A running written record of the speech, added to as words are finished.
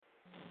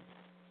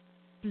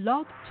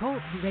Blog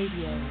Talk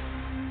Radio.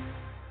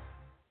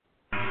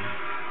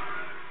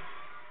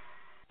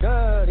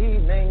 Good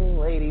evening,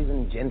 ladies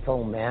and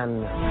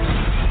gentlemen.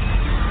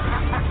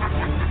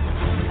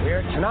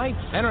 We're tonight's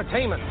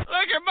entertainment. Look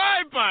at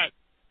my butt.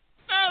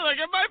 Now look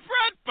at my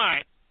front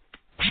butt.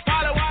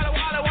 Wada, wada,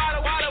 wada, wada,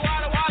 wada,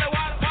 wada,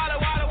 wada, wada, wada,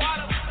 wada,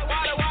 wada,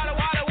 wada, wada,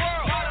 wada,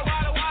 world. Wada,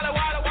 wada, wada,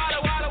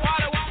 wada, wada,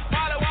 wada, wada,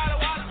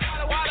 wada, wada,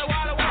 wada, wada,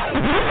 wada,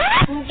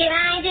 wada. Did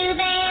I do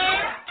that?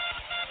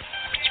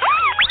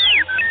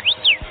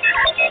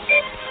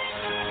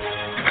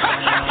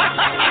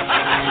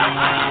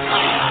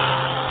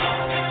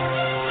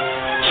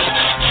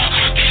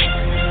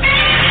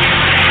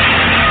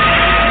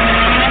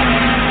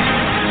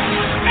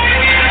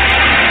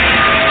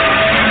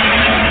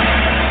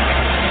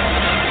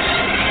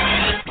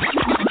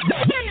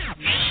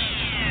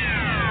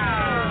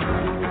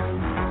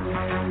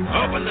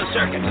 Open the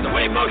circuit to the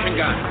wave motion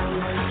gun.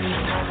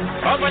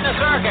 Open the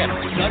circuit.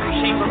 Gunner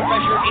chamber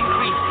pressure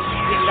increases.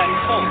 Is that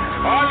full?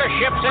 All the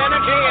ship's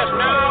energy is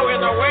now in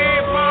the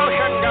wave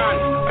motion gun.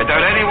 I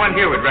doubt anyone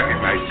here would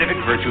recognize civic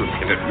virtue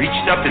if it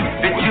reached up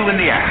and bit you in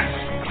the ass.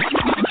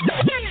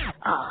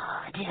 Oh,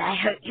 did I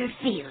hurt your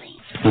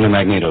feelings? Well,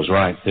 Magneto's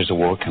right. There's a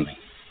war coming.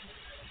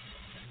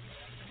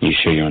 You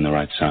sure you're on the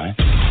right side?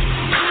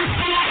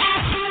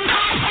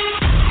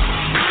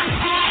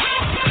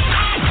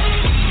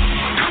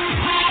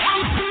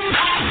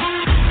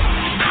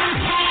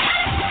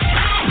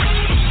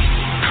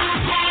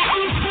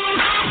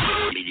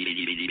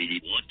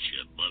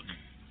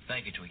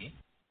 Thank you, Twiggy.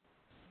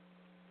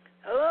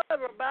 Hello,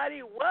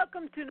 everybody.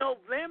 Welcome to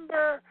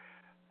November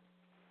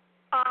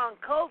on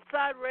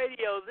Cultside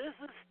Radio. This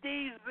is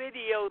Steve's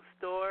Video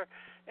Store,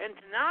 and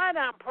tonight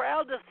I'm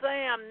proud to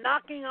say I'm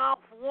knocking off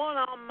one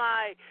on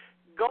my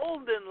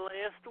golden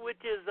list,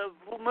 which is of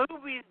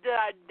movies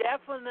that I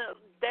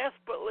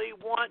desperately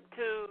want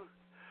to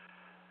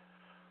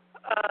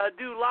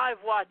do live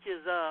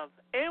watches of.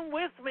 And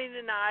with me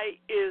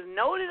tonight is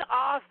noted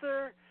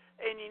author,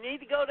 and you need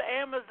to go to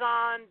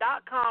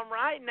Amazon.com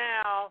right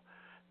now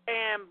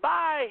and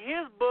buy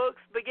his book,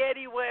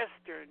 Spaghetti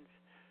Westerns.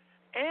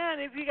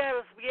 And if you got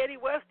a Spaghetti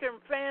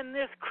Western fan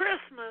this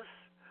Christmas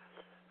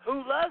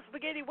who loves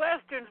Spaghetti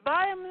Westerns,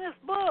 buy him this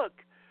book.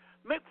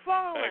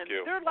 McFarlane,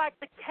 they're like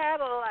the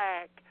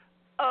Cadillac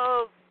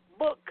of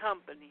book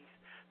companies.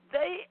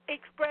 They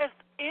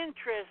expressed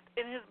interest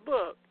in his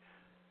book.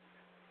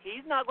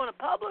 He's not going to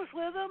publish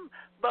with them,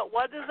 but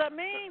what does that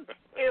mean?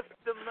 If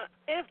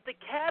the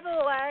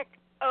Cadillac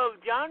of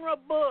genre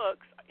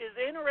books is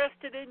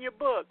interested in your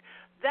book,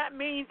 that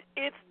means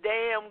it's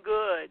damn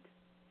good.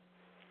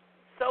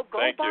 So go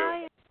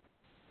buy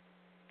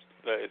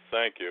it.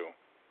 Thank you.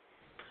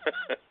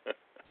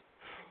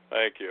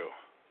 Thank you.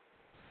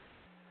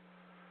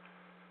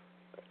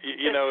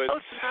 You know,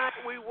 it's... Tonight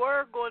we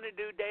were going to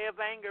do Day of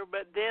Anger,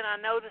 but then I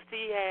noticed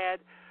he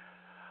had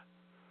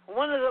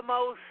one of the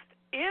most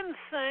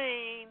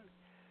insane.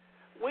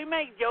 We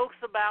make jokes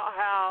about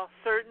how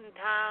certain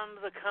times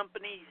the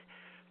companies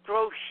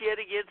throw shit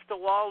against the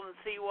wall and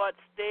see what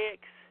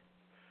sticks.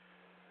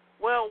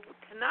 Well,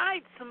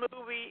 tonight's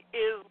movie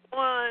is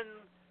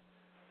one.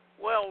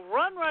 Well,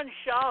 Run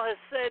Shaw has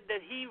said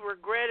that he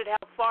regretted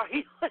how far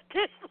he let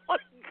this one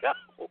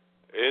go.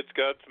 It's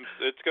got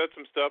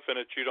some stuff in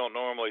it you don't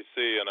normally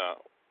see in a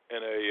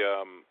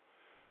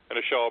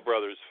Shaw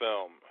Brothers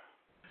film.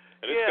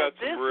 And it's got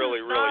some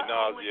really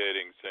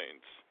nauseating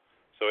scenes.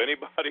 So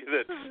anybody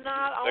that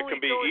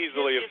can be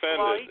easily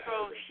offended. He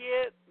throws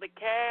shit, the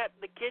cat,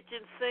 the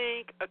kitchen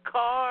sink, a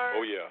car.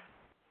 Oh, yeah.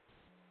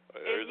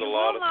 There's and a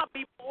lot will not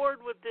be bored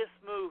with this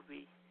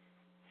movie.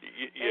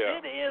 Yeah.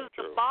 And it is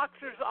The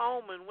Boxer's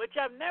Omen, which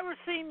I've never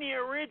seen the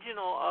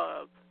original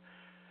of.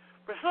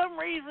 For some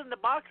reason, The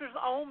Boxer's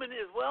Omen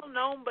is well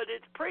known, but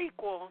its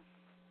prequel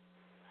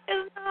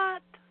is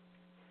not.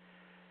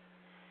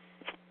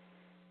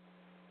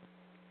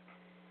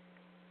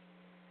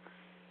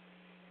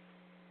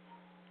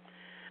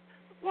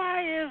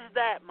 Why is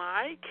that,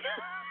 Mike?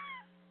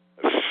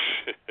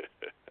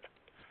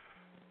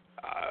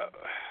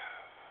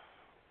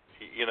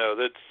 You know,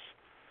 that's.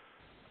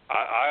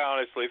 I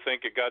honestly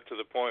think it got to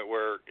the point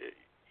where,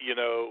 you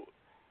know,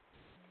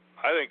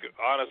 I think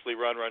honestly,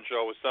 Run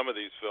Shaw with some of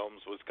these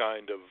films was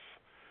kind of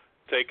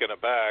taken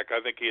aback. I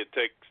think he had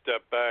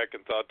stepped back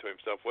and thought to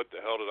himself, "What the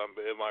hell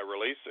am I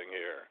releasing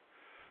here?"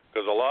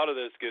 Because a lot of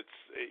this gets,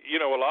 you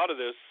know, a lot of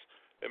this.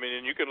 I mean,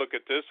 and you can look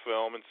at this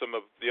film and some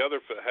of the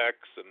other Hex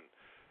and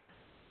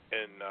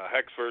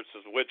Hex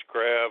versus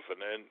Witchcraft, and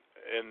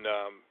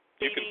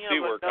you can see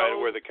where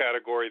the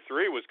Category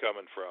 3 was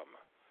coming from.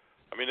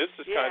 I mean, this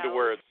is kind of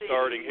where it's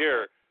starting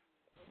here.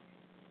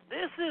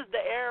 This is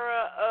the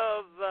era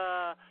of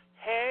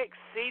Hex,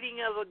 Seeding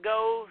of a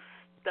Ghost,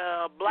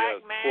 Black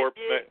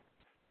Magic.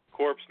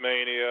 Corpse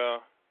Mania.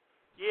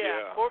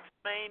 Yeah, Corpse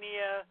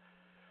Mania.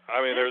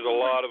 I mean, there's a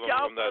lot of them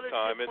from that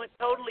time. It went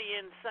totally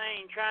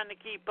insane trying to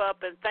keep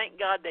up, and thank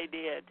God they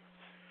did.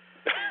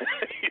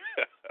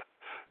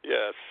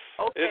 Yes.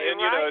 Okay, and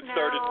right it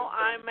started. now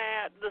I'm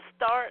at the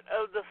start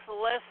of the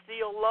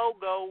Celestial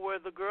logo where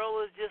the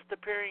girl is just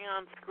appearing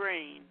on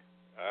screen.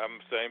 I'm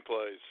same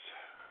place.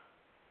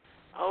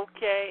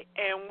 Okay,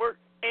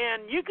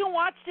 and you can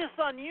watch this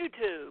on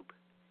YouTube.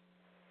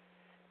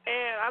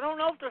 And I don't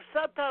know if there's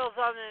subtitles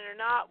on it or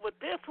not. With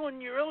this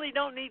one, you really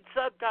don't need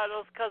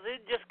subtitles because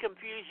it just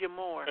confuse you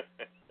more.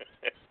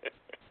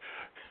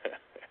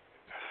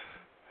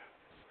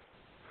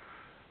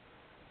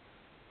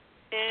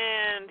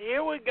 And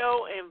here we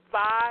go in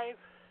 5,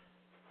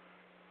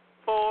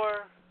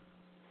 4,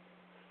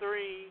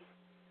 3,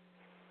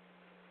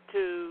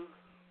 2,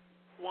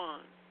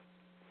 1.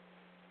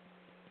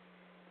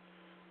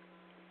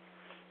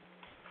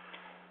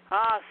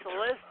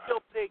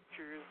 Celestial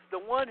Pictures, the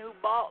one who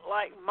bought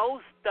like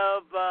most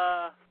of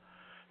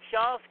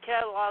Shaw's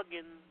catalog,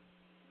 and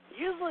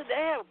usually they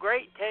have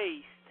great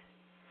taste.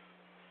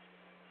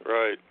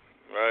 Right.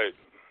 I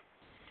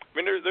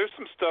mean, there's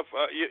some stuff.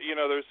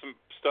 There's some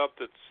stuff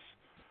that's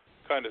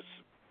kind of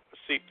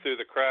seeped through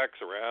the cracks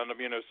around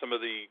them. Some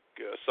of the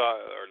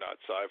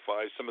not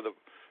sci-fi, some of the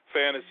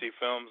fantasy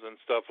films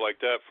and stuff like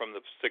that from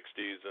the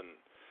 '60s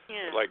and.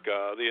 Yeah. Like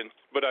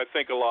but I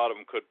think a lot of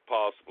them could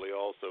possibly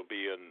also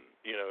be in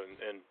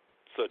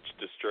such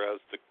distress,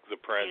 the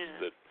prints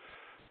that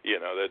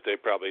that they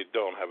probably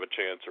don't have a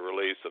chance of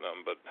releasing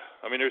them. But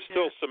I mean, there's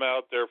still some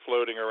out there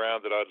floating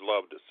around that I'd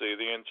love to see.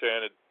 The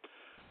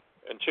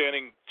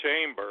Enchanting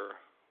Chamber,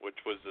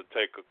 which was a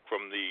take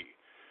from the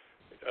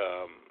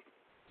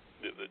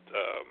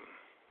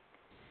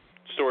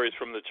stories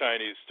from the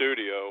Chinese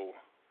studio,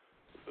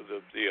 the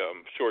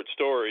short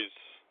stories.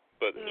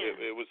 But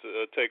it was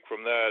a take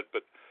from that,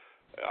 but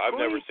I've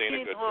never seen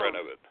a good print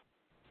of it.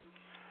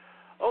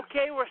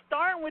 Okay, we're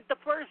starting with the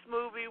first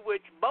movie,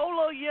 which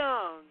Bolo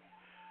Young.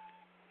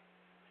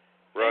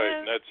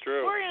 Right, that's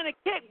true. We're in a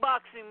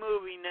kickboxing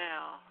movie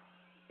now.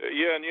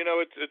 Yeah, and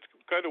it's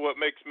kind of what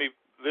makes me.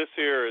 This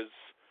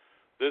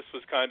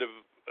was kind of,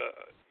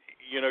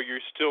 you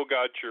still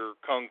got your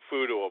kung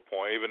fu to a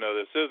point, even though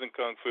this isn't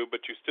kung fu,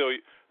 but you still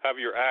have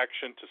your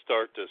action to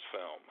start this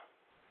film.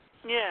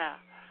 Yeah.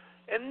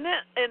 And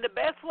the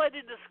best way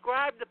to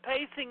describe the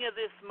pacing of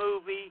this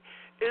movie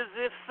is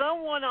if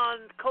someone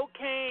on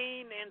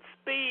cocaine and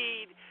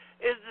speed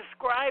is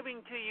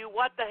describing to you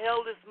what the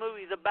hell this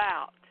movie's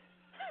about.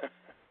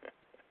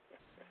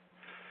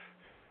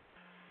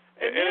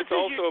 and it's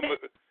also a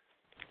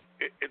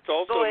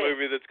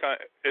movie that's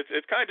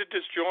it's kind of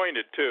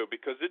disjointed too,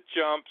 because it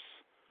jumps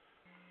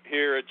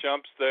here, it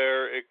jumps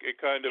there. It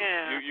kind of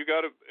you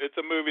got to. It's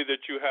a movie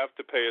that you have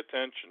to pay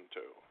attention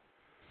to.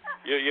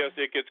 Yeah, yes,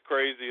 it gets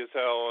crazy as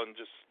hell and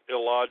just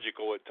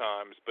illogical at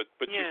times, but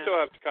you still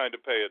have to kind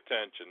of pay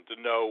attention to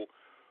know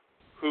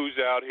who's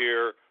out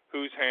here,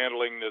 who's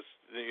handling this,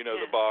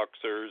 the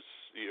boxers,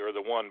 or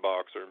the one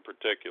boxer in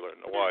particular,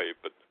 and the wife.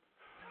 But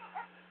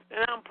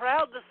and I'm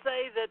proud to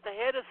say that the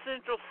head of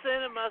Central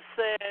Cinema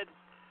said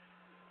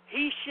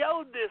he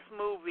showed this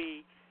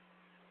movie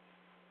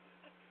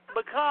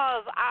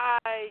because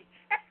I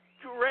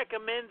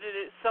recommended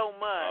it so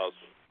much.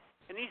 Awesome.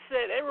 And he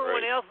said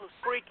everyone else was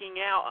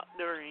freaking out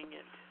during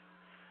it.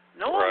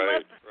 No one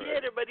left the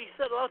theater, but he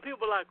said a lot of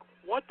people were like,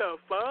 what the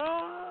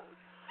fuck?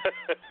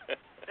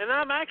 And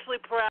I'm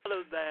actually proud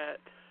of that.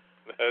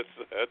 That's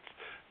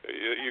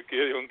you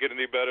don't get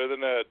any better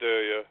than that, do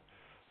you?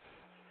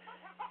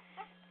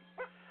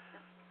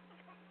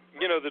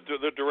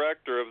 The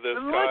director of this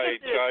guy,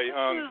 Chai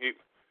Hung.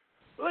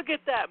 Look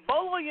at that.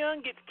 Bolo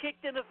Young gets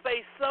kicked in the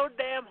face so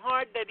damn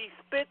hard that he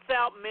spits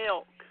out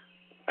milk.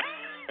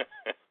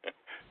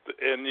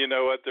 And you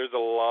know what? There's a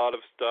lot of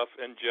stuff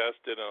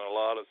ingested and a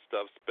lot of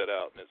stuff spit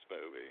out in this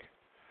movie.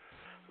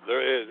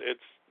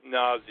 It's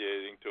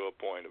nauseating to a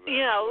point of it.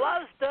 Yeah, a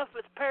lot of stuff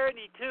is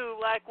parody too.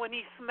 Like when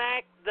he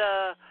smacked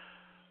the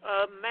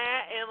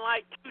mat and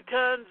like 2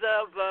 tons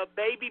of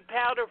baby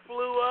powder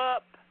flew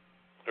up.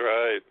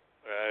 Right.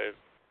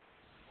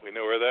 We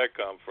know where that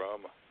come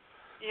from.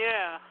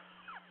 Yeah.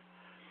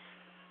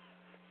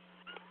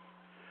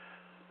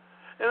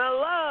 And I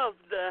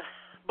loved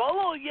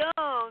Bolo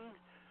Young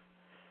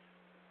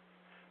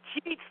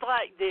cheats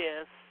like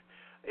this,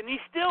 and he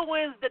still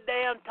wins the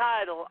damn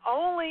title,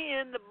 only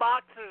in the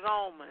boxer's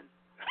omen.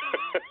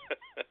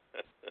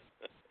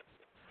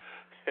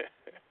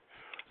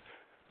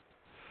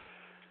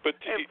 But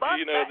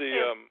everything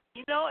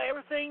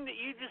that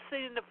you just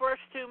seen in the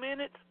first 2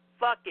 minutes,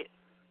 fuck it.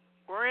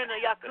 We're in a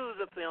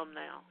Yakuza film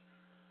now.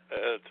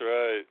 That's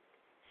right.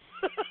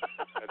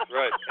 That's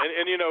right.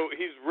 And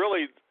he's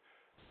really,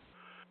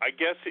 I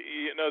guess,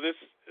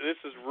 this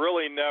is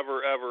really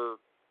never ever,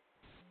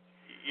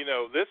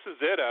 this is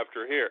it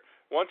after here.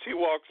 Once he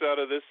walks out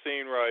of this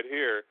scene right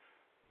here,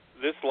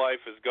 this life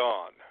is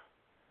gone.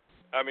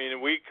 I mean,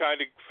 we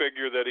kind of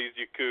figure that he's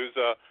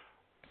Yakuza,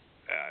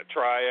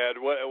 triad,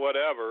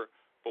 whatever,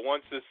 but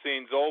once this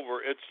scene's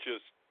over, it's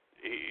just,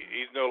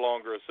 he's no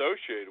longer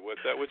associated with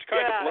that, which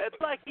kind of... it's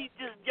like he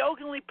just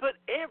jokingly put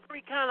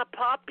every kind of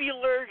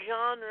popular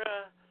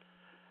genre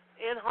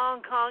in Hong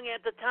Kong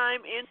at the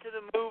time into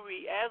the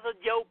movie as a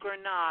joke or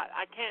not.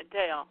 I can't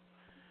tell.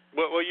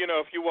 Well, you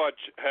know, if you watch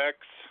Hex,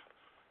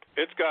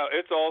 it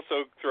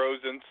also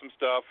throws in some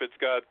stuff. It's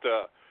got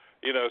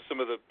you know,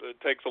 it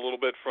takes a little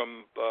bit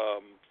from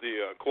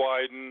the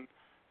Quaiden,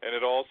 and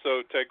it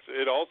also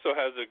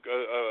has a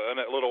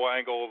little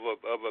angle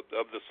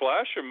of the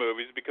slasher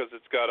movies, because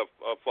it's got a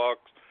fox.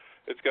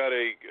 It's got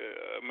a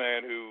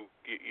man who,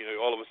 you know,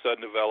 all of a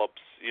sudden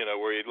develops, you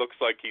know, where he looks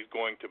like he's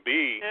going to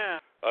be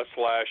a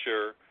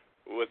slasher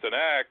with an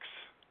axe,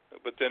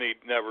 but then he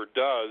never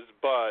does.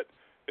 But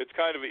it's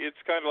kind of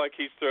like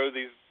he's thrown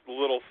these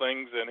little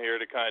things in here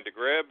to kind of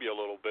grab you a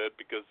little bit,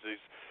 because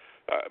these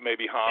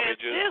maybe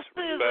homages. And this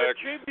is a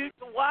tribute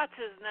to what's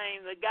his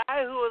name, the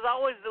guy who was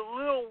always the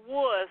little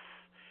wuss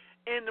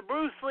in the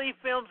Bruce Lee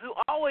films, who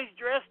always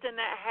dressed in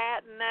that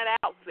hat and that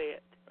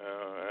outfit.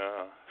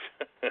 Oh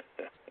yeah.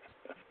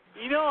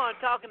 You know what I'm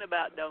talking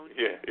about, don't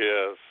you? Yeah,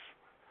 yes.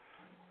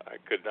 I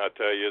could not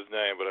tell you his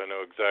name, but I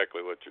know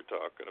exactly what you're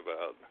talking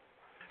about.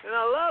 And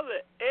I love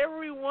it.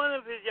 Every one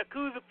of his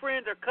Yakuza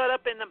friends are cut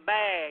up in the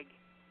bag.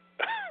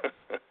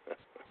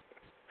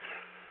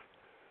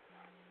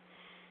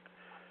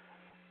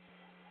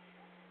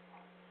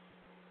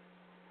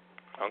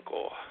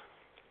 Uncle.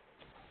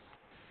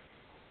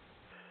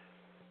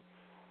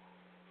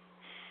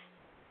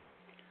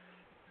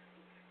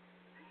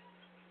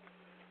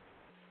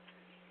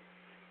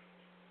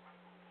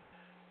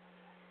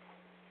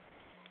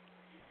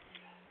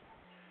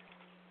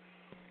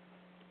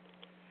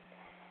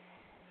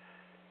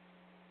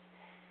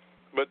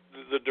 But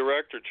the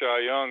director Cha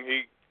Young,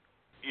 he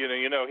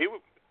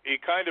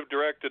kind of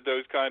directed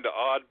those kind of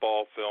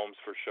oddball films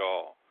for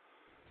Shaw.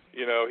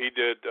 You know, he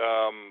did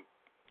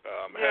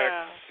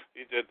Hex.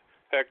 He did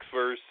Hex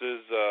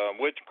versus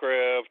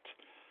Witchcraft.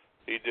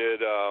 He did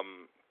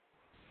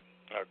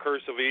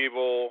Curse of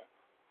Evil,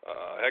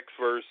 Hex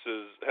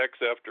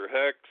After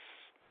Hex,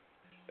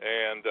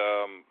 and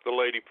The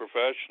Lady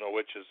Professional,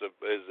 which is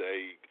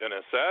an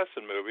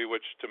assassin movie,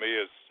 which to me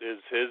is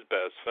his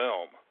best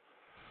film.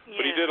 Yeah.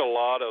 But he did a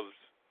lot of,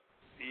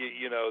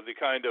 you know, the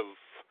kind of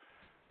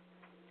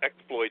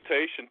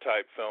exploitation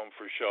type film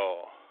for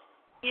Shaw.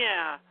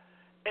 Yeah.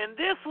 And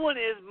this one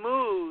is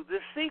Moo, the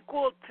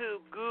sequel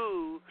to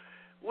Goo,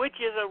 which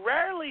is a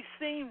rarely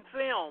seen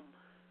film.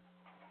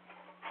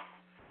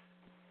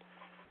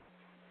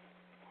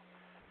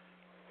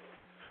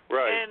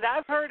 Right. And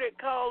I've heard it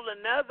called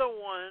another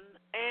one,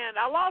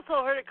 and I've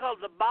also heard it called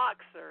The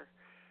Boxer,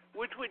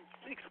 which would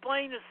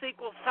explain the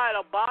sequel's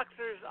title,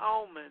 Boxer's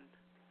Omen.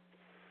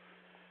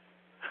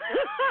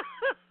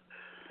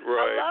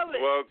 Right. I love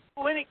it. Well,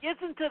 when it gets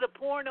into the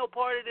porno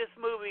part of this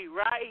movie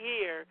right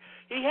here,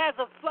 he has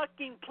a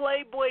fucking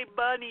Playboy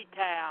bunny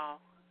towel.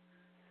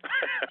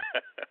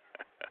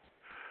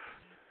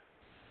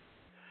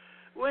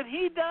 When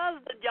he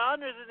does the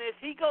genres in this,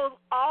 he goes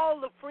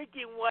all the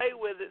freaking way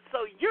with it.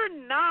 So you're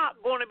not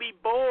going to be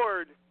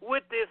bored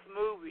with this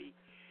movie.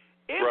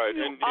 If right.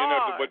 You and are,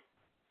 you know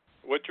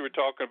what you were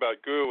talking about,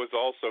 Goo, was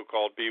also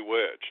called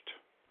Bewitched,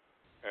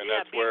 and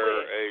that's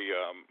where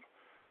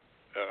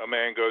a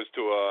man goes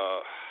to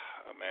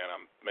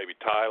maybe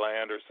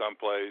Thailand or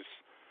someplace,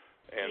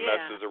 and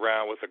messes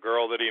around with a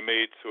girl that he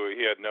meets who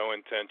he had no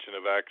intention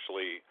of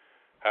actually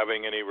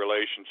having any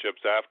relationships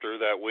after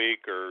that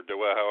week, or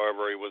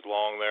however he was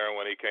long there. And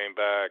when he came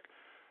back,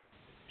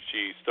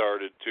 she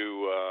started to,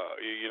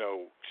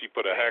 she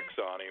put a hex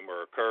on him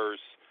or a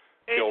curse,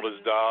 killed his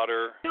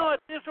daughter. You know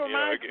what this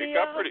reminds me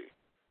of?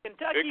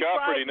 Kentucky It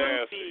got Fried pretty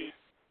nasty. Movie.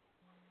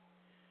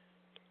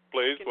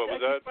 Please, what was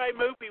that? Kentucky Fried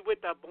Movie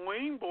with the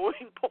boing,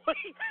 boing,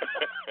 boing.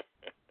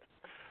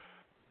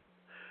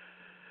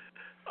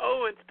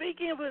 Oh, and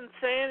speaking of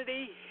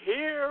insanity,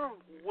 here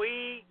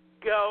we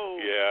go.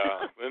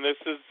 Yeah, and this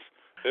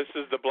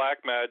is the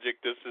black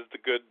magic. This is the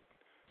good,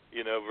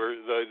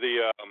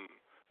 the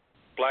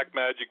black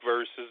magic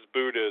versus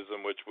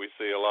Buddhism, which we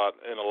see a lot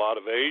in a lot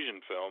of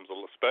Asian films,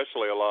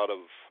 especially a lot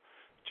of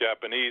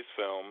Japanese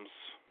films.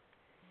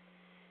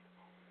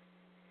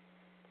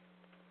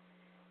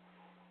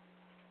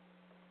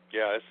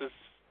 Yeah, this is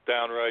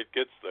downright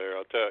gets there,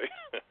 I'll tell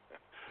you.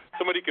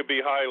 Somebody could be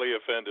highly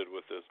offended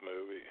with this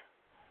movie.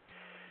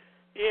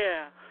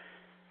 Yeah.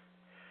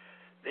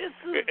 This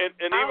is,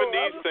 and even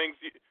these things,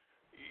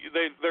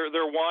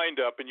 they're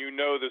wind up, and you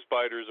know the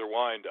spiders are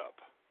wind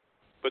up,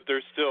 but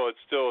it still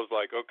is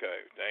like,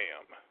 okay,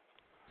 damn.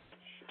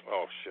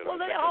 Oh shit. Well,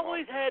 they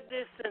always had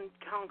this in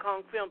Hong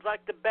Kong films,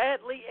 like the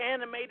badly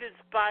animated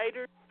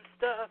spiders and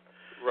stuff.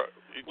 Right.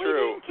 We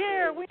didn't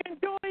care. We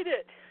enjoyed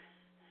it.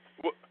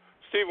 Well,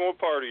 Stephen, what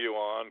part are you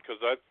on? Because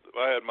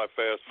I had my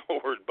fast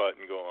forward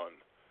button going.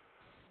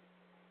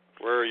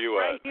 Where are you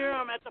at? Right here,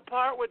 I'm at the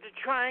part with the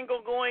triangle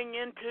going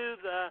into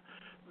the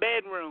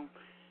bedroom.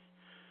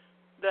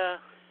 The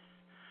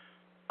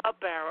up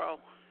arrow.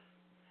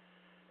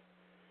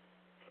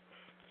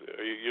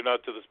 You're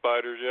not to the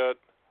spiders yet?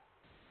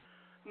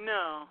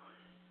 No.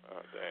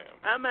 Oh, damn.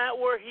 I'm at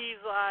where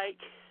he's like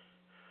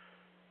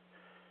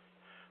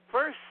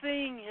first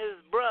seeing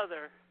his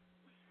brother.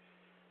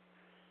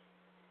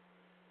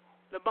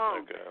 The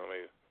monk. Okay, let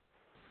me.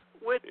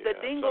 With the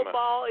dingle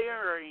ball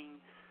earring.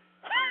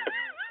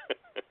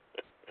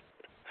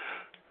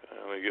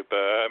 Let me get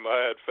back.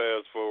 I had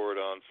fast forward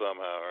on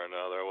somehow or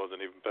another. I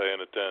wasn't even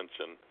paying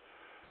attention.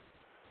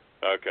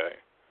 Okay,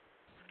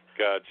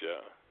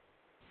 gotcha.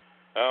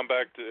 I'm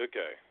back to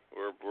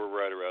We're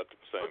right around the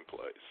same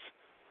place.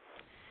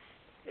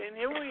 And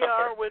here we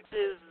are with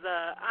his.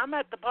 I'm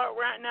at the part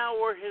right now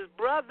where his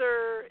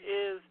brother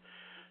is.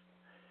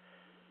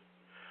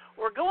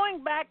 We're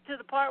going back to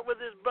the part with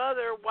his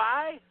brother.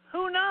 Why?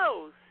 Who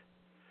knows?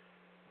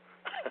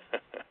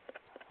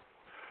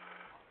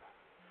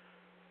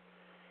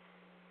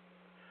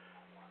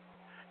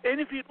 And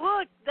if you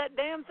look, that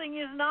damn thing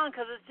isn't on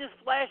because it's just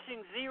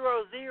flashing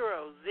 0,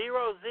 0,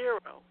 0,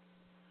 0.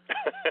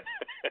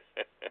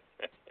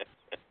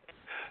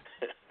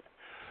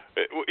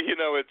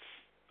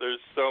 There's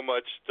so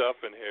much stuff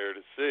in here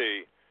to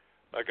see.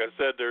 Like I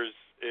said,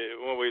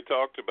 when we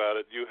talked about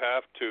it, you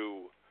have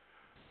to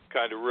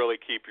kind of really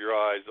keep your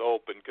eyes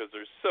open because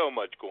there's so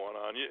much going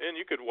on. And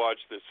you could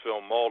watch this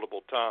film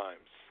multiple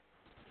times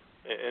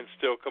and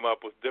still come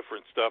up with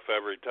different stuff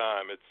every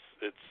time.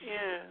 It's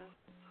yeah.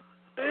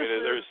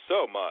 There's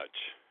so much.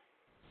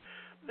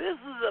 This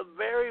is a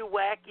very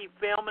wacky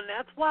film, and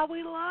that's why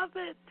we love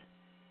it.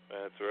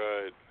 That's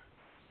right.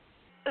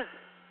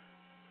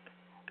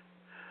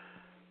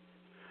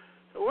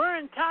 We're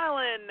in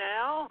Thailand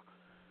now.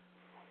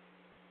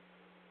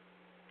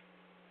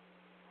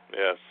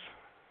 Yes.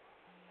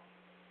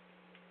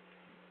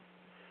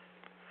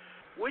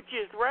 Which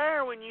is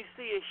rare when you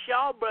see a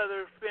Shaw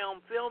Brothers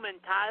film in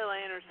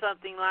Thailand or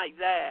something like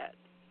that.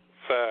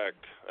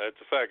 Fact. That's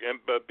a fact.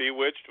 But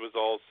Bewitched was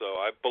also,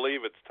 I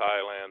believe it's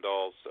Thailand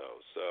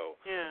also. So,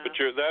 yeah. But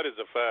that is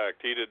a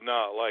fact. He did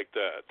not like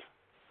that.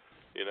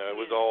 It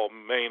was all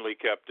mainly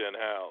kept in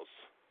house.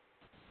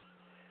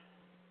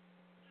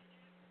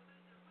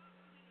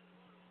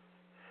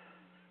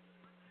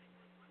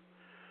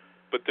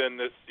 But then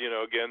this,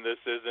 again,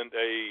 this isn't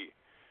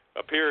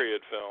a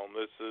period film.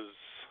 This is,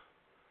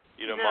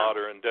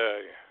 modern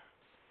day.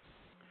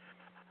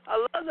 I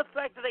love the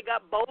fact that they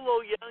got Bolo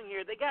Young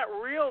here. They got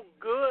real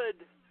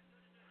good,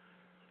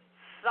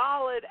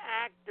 solid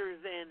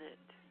actors in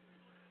it.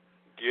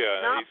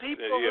 Yeah. Not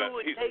people who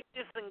would take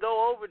this and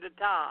go over the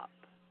top.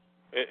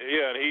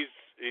 Yeah, and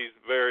he's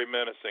very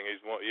menacing.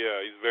 He's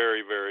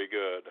very, very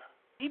good.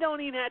 He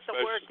don't even have to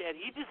work at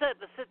it. He just had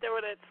to sit there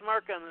with that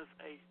smirk on his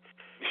face.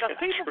 Because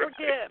people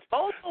forget,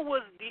 Bolo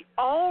was the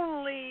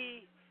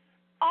only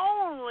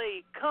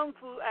kung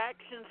fu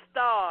action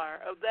star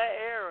of that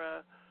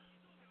era.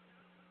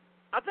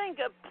 I think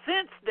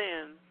since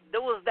then,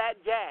 there was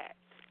that Jack.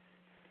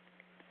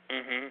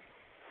 Mm-hmm.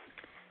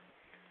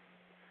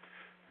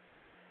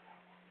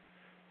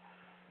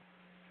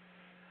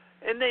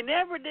 And they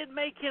never did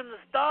make him the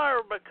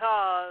star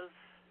because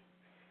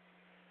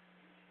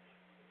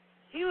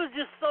he was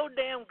just so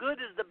damn good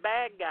as the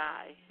bad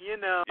guy,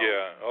 Yeah.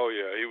 Oh,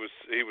 yeah. He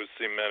was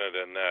cemented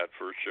in that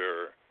for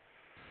sure.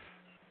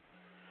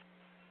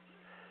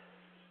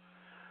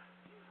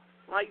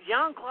 Like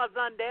Jean-Claude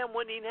Van Damme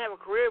wouldn't even have a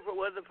career if it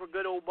wasn't for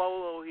good old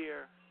Bolo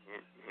here.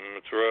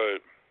 That's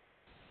right.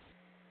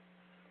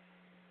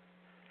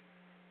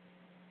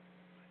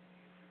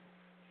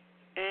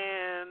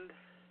 And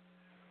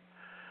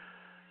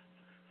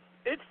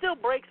it still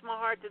breaks my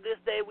heart to this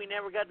day we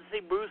never got to see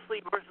Bruce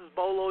Lee versus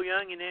Bolo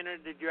Young in Enter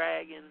the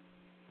Dragon.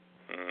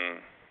 Mm-hmm.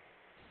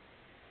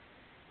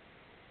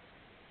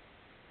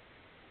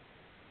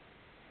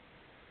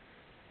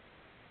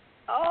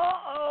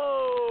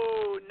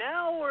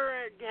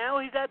 Now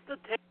he's at the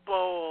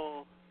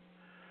table.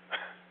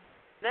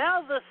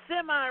 Now the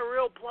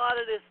semi-real plot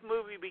of this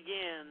movie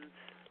begins.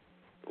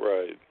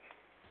 Right.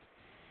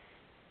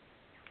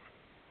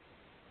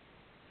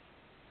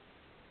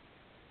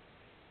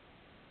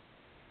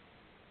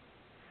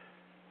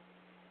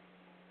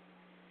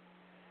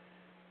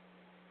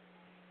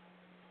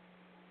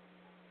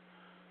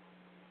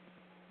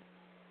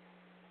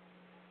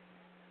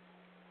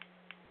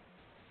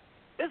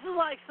 This is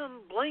like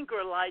some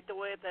blinker light the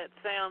way that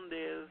sound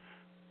is.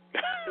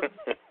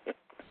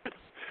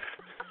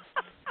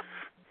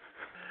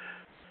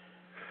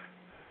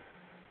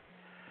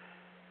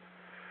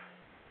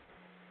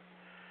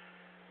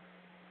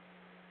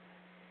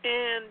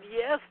 And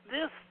yes,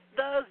 this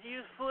does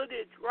use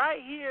footage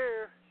right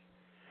here.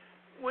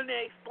 When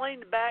they explain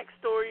the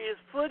backstory, is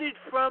footage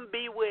from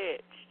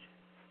Bewitched.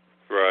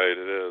 Right,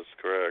 it is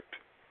correct.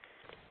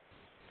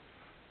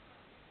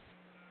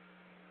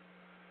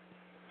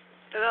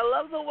 And I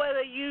love the way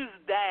they use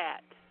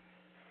that.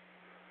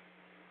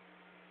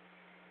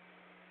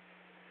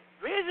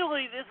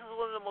 Visually, this is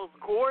one of the most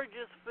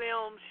gorgeous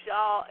films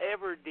Shaw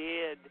ever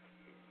did.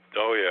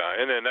 Oh yeah,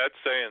 and then that's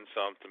saying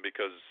something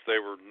because they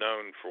were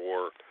known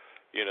for,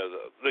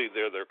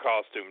 their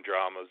costume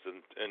dramas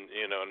and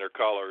and their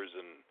colors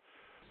and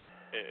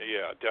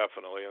yeah,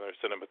 definitely, and their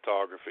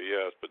cinematography,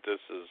 yes, but this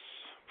is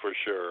for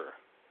sure.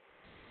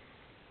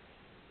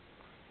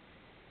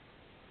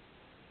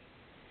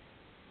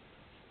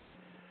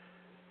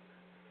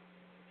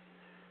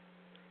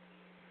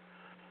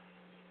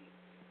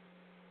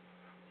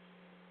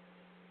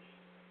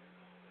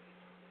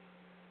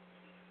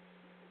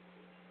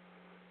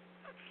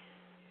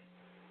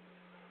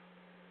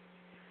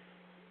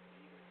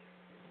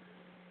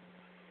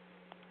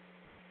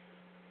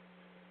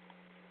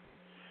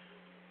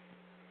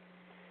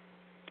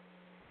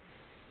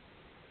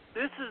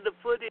 This is the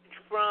footage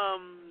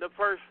from the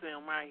first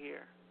film right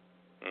here.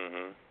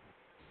 Mhm.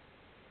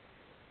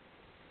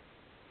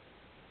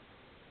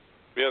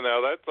 Yeah, now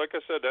that's like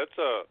I said, that's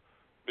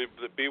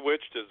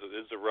Bewitched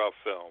is a rough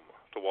film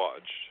to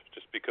watch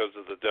just because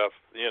of the death.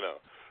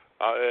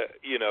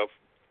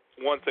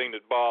 One thing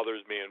that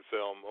bothers me in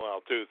film,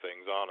 well, two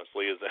things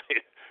honestly, is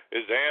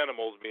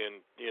animals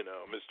being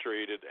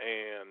mistreated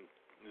and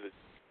the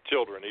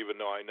children. Even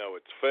though I know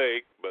it's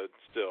fake, but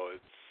still,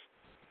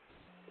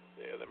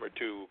 them are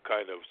two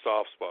kind of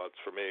soft spots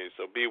for me.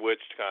 So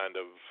Bewitched kind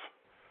of.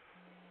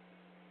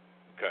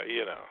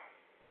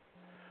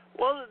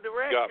 Well, the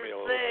director got me a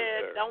little said,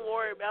 bit there. "Don't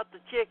worry about the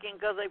chicken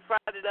because they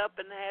fried it up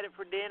and had it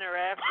for dinner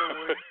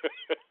afterwards."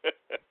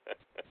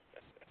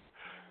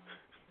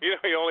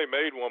 He only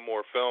made one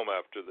more film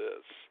after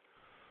this.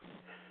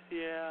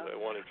 Yeah. They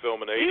wanted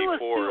film in '84. He was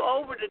too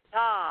over the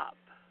top.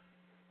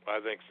 I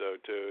think so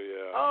too.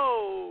 Yeah.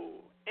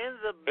 Oh, in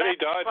the back. And he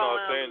died in Los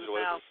of his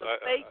Angeles. mouth, the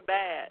fake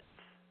bat.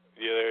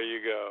 Yeah, there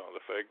you go. The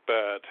fake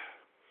bat.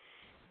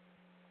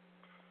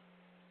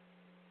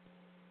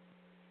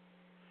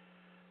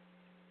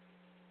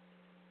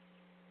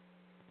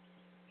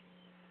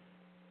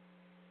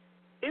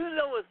 Even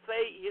though his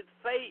fate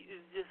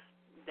is just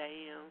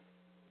damn.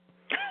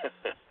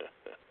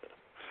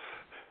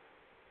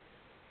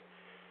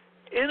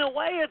 In a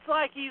way, it's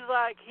like he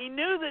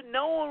knew that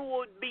no one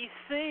would be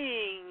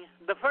seeing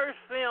the first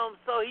film,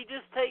 so he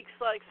just takes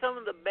like some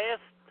of the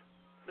best,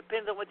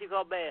 depends on what you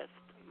call best,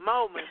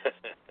 moments.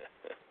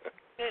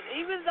 And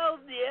even though,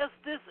 yes,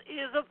 this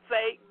is a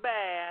fake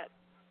bat,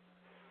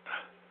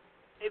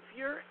 if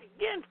you're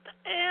against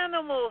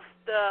animal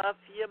stuff,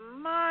 you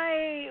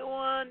might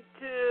want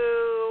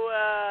to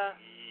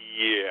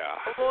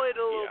avoid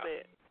a little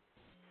bit.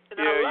 And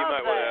I love you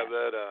might want to have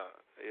that. that.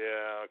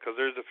 Because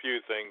there's a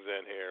few things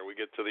in here. We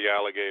get to the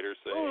alligator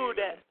scene. Ooh,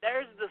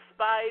 there's the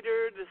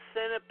spider, the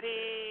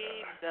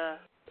centipede, the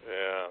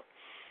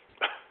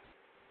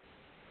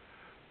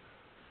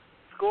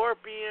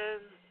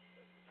scorpion.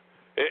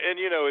 And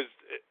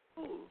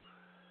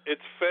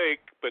it's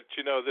fake, but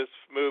this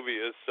movie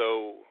is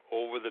so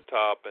over the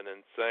top and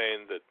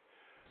insane that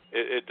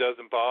it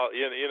doesn't bother.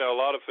 A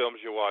lot of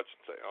films you watch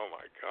and say, "Oh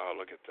my God,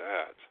 look at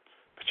that,"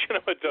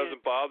 but it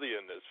doesn't bother you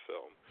in this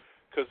film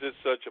because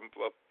it's such a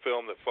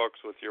film that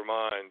fucks with your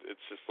mind.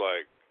 It's just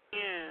like,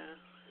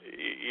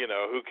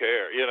 who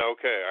cares?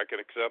 Okay, I can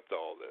accept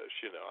all this.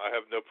 I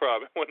have no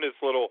problem when this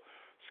little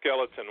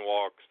skeleton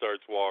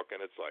starts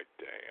walking. It's like,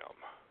 damn.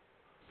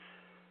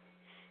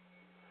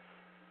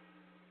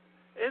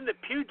 And the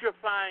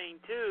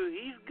putrefying, too.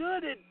 He's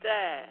good at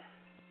that.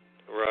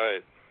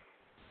 Right.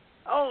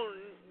 Oh,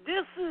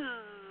 this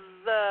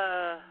is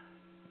a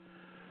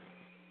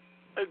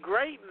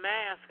great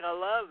mask. I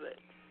love it.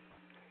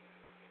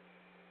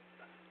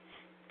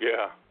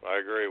 Yeah, I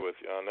agree with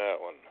you on that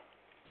one.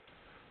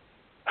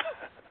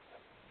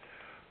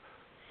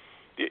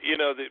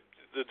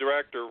 The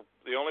director,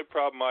 the only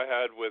problem I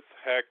had with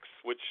Hex,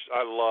 which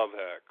I love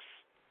Hex,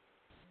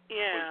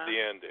 was the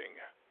ending.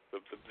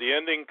 The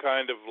ending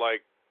kind of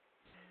like,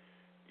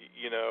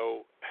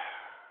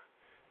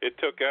 it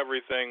took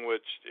everything,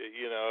 which,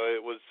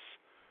 it was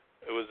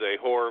a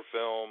horror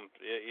film,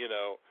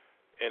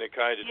 and it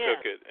kind of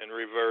took it and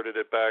reverted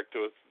it back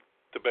to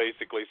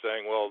basically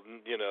saying, well,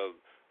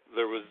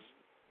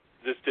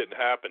 this didn't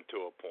happen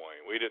to a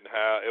point. We didn't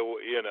have,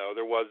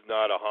 there was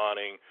not a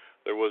haunting,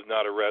 there was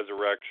not a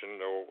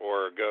resurrection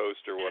or a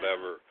ghost or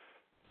whatever,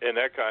 and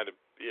that kind of,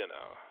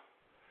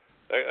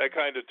 that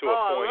kind of to a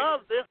point. I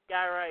love this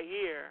guy right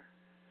here.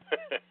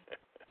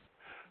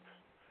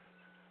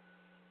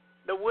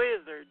 The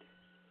wizard.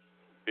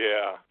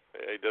 Yeah,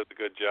 he does a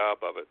good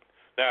job of it.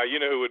 Now,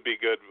 who would be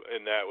good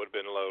in that would have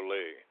been Lo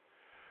Lee.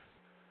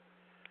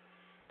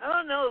 I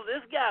don't know.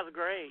 This guy's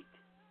great.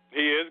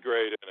 He is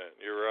great in it.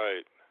 You're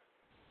right.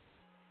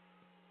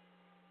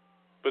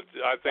 But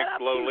I think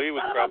Lo Lee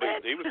was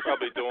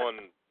probably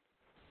doing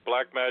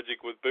black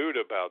magic with Buddha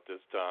about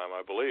this time,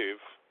 I believe,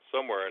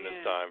 somewhere in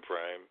this time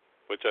frame,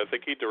 which I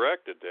think he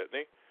directed, didn't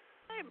he?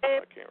 Hey,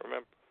 babe. I can't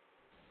remember.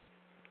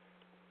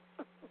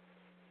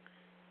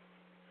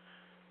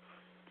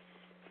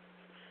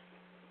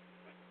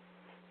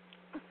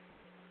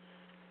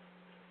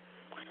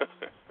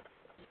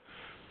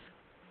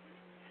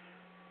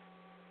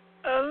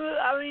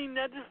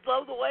 I just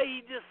love the way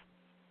he just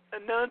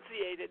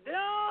enunciated.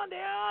 Down,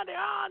 down,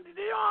 down,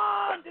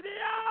 down,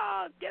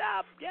 down. Get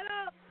up, get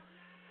up.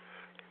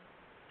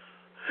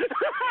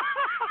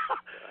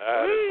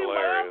 That is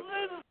hilarious.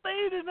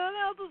 There's nothing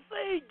else to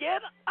say.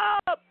 Get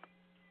up.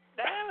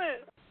 Damn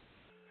it.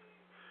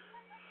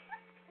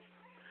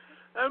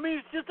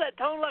 It's just that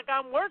tone like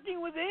I'm working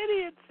with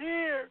idiots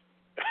here.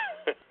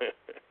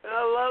 And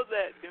I love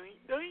that. Doink,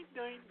 doink,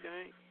 doink,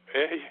 doink.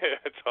 Yeah,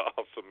 it's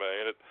awesome,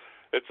 man.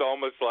 It's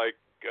almost like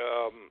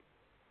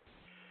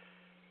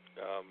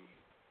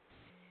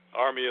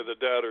Army of the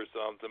Dead or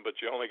something,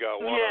 but you only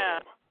got one of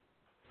them.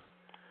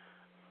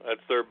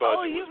 That's their budget.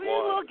 Oh, you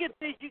look at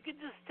this, you can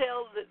just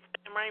tell that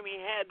Sam Raimi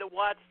had to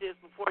watch this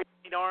before he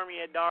made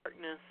Army of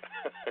Darkness.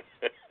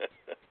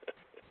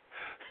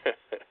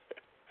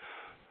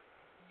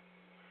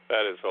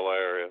 That is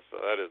hilarious.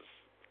 That is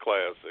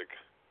classic.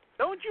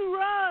 Don't you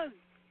run!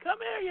 Come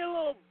here, you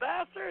little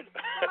bastard!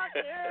 Come out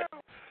there!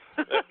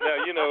 Now,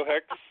 you know,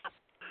 Hex...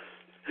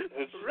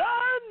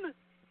 Run!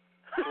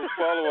 His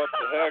follow-up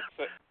to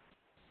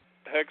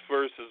Hex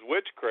versus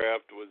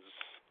Witchcraft was...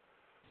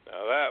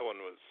 Now,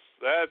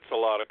 that's a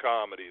lot of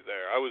comedy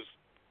there. I was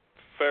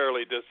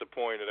fairly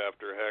disappointed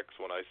after Hex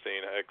when I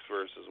seen Hex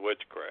versus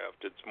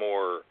Witchcraft. It's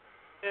more...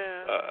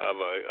 Yeah.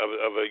 Of a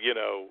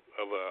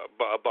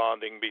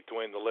bonding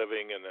between the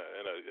living and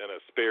a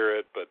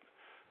spirit, but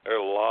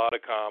there's a lot of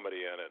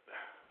comedy in it,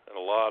 and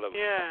a lot of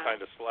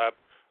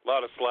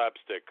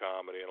slapstick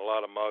comedy, and a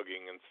lot of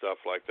mugging and stuff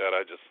like that.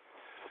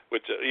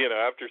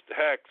 After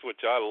Hex,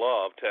 which I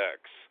loved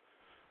Hex,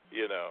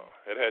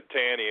 it had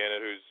Tanny in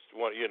it, who's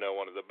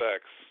one of the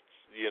Becks,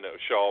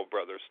 Shaw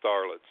Brothers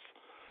starlets,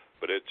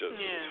 but it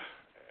just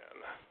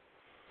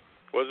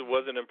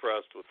wasn't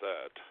impressed with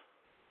that.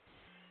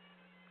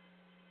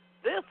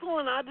 This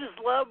one I just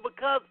love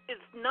because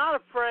it's not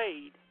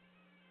afraid.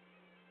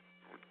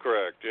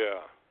 Correct,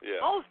 yeah.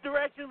 Most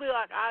directors be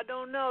like, I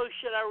don't know,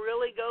 should I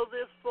really go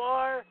this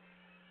far?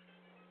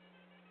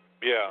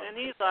 Yeah. And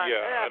he's like,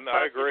 and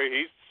I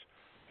agree.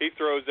 He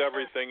throws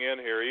everything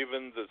in here,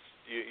 even the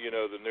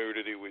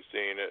nudity we've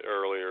seen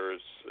earlier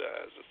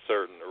has a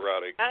certain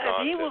erotic content.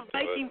 And he was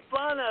making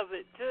fun of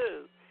it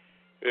too.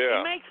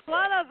 Yeah. He makes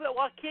fun of it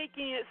while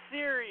kicking it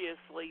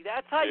seriously.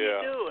 That's how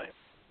you do it.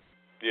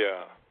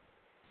 Yeah.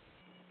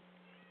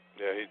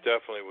 Yeah, he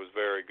definitely was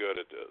very good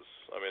at this.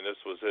 I mean, this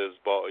was his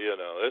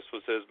this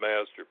was his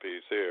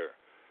masterpiece here.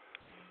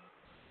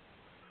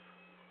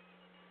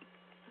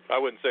 I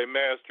wouldn't say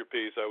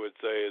masterpiece, I would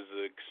say is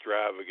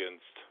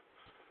extravagance,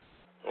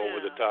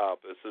 over the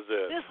top. This is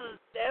it. This is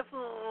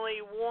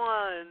definitely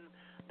one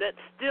that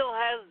still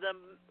has the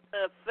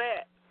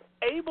effect,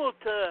 able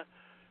to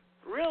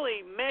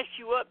really mess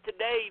you up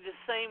today the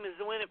same as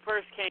when it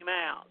first came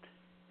out.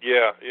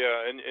 Yeah,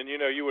 and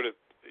you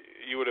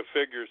would have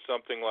figured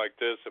something like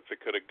this if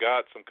it could have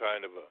got some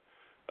kind of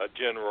a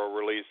general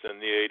release in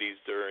the 80s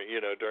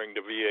during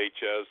the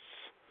VHS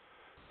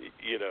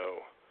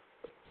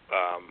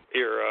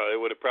era. It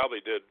would have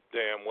probably did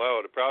damn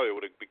well. It probably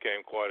would have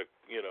became quite a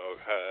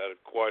had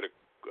quite a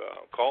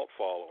cult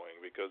following,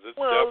 because it's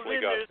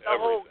definitely got everything. The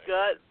whole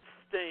guts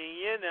thing,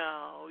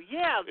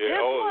 Yeah, this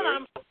one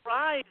I'm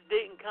surprised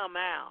didn't come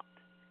out.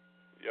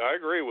 Yeah, I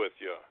agree with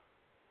you.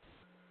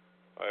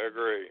 I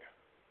agree.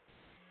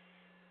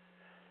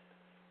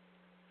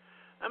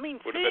 I mean,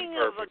 Seeing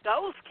of a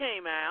Ghost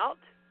came out.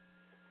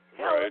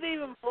 Hell, it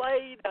even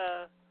played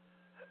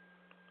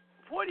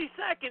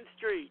 42nd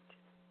Street.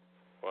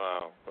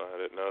 Wow, I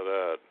didn't know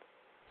that.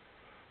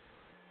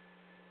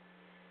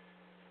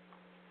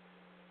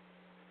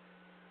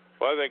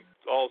 Well, I think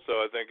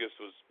this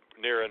was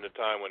nearing the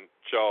time when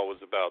Shaw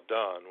was about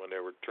done, when they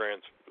were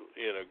going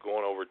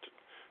over to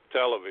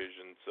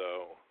television.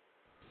 So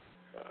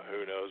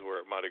who knows where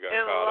it might have got caught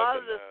up in that. And a lot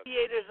of the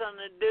theaters on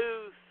the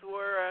Deuce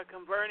were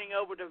converting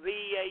over to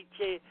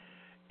VHS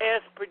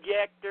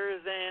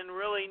projectors and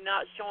really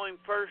not showing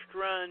first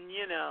run,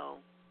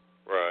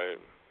 Right.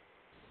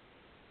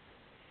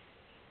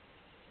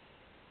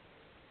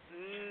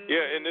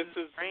 Yeah, and this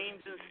is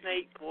brains and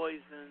snake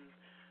poison.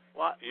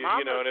 What?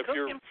 Mama's and if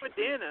cooking for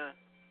dinner.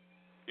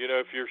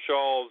 If you're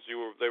Shaws,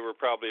 they were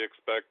probably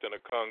expecting a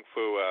kung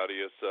fu out of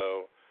you.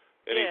 So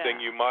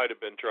anything you might have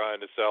been trying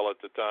to sell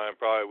at the time,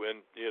 probably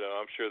when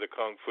I'm sure the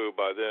kung fu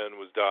by then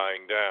was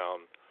dying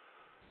down.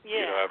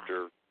 Yeah.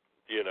 After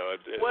it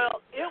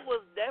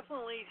was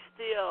definitely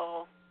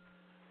still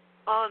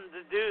on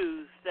the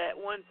Deuce, that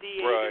one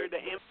theater, the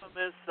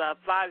infamous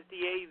 5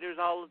 theaters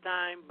all the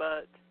time,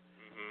 but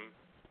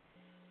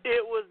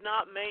it was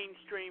not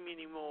mainstream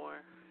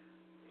anymore.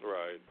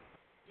 Right.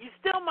 You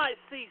still might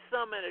see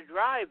some at a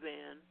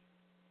drive-in.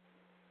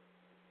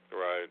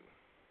 Right.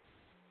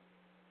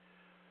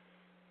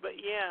 But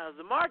yeah,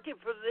 the market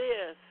for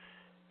this,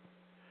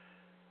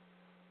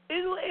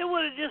 it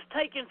would have just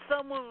taken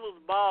someone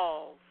with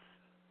balls.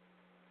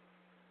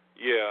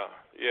 Yeah.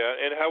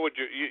 And how would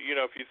you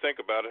if you think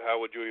about it, how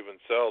would you even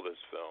sell this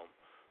film?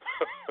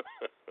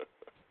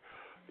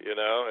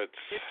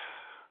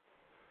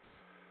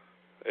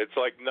 It's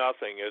like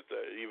nothing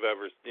you've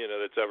ever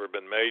that's ever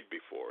been made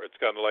before. It's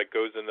kind of like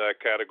goes in that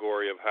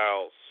category of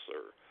House,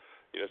 or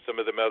some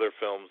of them other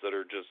films that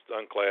are just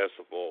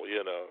unclassable,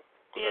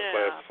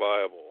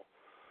 unclassifiable.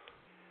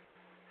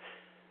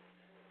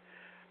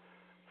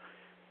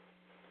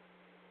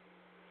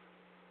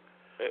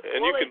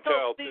 And you can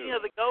tell too. Seeing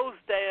of the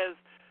Ghost as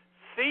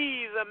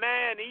sees a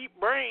man eat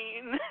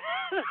brain,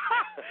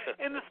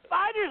 and the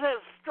spiders have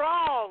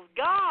straws.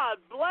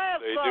 God bless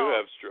them. They do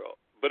have straws.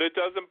 But it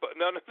doesn't.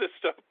 None of this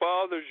stuff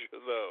bothers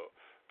you though,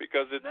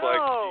 because it's like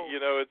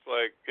it's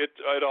like it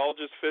all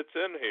just fits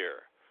in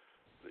here.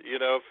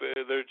 If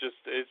they're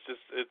just,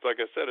 it's like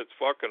I said, it's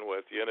fucking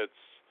with you, and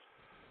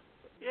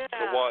Yeah.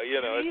 So why,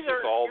 it's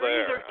just all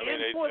there. You're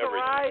either in for the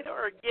ride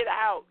or get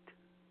out.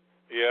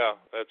 Yeah,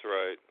 that's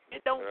right.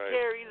 It don't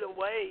care either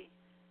way.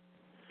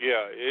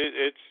 Yeah,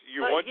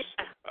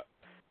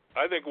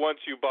 I think once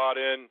you bought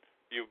in,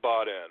 you've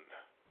bought in.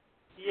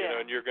 Yeah.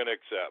 And you're going to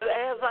accept. But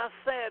as I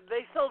said,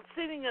 they sold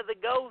Sitting of the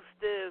Ghost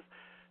as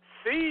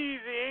see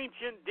the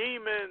ancient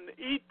demon,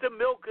 eat the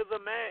milk of the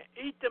man,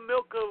 eat the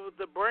milk of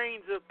the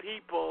brains of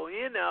people,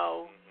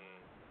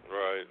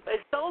 Right. They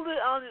sold it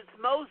on its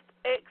most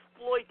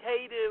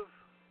exploitative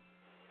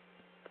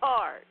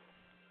part.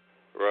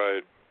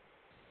 Right.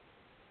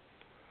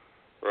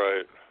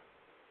 Right.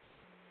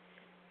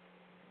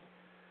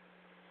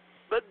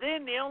 But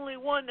then the only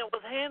one that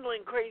was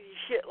handling crazy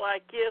shit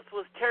like this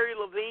was Terry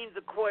Levine's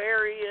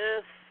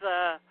Aquarius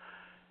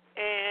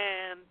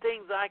and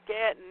things like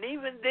that. And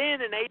even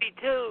then in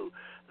 '82,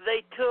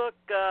 they took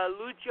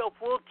Lucio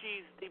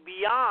Fulci's The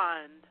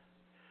Beyond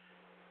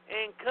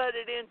and cut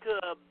it into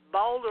a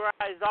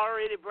bowdlerized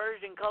R-rated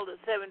version, called it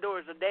Seven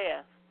Doors of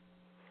Death.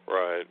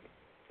 Right.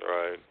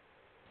 Right.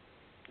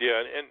 Yeah,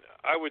 and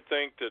I would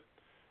think that,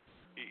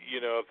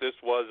 if this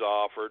was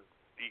offered,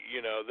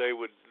 they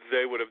would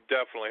have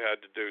definitely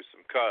had to do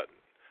some cutting.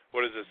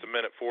 What is this, a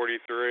minute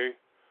 43?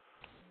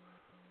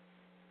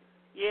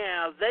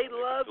 Yeah, they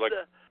love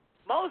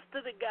most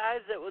of the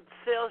guys that would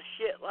sell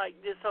shit like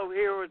this over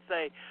here would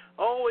say,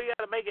 oh, we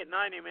got to make it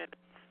 90 minutes.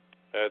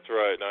 That's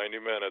right, 90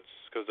 minutes,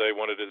 because they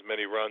wanted as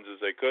many runs as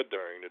they could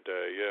during the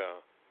day, yeah.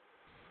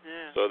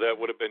 So that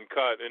would have been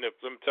cut. And if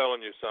I'm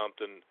telling you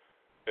something,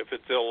 if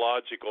it's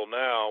illogical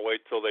now,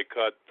 wait till they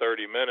cut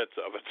 30 minutes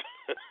of it.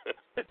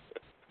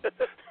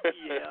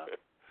 Yeah.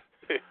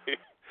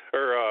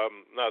 Or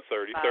not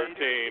 30,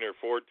 13 or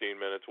 14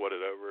 minutes,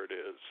 whatever it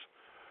is.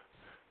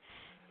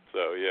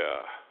 So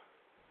yeah.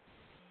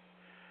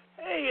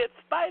 Hey, it's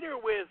Spider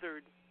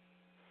Wizard.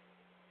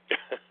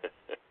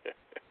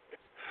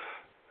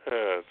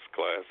 That's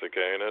classic,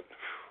 ain't it?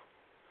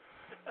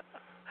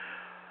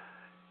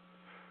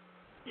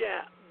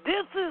 Yeah,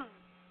 this is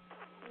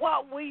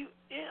what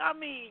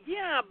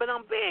but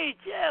on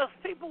VHS,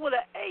 people would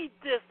have ate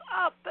this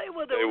up. They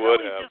would have. They would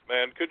have.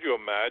 Man, could you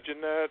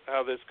imagine that?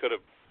 How this could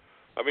have?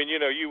 I mean,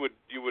 you would,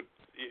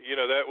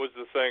 that was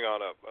the thing on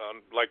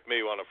like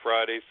me on a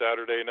Friday,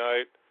 Saturday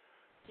night.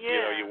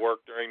 Yeah. You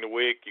work during the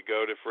week. You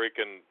go to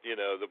freaking,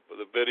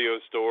 the video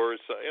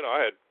stores. I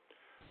had,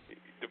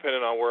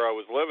 depending on where I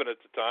was living at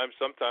the time,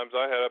 sometimes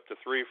I had up to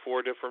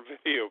 3-4 different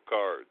video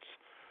cards.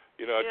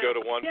 I'd go to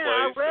one place,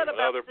 I read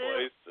about another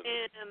place.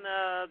 In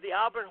the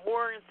Auburn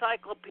Horror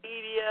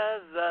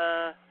Encyclopedia,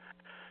 the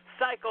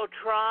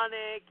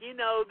Psychotronic,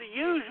 the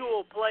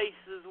usual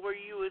places where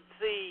you would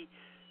see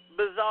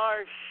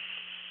bizarre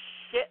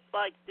shit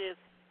like this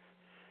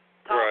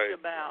talked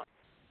about.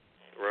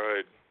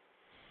 Right.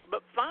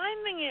 But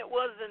finding it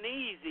wasn't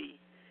easy.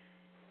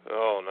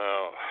 Oh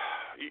no.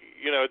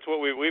 It's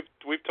what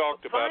we've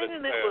talked about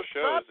in past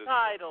shows.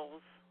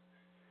 Subtitles.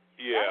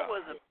 Yeah. That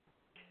was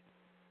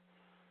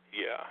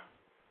Yeah.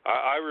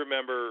 I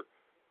remember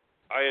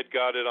I had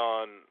got it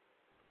on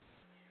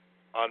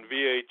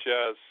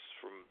VHS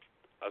from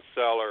a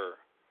seller,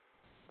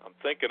 I'm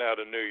thinking out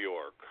of New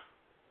York.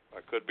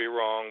 I could be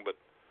wrong, but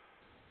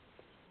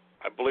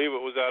I believe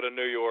it was out of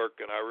New York,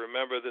 and I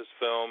remember this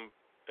film,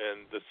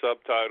 and the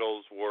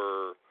subtitles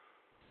were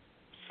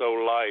so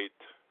light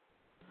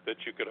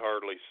that you could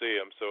hardly see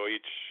them. So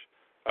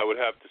I would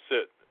have to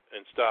sit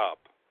and stop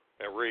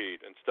and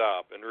read and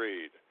stop and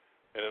read.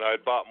 And then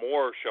I'd bought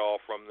more Shaw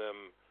from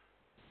them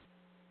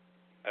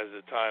as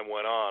the time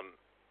went on,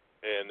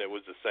 and it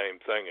was the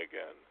same thing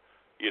again.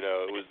 It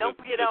was the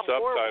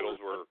subtitles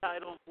were.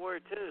 Subtitles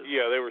were too.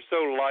 Yeah, they were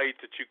so light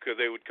that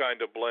they would kind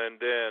of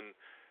blend in.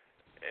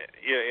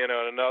 And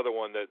another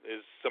one that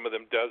is some of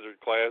them desert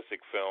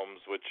classic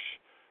films, which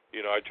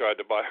I tried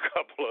to buy a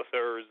couple of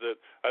theirs. That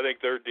I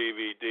think they're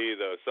DVD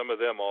though. Some of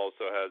them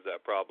also has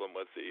that problem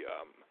with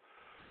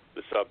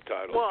the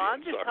subtitles. Well,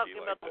 I'm just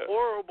talking about the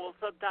horrible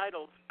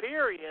subtitles,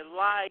 period.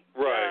 Like,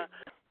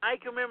 I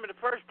can remember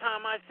the first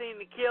time I seen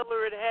The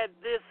Killer, it had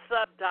this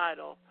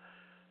subtitle.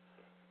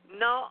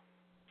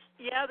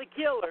 The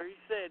Killer, he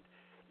said,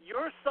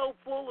 "You're so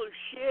full of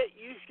shit,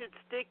 you should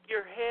stick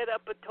your head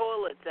up a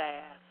toilet's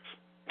ass."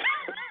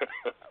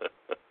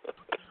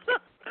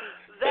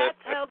 That's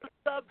how the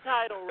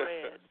subtitle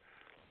read.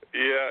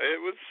 Yeah,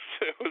 it was.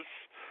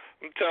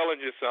 I'm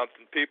telling you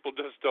something. People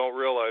just don't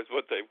realize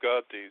what they've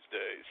got these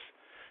days.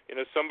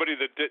 Somebody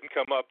that didn't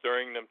come up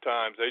during them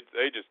times, they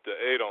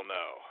don't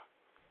know.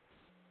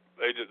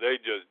 They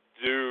just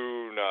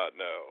do not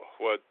know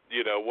what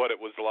it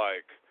was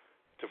like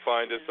to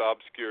find this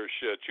obscure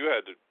shit. You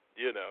had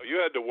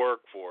to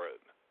work for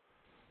it.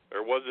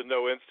 There wasn't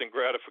no instant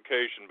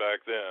gratification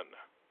back then.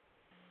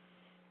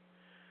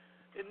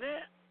 And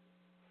there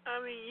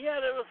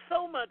was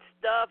so much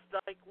stuff,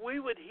 like, we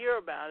would hear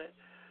about it.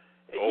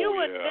 And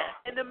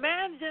and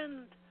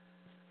imagine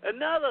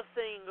another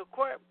thing,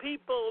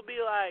 people would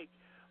be like,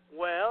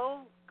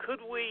 well,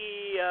 could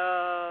we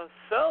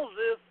show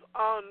this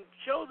on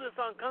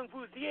Kung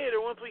Fu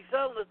Theater once we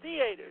sell in the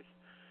theaters?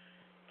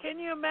 Can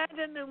you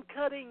imagine them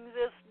cutting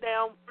this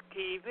down for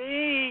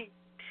TV?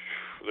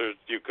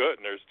 You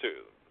couldn't. There's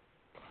two.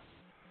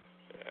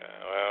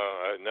 Yeah,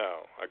 well,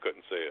 no, I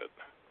couldn't see it.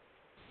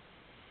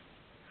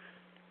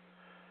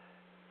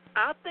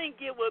 I think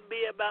it would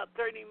be about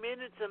 30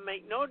 minutes and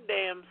make no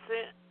damn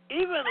sense,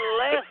 even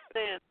less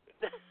sense.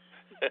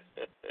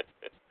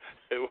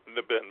 It wouldn't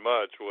have been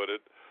much, would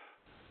it?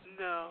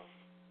 No.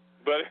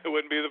 But it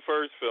wouldn't be the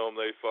first film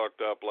they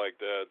fucked up like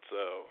that,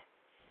 so.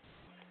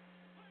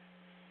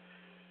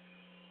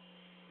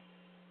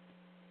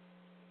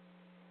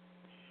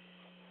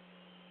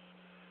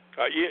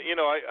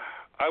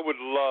 I would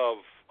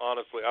love,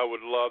 honestly, I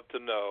would love to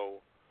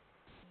know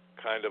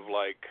kind of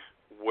like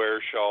where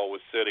Shaw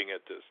was sitting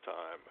at this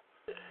time.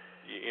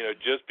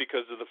 Just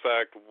because of the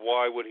fact,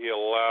 why would he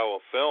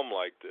allow a film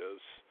like this?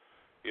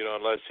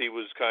 Unless he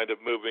was kind of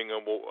moving,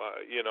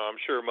 I'm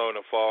sure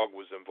Mona Fogg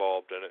was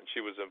involved in it, and she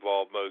was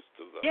involved most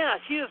of the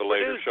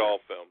later Shaw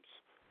films.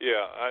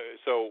 Yeah,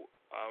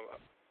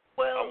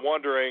 I'm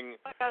wondering.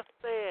 Like I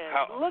said,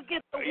 how, look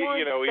at the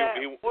ones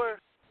that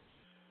were.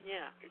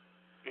 Yeah.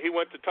 He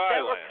went to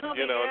Thailand,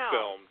 and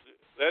filmed.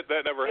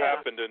 That never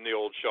happened in the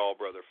old Shaw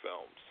Brother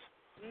films.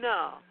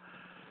 No.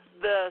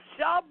 The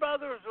Shaw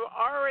Brothers were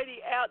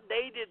already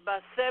outdated by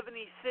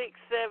 76,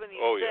 77.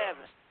 Oh, yeah.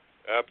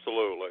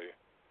 Absolutely.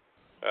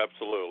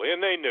 Absolutely.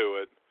 And they knew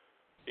it.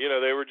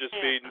 They were just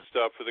feeding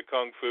stuff for the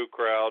Kung Fu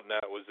crowd, and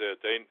that was it.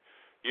 They,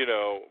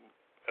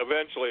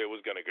 eventually it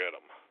was going to get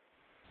them.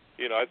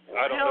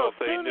 I don't know if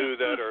they knew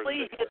that or... As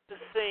soon as Bruce Lee hit the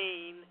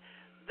scene,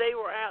 they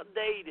were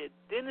outdated.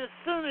 Then as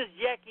soon as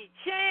Jackie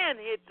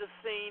Chan hit the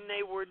scene,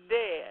 they were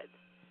dead.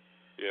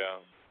 Yeah.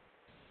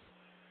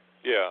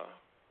 Yeah.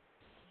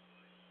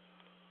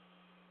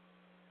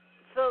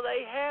 So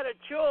they had a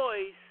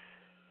choice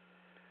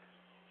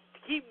to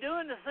keep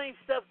doing the same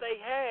stuff they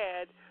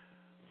had,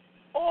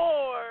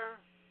 or,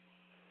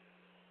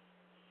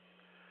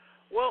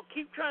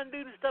 keep trying to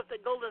do the stuff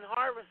that Golden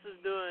Harvest is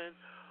doing,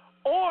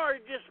 or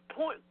just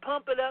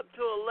pump it up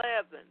to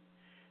 11.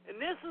 And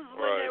this is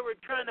when they were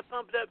trying to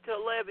pump it up to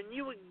 11.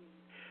 You would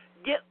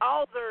get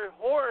all their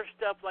horror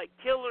stuff like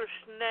Killer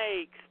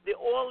Snakes, The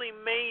Oily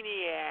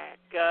Maniac,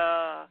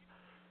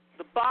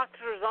 The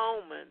Boxer's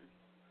Omen.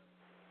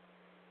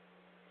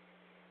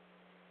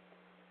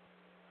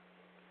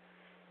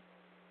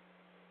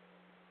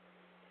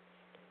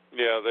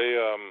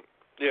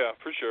 Yeah,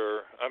 for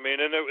sure. I mean,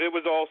 and it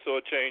was also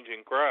a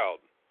changing crowd.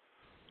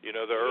 The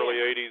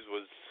early 80s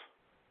was,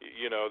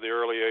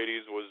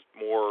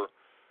 more,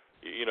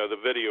 the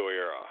video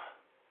era.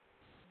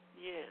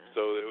 Yeah.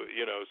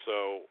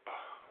 So,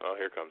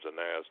 here comes a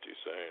nasty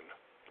scene.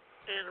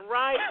 And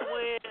right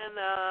when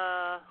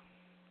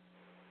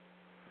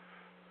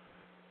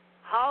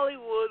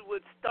Hollywood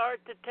would start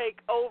to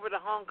take over the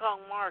Hong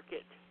Kong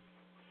market.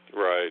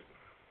 Right.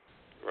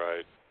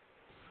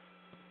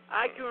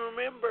 I can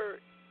remember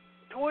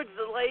towards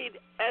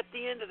at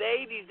the end of the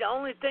 80s, the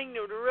only thing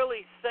that would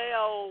really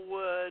sell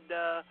would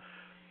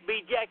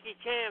be Jackie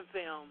Chan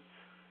films.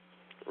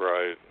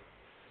 Right.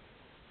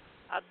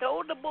 I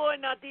told the boy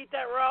not to eat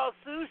that raw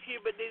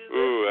sushi, but they didn't.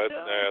 Ooh, that's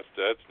nasty.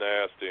 That's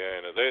nasty,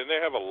 ain't it? They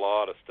have a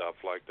lot of stuff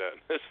like that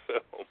in this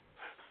film.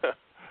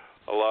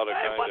 A lot of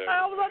what the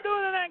hell was I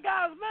doing in that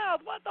guy's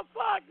mouth? What the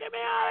fuck? Get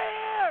me out of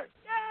here!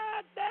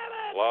 God damn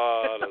it! A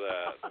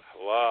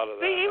lot of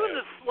that. See, even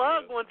the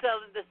slug wants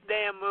out of this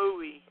damn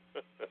movie.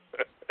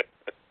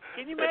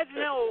 Can you imagine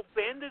how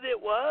offended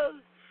it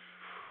was?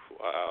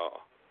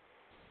 Wow.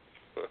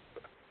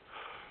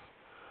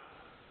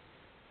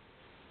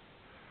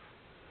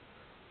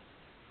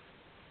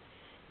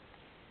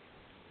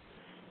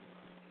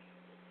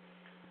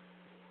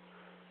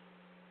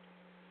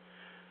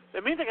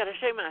 That means I got to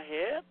shave my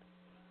head?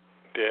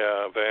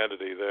 Yeah,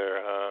 vanity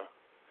there, huh?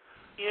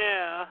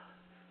 Yeah.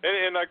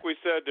 And like we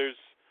said, there's,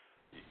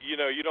 you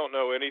don't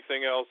know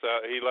anything else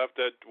out. He left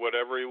at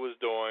whatever he was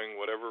doing,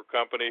 whatever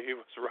company he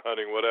was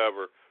running,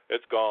 whatever.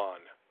 It's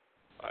gone.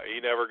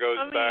 He never goes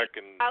back.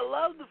 And I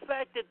love the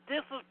fact that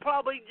this was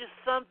probably just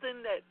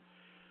something that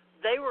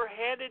they were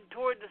headed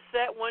toward the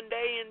set one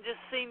day and just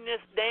seen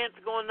this dance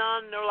going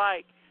on, and they're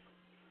like,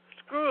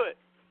 screw it.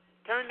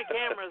 Turn the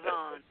cameras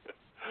on.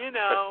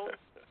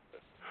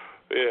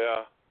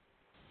 Yeah.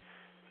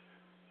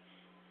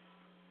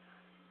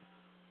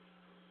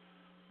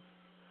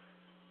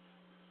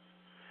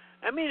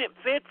 I mean, it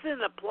fits in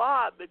the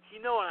plot, but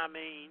you know what I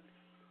mean.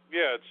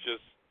 Yeah, it's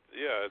just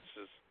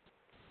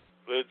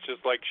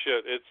like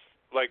shit. It's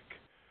like,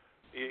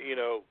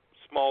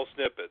 small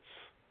snippets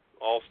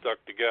all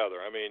stuck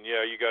together. I mean,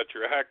 yeah, you got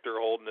your actor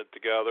holding it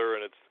together,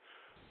 and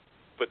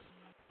but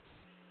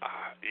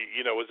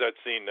was that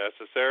scene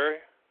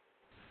necessary?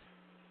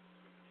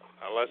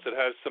 Unless it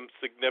has some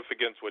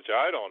significance, which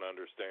I don't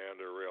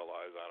understand or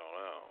realize. I don't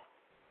know.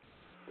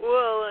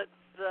 Well,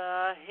 it's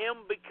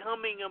him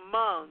becoming a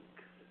monk.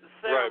 The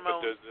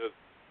ceremony. Right,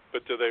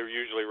 but do they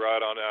usually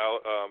ride on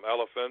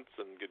elephants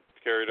and get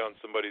carried on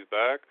somebody's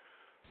back?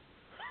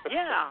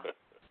 Yeah.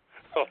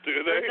 Oh,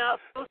 do they? They're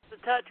not supposed to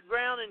touch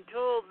ground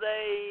until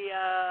they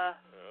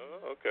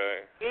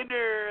Okay.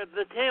 enter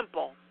the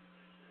temple.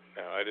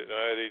 No, I didn't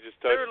know they just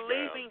touched They're ground.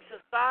 leaving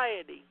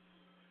society.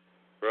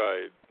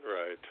 Right,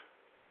 right.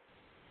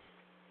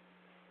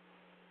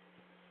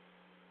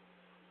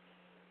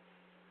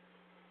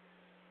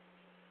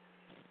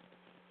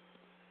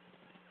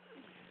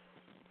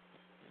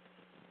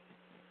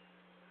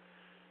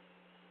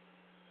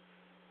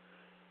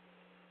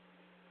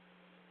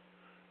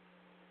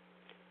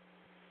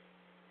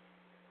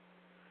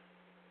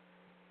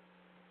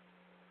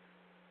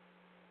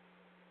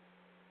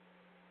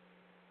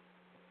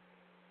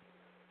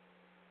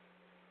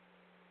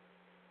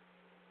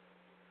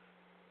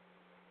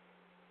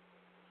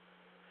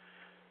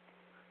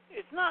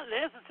 It's not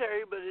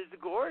necessary, but it's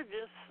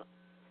gorgeous.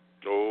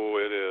 Oh,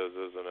 it is,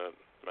 isn't it,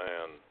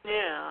 man?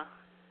 Yeah.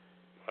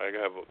 I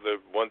have the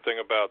one thing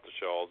about the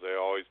Shaws, they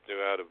always knew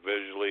how to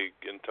visually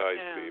entice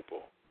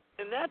people.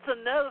 And that's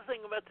another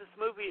thing about this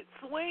movie. It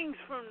swings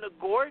from the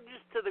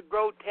gorgeous to the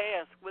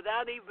grotesque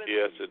without even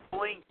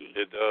blinking.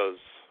 It does.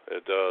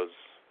 It does.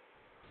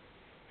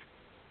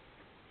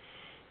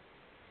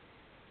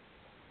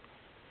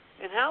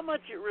 And how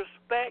much it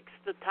respects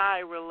the Thai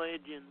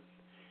religion.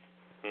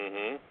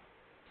 Mhm.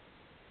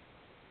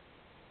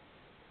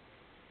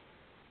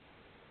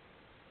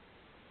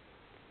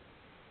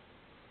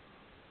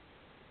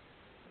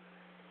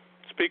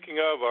 Speaking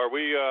of, are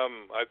we?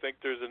 I think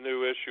there's a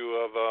new issue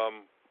of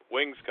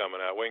Wings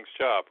coming out. Wings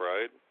Chop,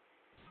 right?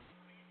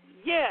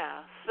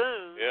 Yeah,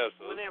 soon. Yeah,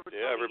 so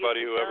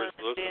everybody whoever's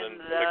listening.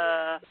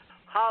 The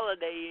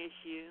holiday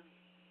issue.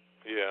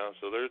 Yeah,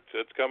 so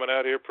it's coming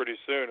out here pretty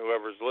soon.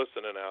 Whoever's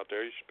listening out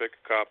there, you should pick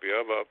a copy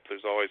of it.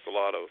 There's always a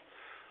lot of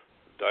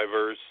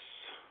diverse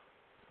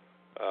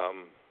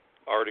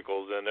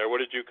articles in there. What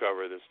did you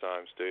cover this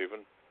time,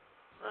 Stephen?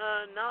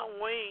 Not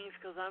Wings,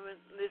 because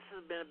this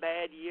has been a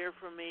bad year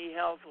for me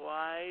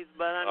health-wise,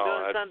 but I'm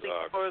doing something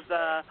for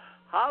the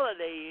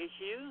holiday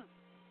issue.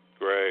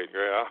 Great.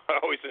 I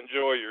always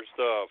enjoy your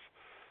stuff.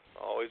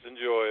 Always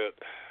enjoy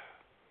it.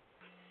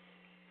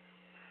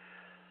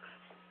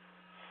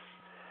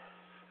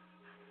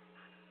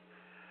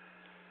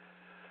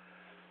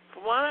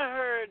 From what I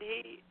heard,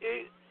 he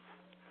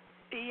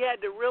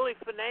had to really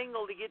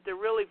finagle to get to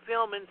really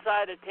film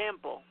inside a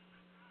temple.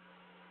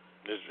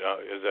 Is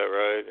that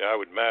right? I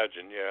would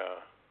imagine, yeah.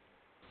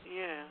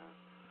 Yeah.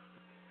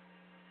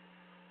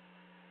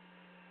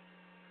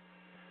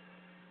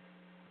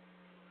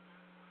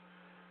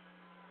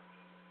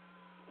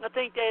 I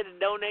think they had to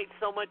donate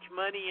so much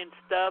money and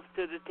stuff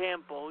to the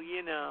temple,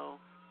 you know.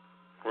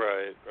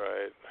 Right.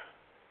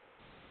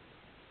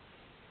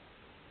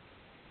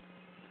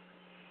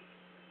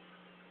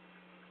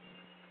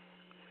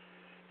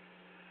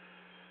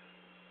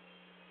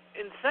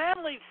 And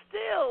sadly,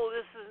 still,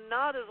 this is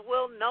not as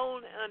well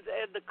known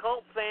as the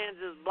cult fans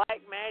as Black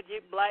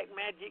Magic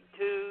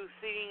 2,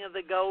 Seeding of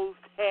the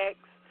Ghost, Hex,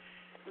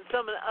 and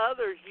some of the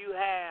others you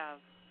have.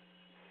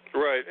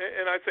 Right,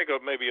 and I think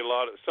maybe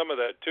some of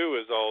that too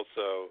is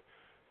also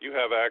you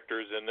have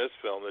actors in this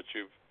film that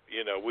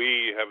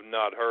we have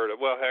not heard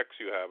of. Well, Hex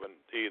you haven't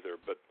either,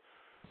 but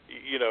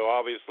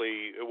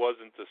obviously it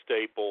wasn't the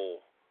staple,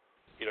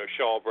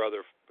 Shaw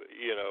brother,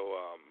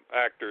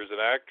 actors and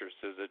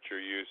actresses that you're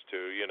used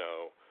to,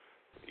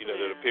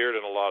 that appeared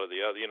in a lot of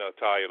the other,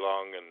 Tai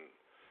Lung and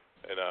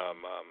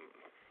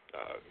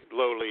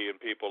Lowly and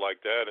people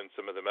like that in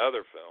some of them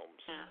other films.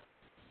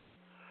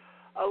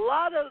 Yeah. A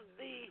lot of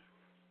the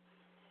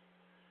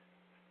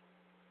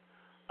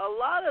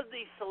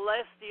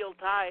celestial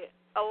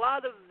a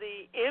lot of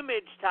the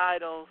image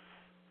titles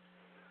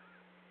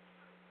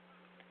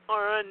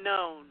are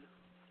unknown.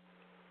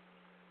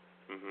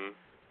 Mhm.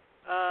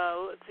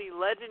 Let's see,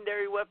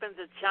 Legendary Weapons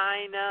of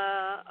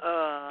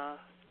China.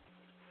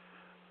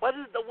 What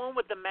is the one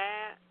with the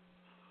mask?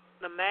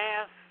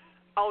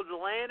 Oh, the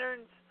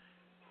lanterns.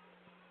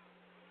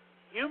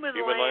 Human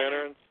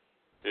lanterns.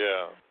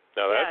 Yeah.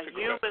 Now that's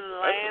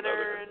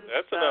lanterns.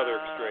 That's another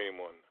extreme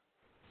one.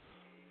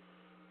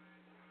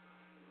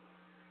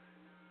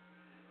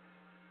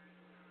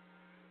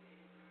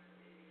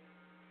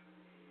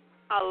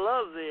 I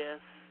love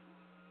this.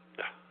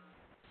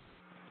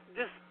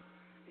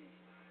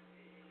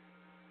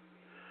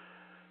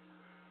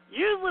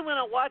 Usually when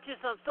I watch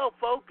this, I'm so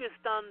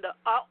focused on the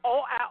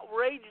all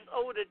outrageous,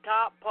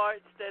 over-the-top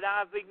parts that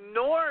I've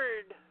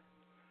ignored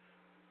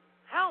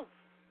how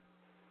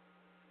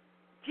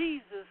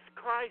Jesus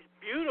Christ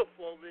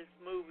beautiful this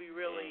movie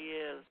really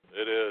is.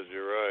 It is.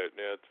 You're right.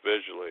 Yeah, it's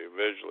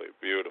visually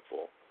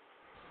beautiful.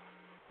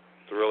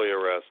 It's really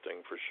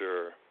arresting for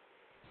sure.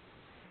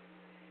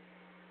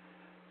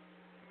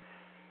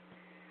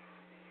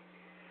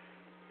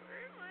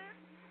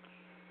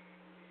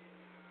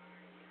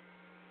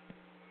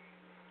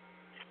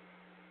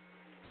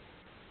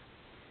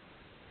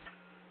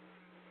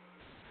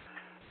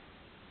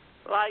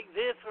 Like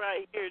this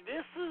right here.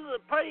 This is a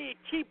pretty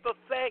cheap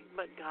effect,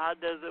 but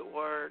God, does it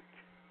work.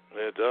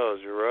 It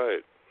does. You're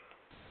right.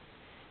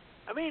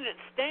 I mean, it's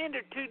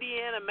standard 2D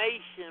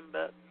animation,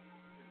 but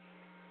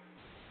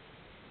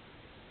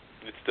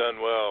it's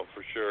done well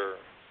for sure.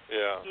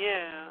 Yeah.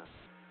 Yeah.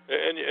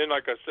 And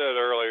like I said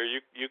earlier,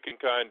 you can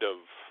kind of,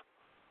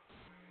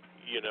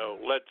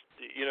 let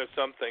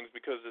some things,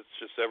 because it's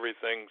just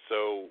everything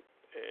so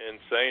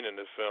insane in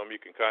this film, you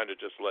can kind of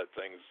just let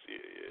things,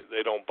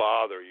 they don't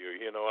bother you.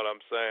 You know what I'm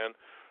saying?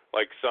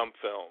 Like some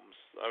films.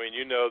 I mean,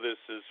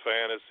 this is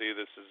fantasy,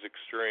 this is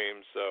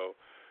extreme, so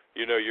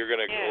you're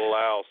going to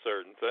allow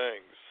certain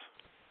things.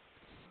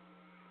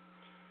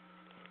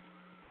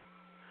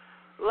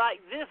 Like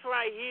this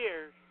right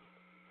here.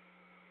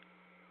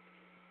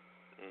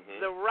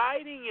 Mm-hmm. The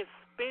writing is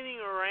spinning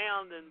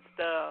around and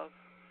stuff.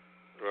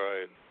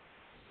 Right.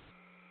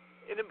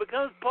 And it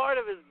becomes part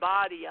of his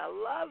body. I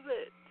love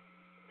it.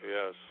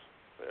 Yes.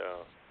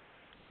 Yeah.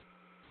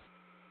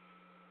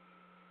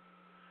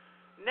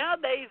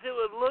 Nowadays it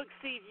would look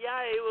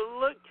CGI. It would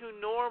look too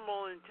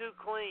normal and too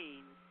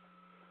clean.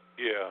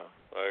 Yeah,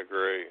 I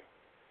agree.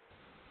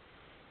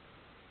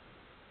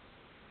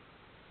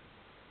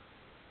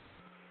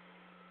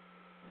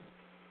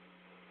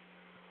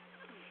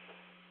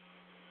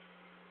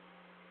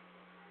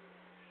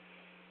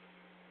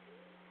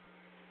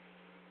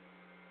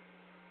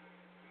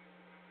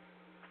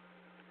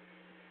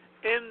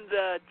 And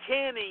the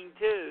chanting,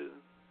 too.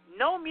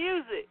 No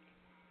music.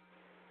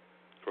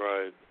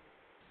 Right.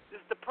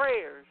 Just the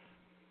prayers.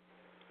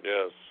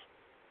 Yes.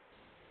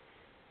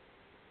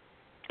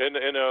 And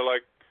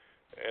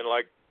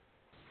like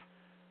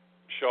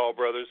Shaw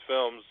Brothers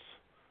films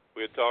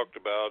we had talked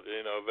about,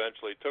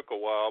 eventually took a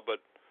while, but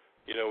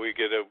we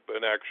get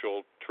an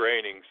actual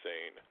training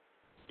scene.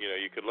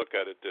 You could look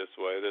at it this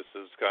way. This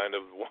is kind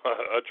of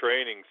a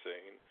training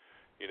scene.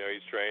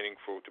 He's training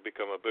to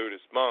become a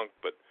Buddhist monk,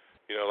 but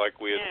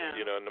like we had,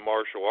 in the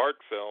martial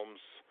art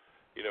films,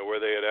 where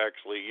they had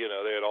actually,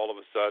 they had all of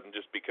a sudden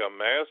just become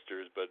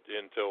masters, but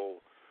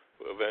until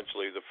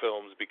eventually the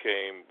films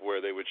became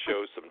where they would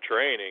show some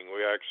training,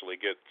 we actually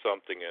get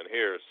something in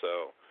here.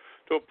 So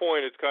to a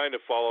point, it's kind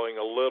of following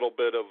a little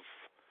bit of,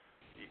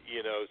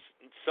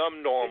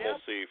 some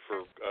normalcy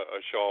for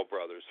a Shaw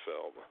Brothers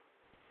film.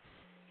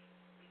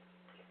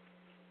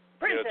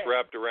 It's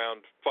wrapped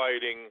around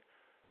fighting,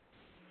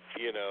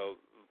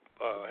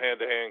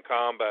 hand-to-hand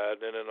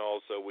combat, and then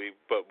also we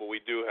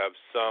do have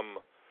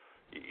some,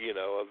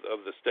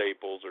 of the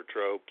staples or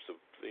tropes of,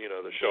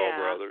 the Shaw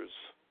Brothers.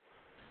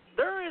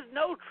 There is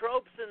no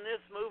tropes in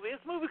this movie.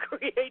 This movie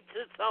creates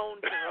its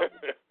own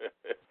tropes.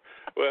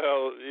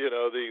 Well,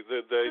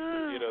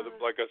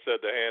 like I said,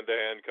 the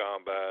hand-to-hand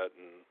combat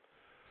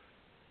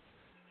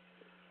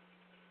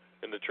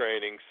and the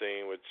training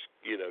scene, which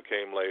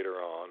came later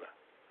on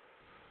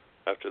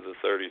after the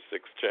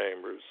 36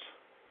 chambers.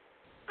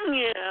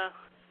 Yeah.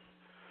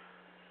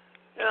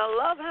 And I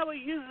love how he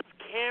uses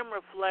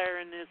camera flare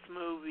in this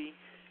movie.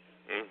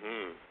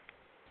 Mhm.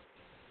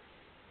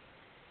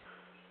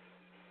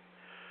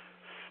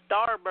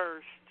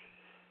 Starburst.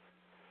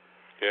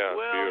 Yeah,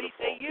 well,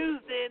 beautiful. They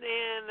used it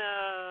in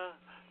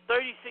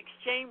 36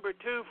 Chamber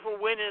too for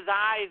when his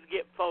eyes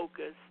get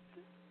focused.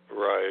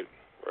 Right.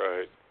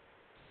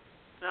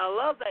 And I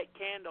love that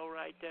candle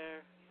right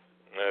there.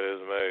 That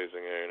is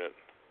amazing, ain't it?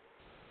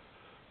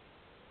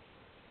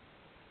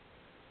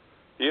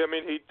 Yeah, I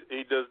mean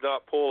he does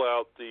not pull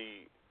out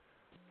these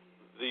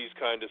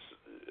kind of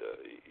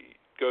he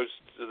goes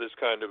to this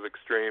kind of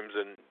extremes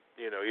in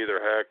either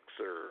hex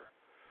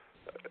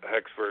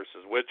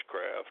versus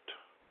witchcraft.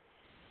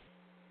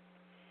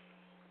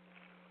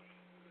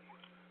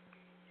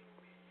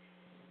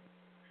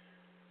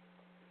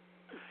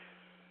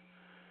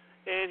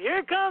 And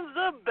here comes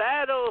the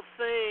battle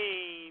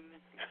scene.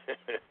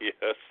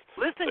 Yes.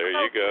 Listen there closely.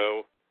 You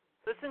go.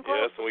 Listen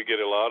closely. Yes, and we get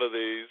a lot of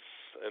these,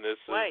 and this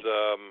is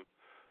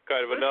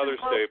kind of Listen another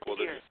staple.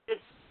 Here.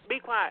 Just be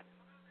quiet.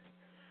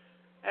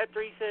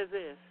 After he says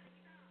this.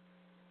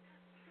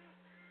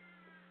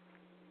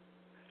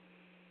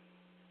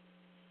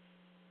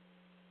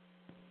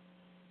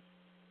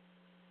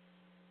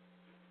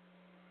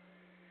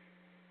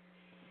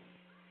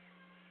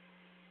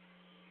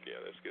 Yeah,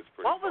 this gets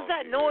pretty. What was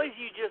that noise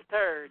you just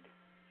heard?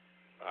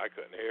 I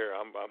couldn't hear.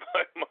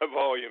 My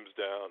volume's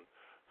down.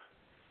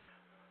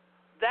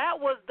 That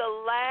was the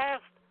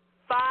last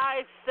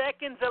 5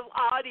 seconds of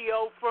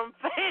audio from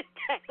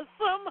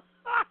Phantasm.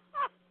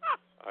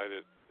 I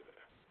did.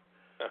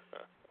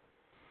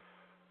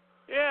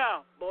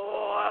 Yeah,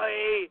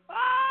 boy.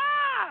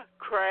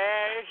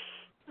 Crash.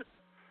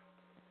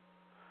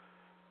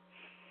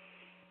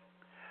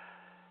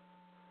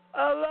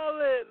 I love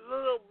it.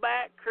 Little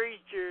bat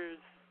creatures.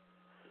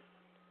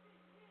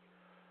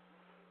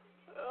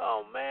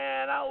 Oh,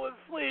 man, I was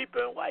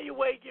sleeping. Why you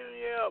waking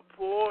me up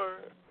for?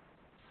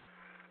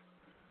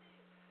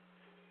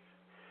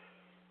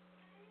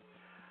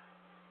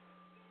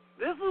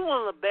 This is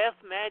one of the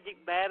best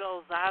magic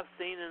battles I've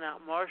seen in a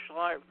martial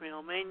art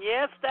film. And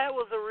yes, that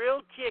was a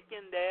real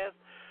chicken death.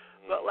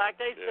 But like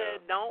they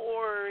said, don't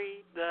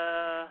worry.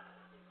 The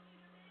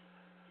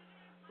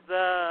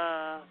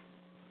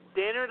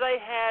dinner they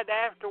had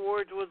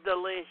afterwards was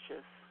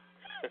delicious.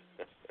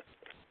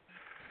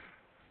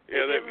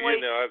 Yeah, they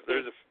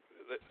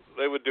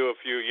would do a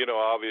few.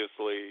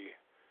 Obviously,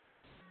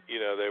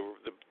 they were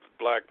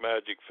black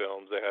magic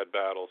films, they had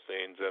battle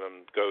scenes in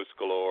them, Ghost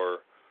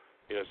Galore,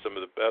 some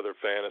of the other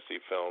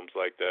fantasy films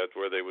like that,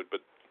 where they would,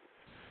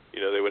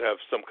 they would have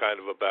some kind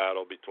of a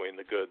battle between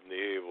the good and the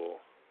evil.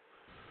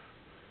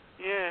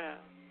 Yeah.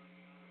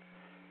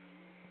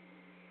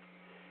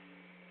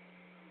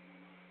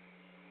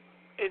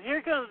 And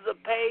here comes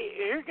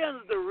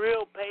the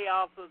real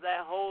payoff of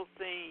that whole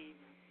scene.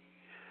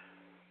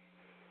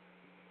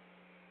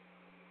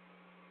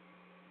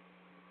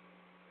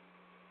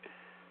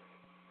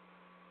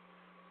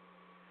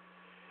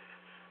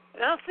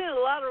 And I've seen a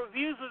lot of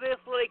reviews of this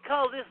where they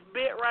call this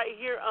bit right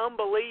here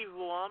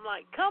unbelievable. I'm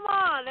like, come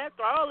on,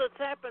 after all that's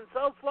happened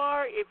so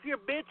far, if you're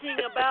bitching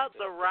about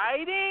the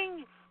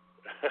writing?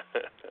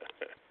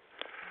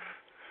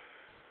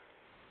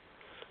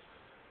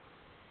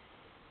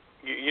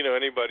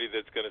 Anybody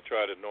that's going to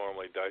try to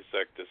normally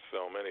dissect this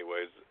film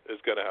anyways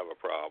is going to have a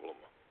problem.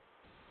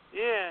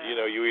 Yeah.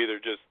 You either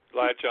just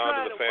latch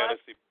on to the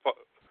fantasy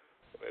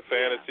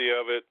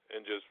of it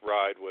and just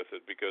ride with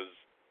it because,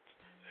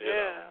 you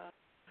know.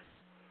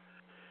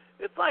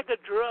 It's like a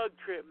drug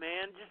trip,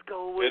 man. Just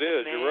go with it. It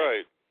is, man. You're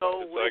right.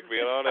 Go it's with like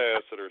being on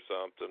acid or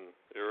something.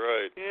 You're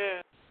right.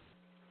 Yeah.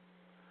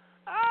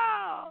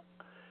 Oh!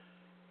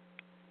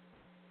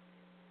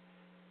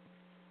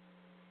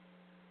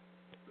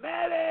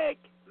 Medic!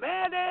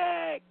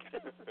 Medic!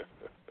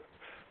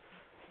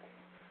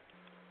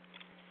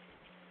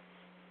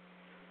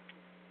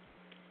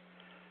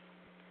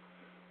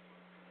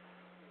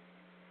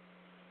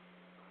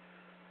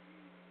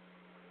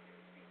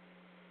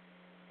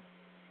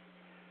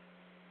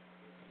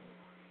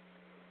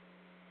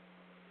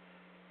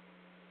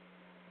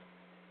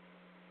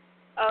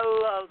 I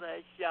love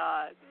that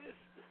shot.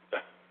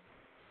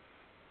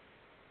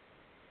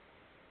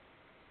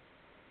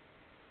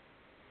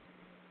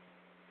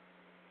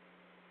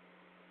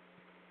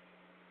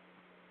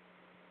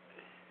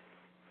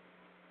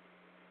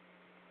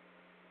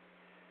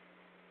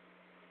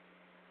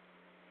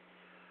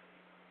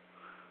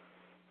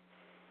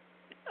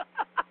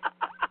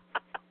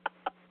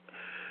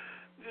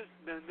 Just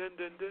dun dun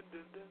dun dun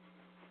dun dun.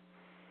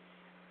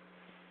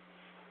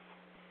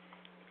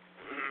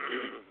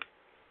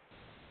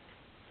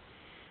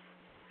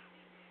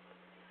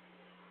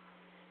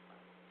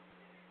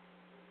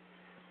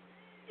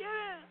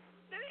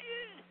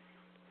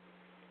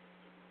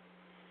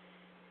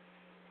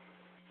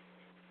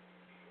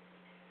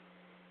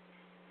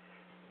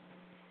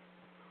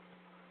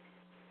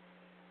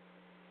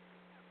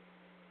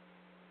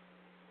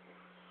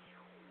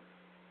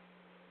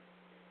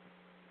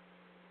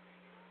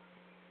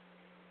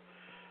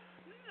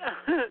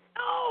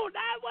 No,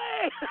 that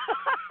way!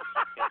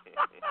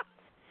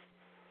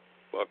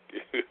 Fuck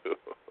you.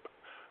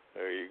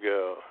 There you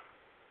go.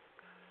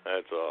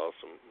 That's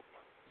awesome.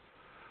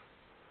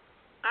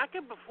 I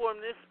can perform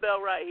this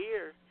spell right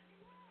here.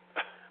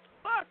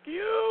 Fuck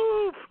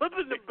you!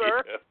 Flipping the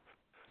bird.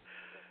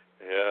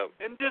 Yeah.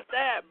 And just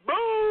that.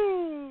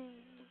 Boom!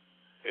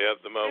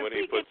 Yep, the moment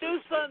if he puts could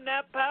do something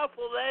that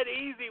powerful, that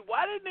easy,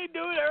 why didn't he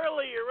do it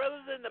earlier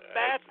rather than the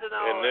bats and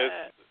all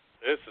that?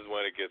 This is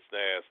when it gets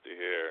nasty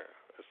here.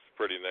 It's a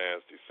pretty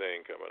nasty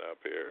scene coming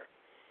up here.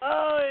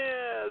 Oh,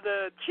 yeah,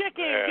 the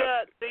chicken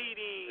gut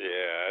eating.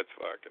 Yeah, it's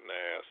fucking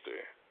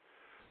nasty.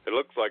 It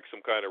looks like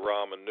some kind of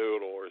ramen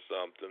noodle or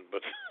something,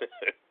 but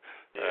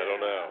I don't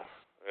know.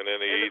 And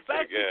then he eats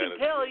it again. You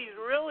can tell he's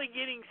really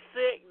getting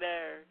sick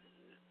there.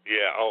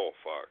 Yeah, oh,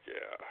 fuck,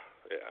 yeah.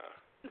 Yeah.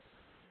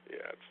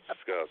 Yeah, it's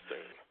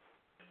disgusting.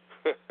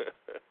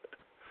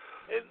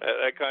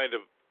 that kind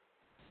of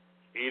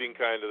eating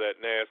kind of that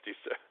nasty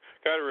stuff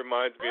kind of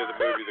reminds me of the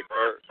movie The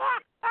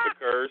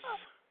Curse,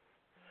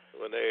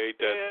 when they ate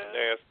that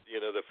nasty,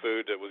 the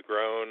food that was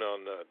grown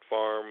on that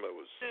farm that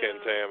was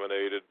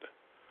contaminated.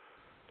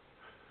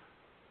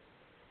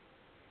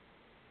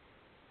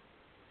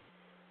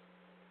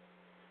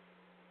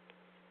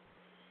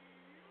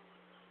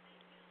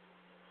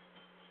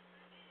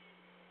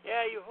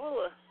 Yeah, you're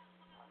full of.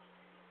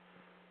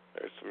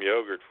 There's some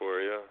yogurt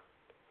for you.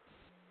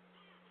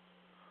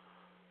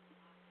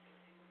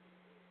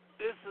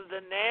 This is the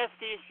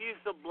nastiest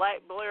use of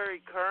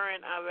blackberry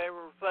currant I've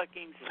ever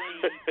fucking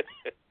seen.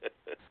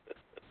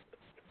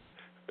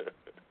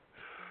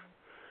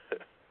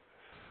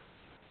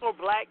 Or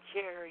black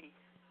cherry.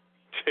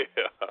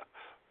 Yeah.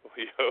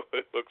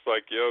 It looks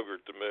like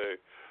yogurt to me.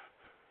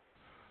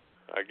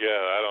 I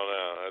guess. I don't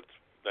know. That's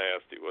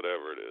nasty,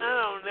 whatever it is.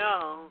 I don't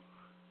know.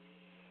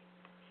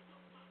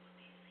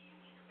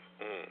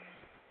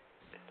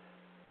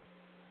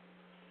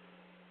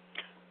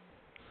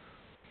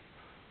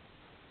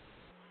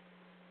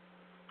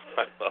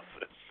 I love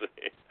this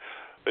scene.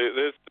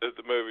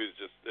 The movie's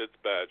just, it's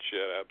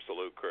batshit,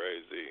 absolute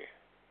crazy.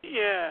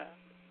 Yeah.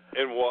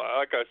 And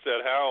like I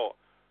said,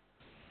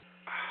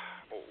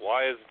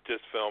 why isn't this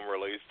film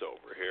released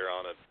over here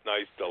on a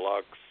nice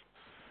deluxe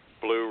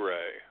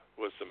Blu-ray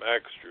with some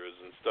extras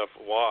and stuff?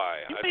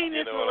 Why? You mean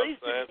it's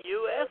released in the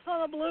U.S.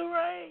 on a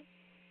Blu-ray?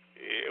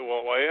 Yeah,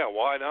 well, yeah,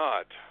 why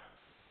not?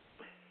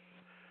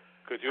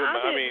 Could you? I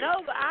didn't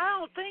know, but I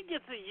don't think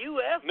it's a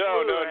U.S. No,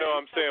 Blu-ray. no.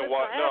 I'm saying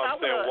why. No,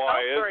 I'm saying why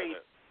isn't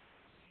it?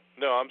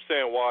 No, I'm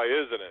saying why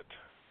isn't it?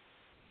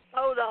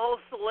 Oh, the whole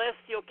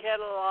Celestial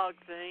catalog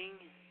thing.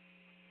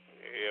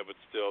 Yeah, but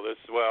still, they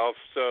should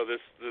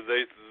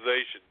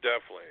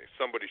definitely,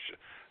 somebody should.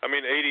 I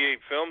mean,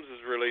 88 Films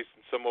is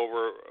releasing some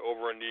over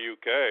in the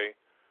UK.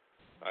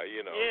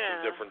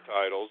 Some different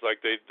titles.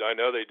 Like I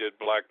know they did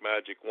Black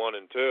Magic 1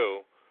 and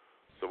 2.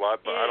 So I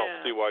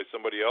don't see why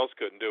somebody else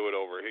couldn't do it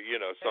over here.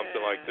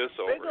 Something like this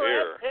over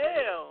here.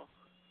 Hell.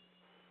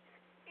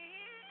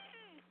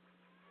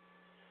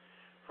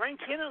 Frank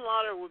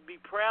Henenlotter would be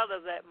proud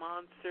of that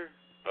monster.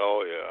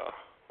 Oh yeah,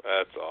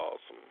 that's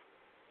awesome.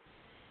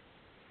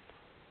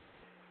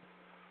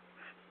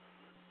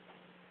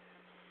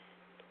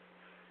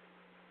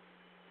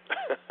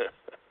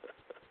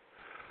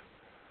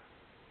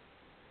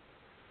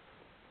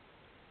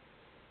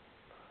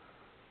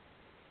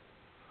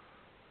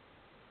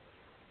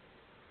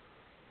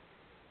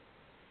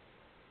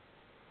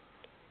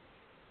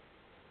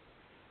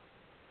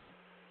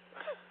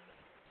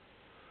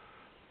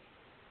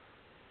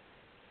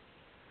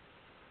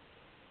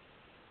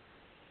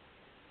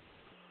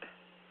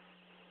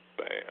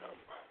 Bam.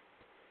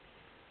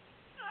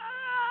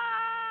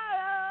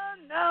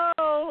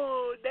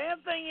 No!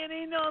 Damn thing ain't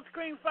even on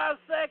screen 5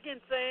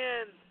 seconds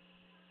in.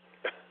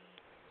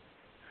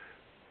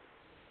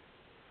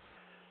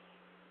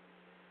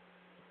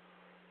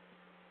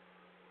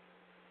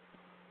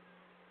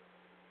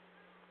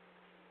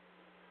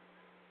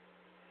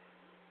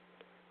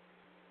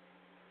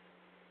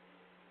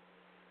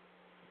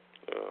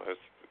 Oh, that's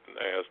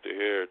nasty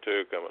here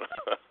too coming up.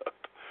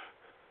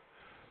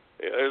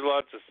 Yeah, there's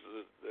lots of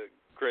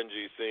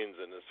cringy scenes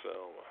in this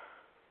film.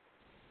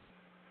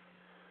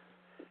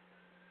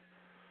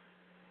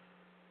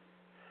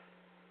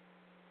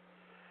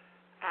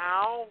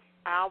 Ow.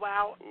 Ow,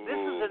 ow. Ooh, This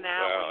is an owie.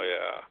 Wow,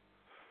 yeah.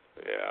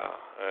 Yeah.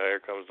 Here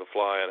comes the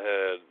flying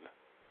head.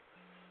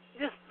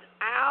 Just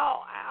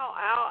ow, ow,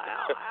 ow,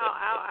 ow, ow,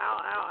 ow, ow,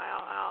 ow,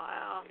 ow, ow,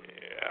 ow.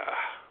 Yeah.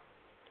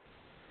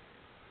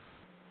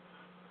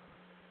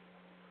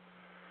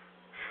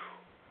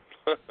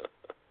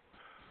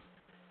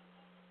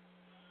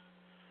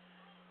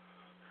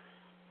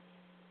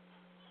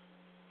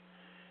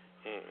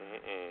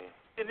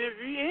 And if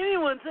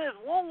anyone says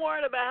one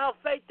word about how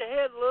fake the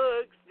head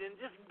looks, then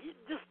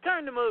just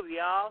turn the movie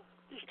off.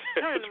 Just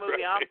turn the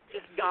movie off.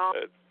 Just gone.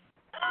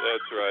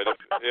 That's right.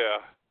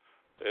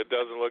 It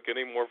doesn't look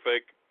any more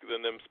fake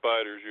than them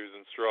spiders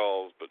using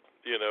straws, but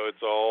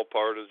it's all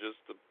part of just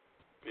the,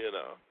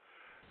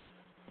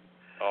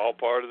 all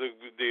part of the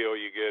deal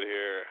you get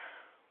here.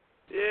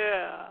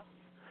 Yeah.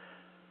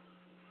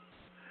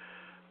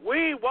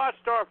 We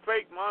watched our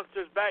fake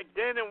monsters back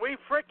then, and we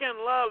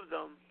freaking loved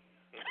them.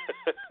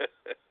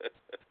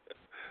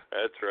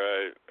 That's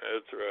right.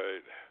 That's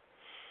right.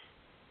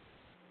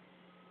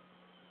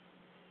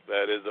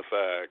 That is a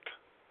fact.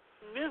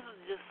 This is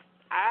just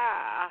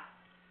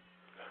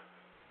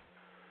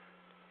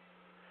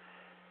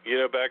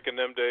back in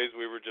them days,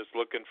 we were just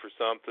looking for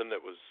something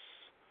that was,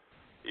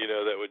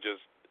 that would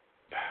just,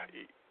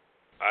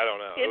 I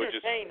don't know,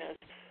 entertain us.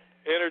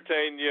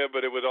 Entertain you,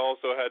 but it would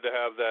also had to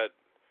have that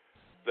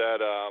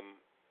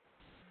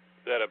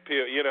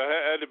appeal. It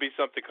had to be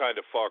something kind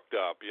of fucked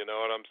up. You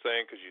know what I'm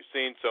saying? Because you've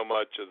seen so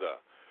much of the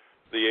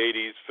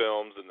 80s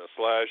films and the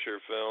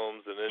slasher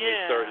films, and then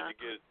you started to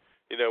get,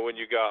 when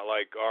you got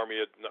like Army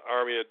of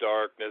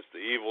Darkness,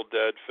 the Evil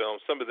Dead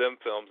films, some of them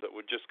films that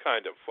were just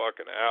kind of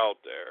fucking out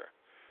there,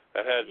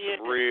 that had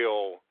some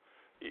real,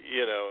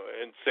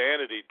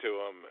 insanity to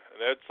them. And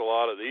that's a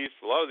lot of the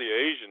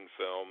Asian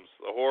films,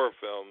 the horror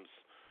films.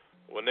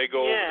 When they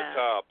go over the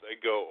top, they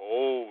go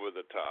over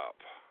the top.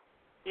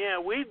 Yeah,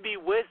 we'd be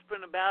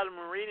whispering about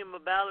them and reading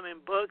about them in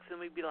books, and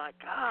we'd be like,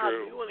 God,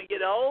 True. we want to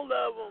get a hold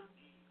of them.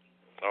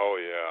 Oh,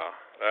 yeah.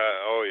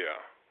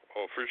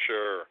 Oh, for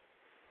sure.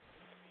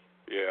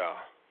 Yeah.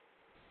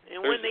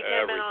 And when they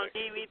came out on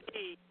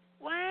DVD,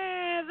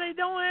 well, they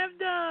don't have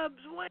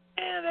dubs. Well,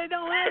 they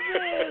don't have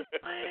this.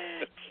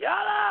 Man,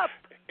 shut up.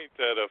 Ain't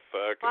that a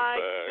fucking like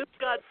fact? Like this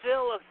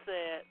Godzilla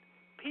set.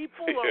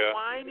 People are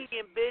whining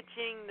and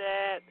bitching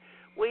that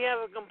we have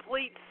a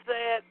complete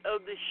set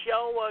of the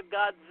Showa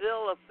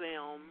Godzilla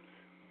films.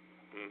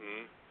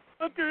 Mm-hmm.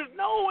 But there's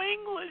no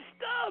English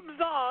dubs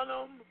on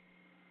them.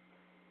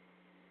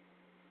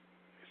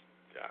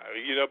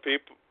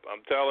 People,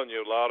 I'm telling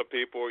you, a lot of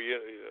people, you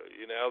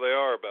know how they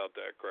are about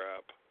that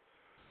crap.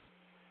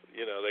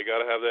 They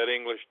got to have that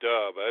English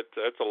dub.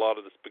 That's a lot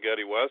of the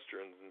spaghetti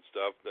westerns and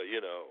stuff that,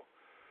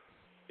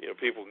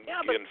 people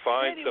can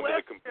find some of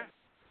the,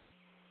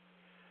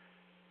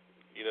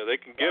 they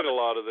can get a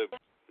lot of the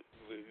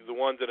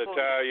ones in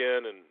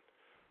Italian,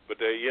 but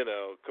they,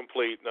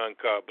 complete and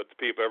uncut, but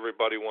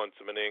everybody wants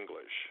them in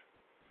English.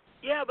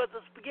 Yeah, but the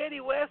spaghetti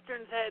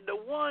westerns had the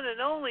one and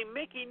only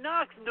Mickey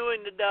Knox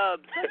doing the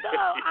dubs. So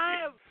no,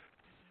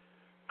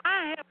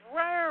 I have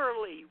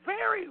rarely,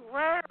 very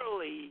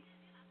rarely,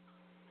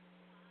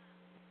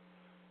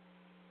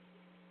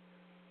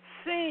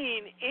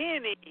 seen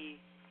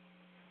any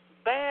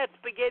bad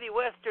spaghetti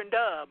western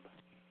dub?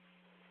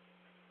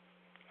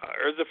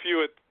 There's a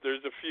few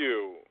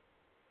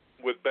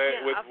with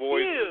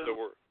voices that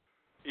were.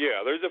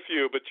 Yeah, there's a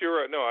few, but you're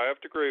right. No, I have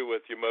to agree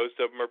with you. Most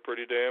of them are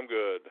pretty damn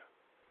good.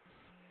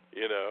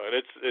 You know, and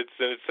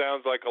it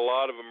sounds like a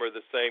lot of them are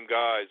the same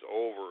guys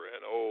over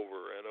and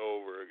over and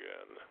over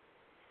again.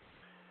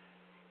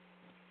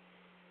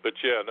 But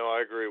yeah, no,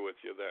 I agree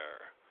with you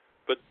there.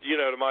 But you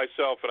know, to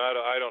myself, and I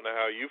don't know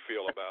how you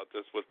feel about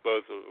this with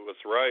both of us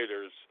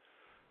writers,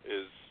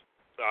 is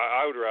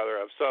I would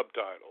rather have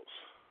subtitles.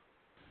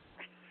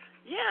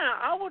 Yeah,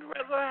 I would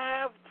rather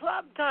have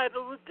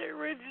subtitles with the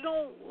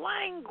original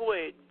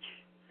language.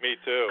 Me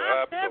too.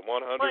 I've never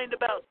 100%. complained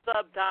about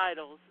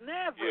subtitles.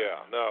 Never.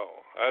 Yeah,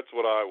 no, that's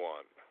what I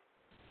want.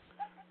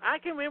 I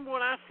can remember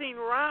when I seen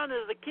Ron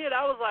as a kid,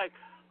 I was like,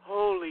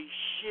 holy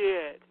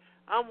shit,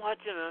 I'm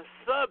watching a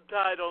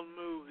subtitled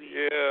movie.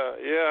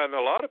 Yeah, and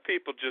a lot of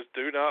people just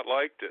do not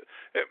like it.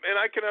 And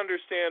I can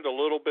understand a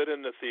little bit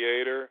in the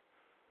theater,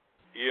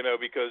 you know,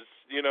 because,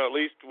 you know, at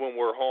least when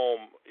we're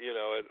home, you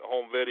know, at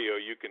home video,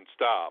 you can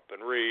stop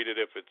and read it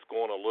if it's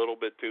going a little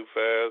bit too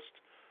fast.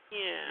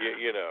 Yeah.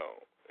 You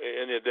know,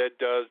 and that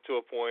does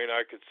to a point.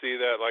 I could see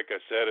that, like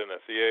I said, in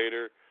a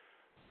theater.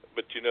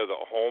 But, you know, the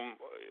home,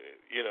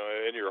 you know,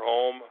 in your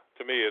home,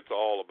 to me, it's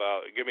all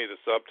about, give me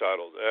the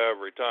subtitles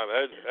every time.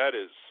 That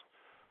is,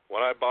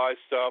 when I buy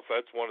stuff,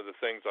 that's one of the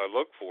things I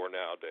look for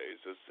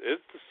nowadays is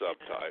the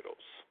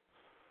subtitles.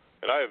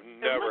 And I have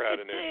never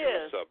had an issue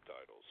with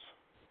subtitles.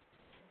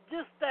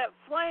 Just that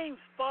flame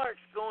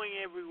sparks going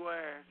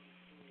everywhere.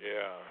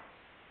 Yeah.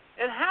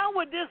 And how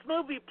would this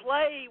movie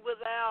play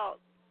without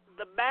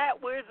the Bat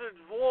Wizard's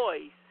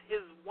voice,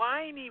 his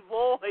whiny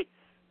voice?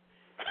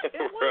 It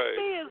wouldn't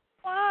be as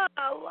fun.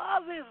 I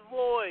love his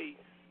voice.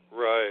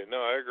 Right. No,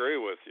 I agree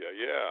with you.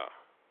 Yeah.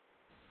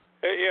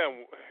 Hey,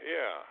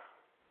 yeah.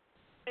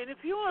 And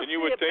if you want to you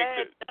see would a think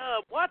bad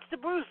dub, watch the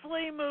Bruce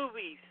Lee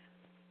movies.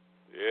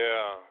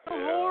 Yeah.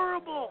 They're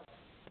horrible.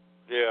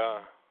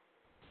 Yeah.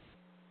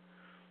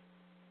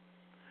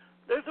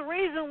 There's a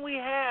reason we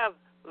have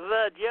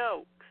the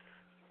jokes.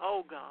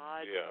 Oh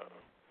God. Yeah.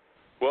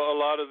 Well, a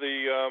lot of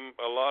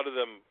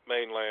them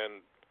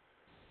mainland,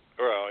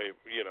 well,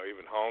 you know,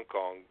 even Hong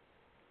Kong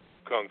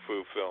kung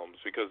fu films,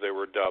 because they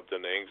were dubbed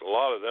in English. A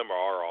lot of them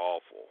are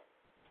awful.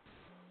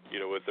 You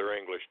know, with their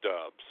English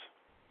dubs.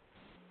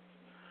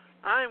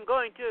 I'm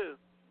going to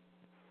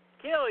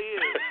kill you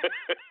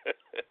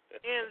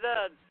in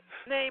the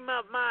name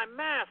of my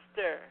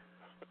master.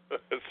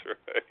 That's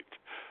right.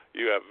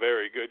 You have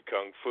very good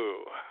kung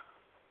fu.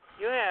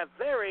 You have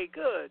very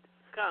good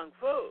kung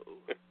fu.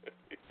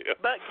 Yep.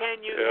 But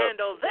can you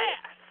handle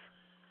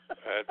this?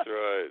 That's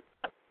right.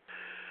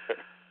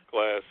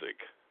 Classic.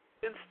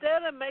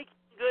 Instead of making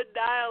good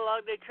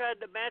dialogue, they tried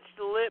to match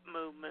the lip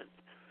movement.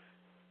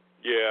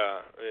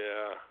 Yeah.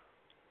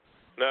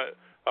 Now,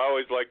 I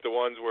always like the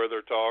ones where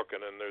they're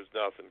talking and there's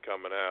nothing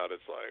coming out.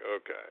 It's like,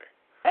 okay.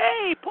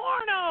 Hey,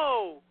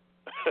 porno!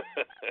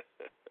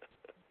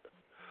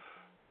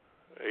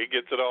 He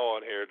gets it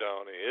all in here,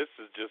 don't he? This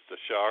is just a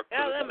shock.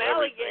 Yeah, them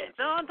alligators.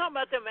 No, I'm talking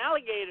about them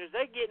alligators.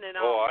 They're getting it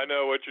all. Oh, I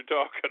know what you're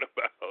talking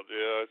about.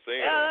 Yeah, I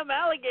seen it. Yeah, them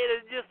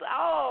alligators just,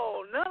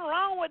 nothing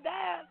wrong with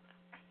that.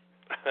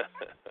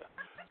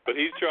 But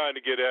he's trying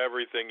to get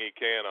everything he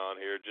can on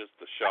here just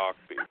to shock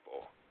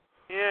people.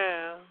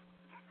 Yeah.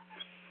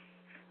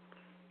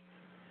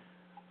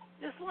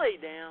 Just lay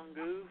down,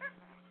 Goof.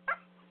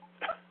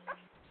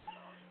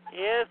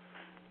 Yes,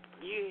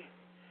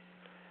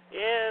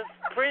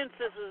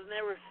 Princess has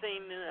never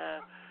seen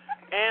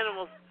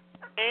animal,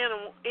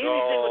 anything with two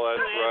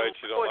animals.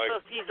 She don't like. So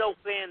she's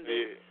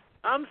offended.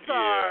 I'm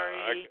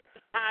sorry.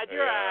 Hide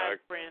your eyes,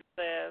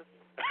 Princess.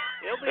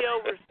 It'll be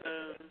over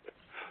soon.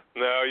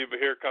 No,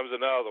 here comes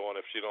another one.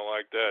 If she don't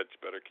like that, she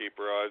better keep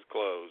her eyes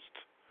closed.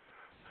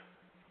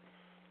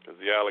 Because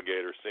the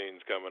alligator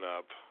scene's coming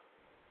up.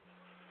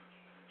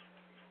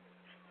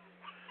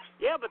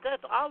 Yeah, but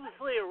that's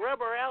obviously a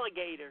rubber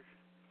alligator.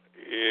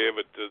 Yeah,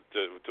 but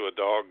to a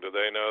dog, do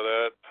they know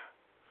that?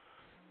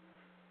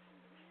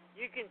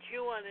 You can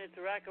chew on it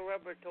like a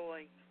rubber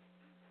toy.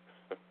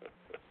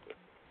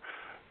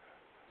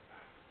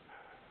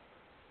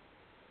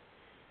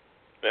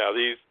 Now,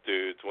 these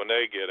dudes, when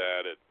they get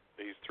at it,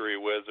 these three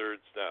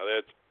wizards, now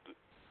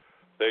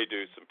they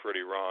do some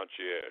pretty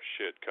raunchy ass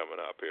shit coming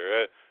up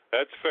here.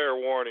 That's fair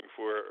warning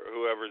for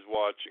whoever's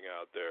watching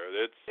out there.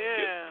 It's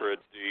getting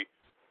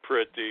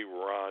pretty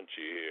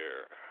raunchy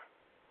here.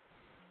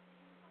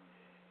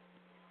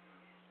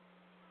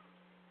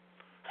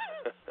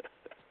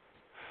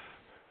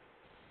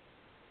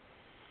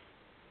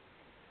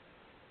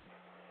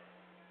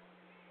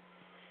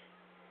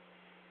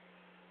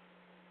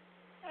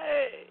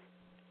 Hey.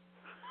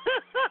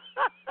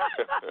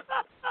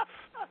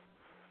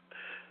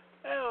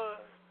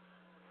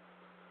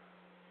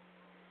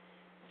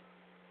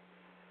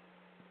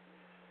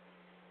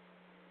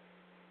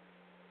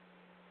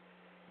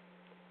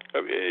 I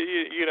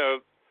mean, you know,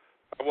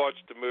 I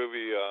watched the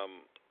movie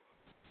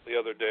the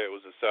other day. It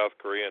was a South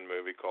Korean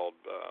movie called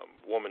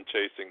Woman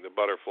Chasing the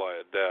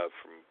Butterfly of Death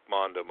from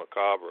Mondo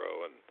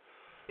Macabro, and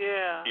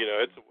yeah, you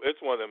know,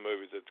 it's one of them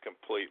movies that's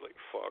completely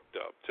fucked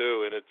up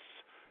too, and it's,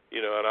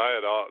 you know, and I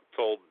had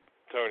told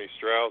Tony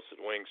Strauss at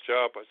Wings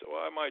Chop, I said,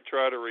 well, I might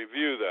try to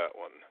review that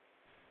one,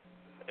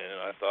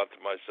 and I thought to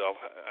myself,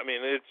 I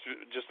mean, it's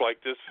just like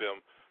this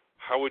film.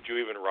 How would you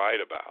even write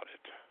about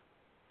it?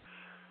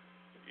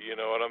 You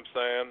know what I'm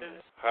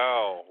saying?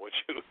 How would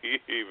you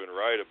even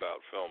write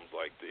about films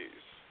like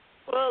these?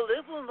 Well,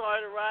 this one's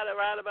hard to write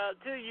about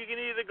too. You can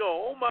either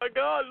go, "Oh my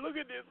God, look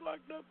at this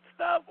fucked up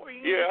stuff," or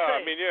you can just say,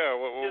 I mean, yeah.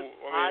 Well, I mean,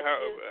 how?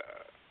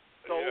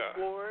 Go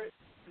for it,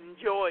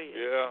 enjoy it.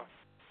 Yeah.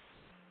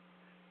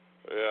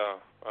 Yeah.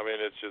 I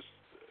mean, it's just.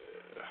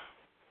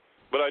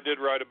 But I did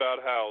write about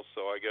House,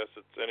 so I guess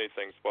it's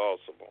anything's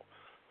possible.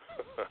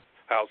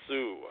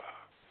 Houseu.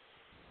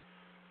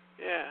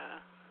 Yeah.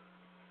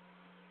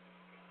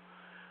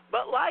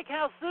 But like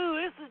Houseu,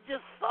 this is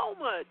just so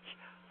much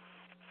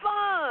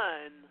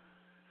fun.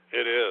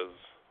 It is.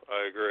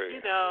 I agree.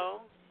 You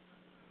know.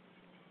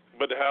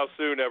 But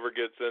Houseu never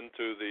gets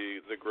into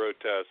the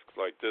grotesque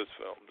like this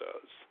film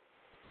does.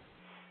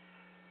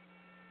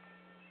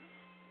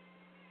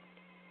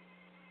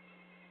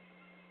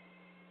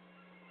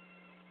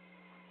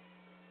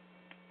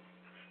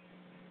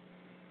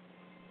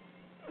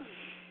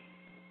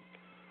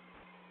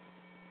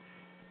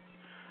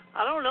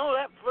 I don't know,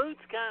 that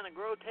flute's kind of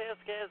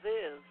grotesque as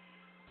is.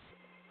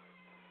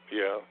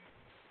 Yeah.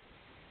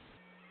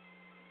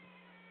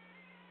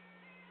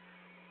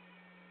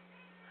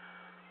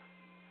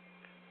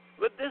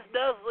 But this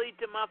does lead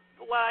to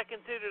what I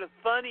consider the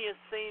funniest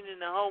scene in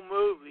the whole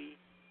movie.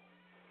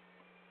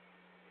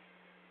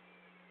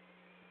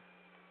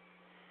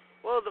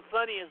 Well, the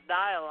funniest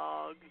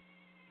dialogue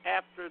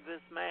after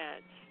this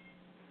match.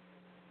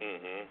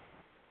 Mhm.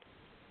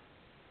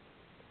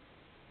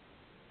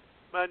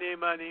 Money,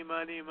 money,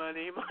 money,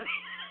 money, money.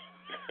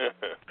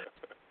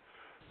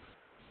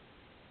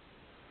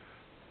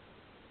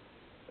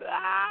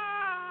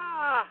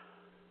 Ah!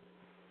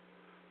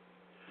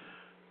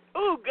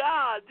 Oh,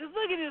 God, just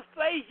look at his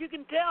face. You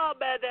can tell how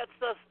bad that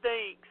stuff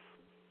stinks.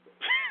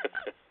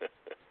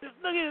 Just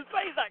look at his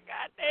face like,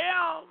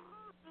 goddamn.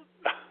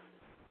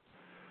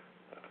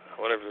 I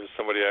wonder if there's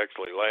somebody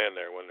actually laying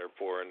there when they're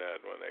pouring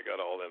that, when they got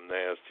all them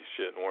nasty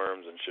shit and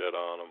worms and shit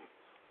on them.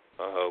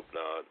 I hope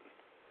not.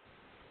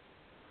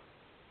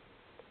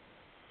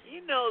 You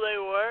know they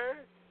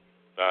were.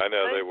 I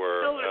know they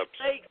were. They were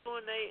snakes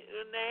when they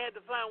had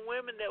to find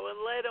women that would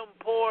let them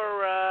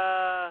pour.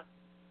 I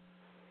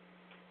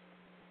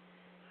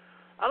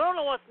don't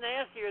know what's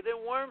nastier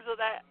than worms with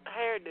that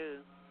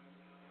hairdo.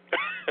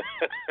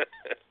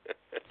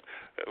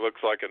 It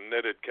looks like a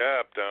knitted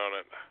cap, don't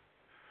it?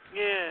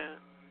 Yeah.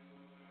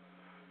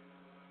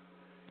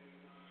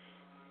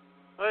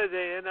 What is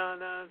it? No.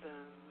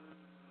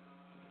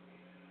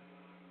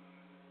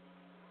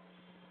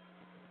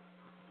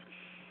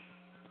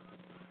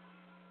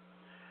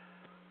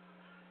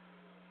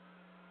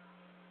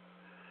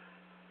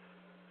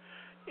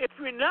 If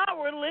you're not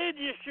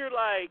religious, you're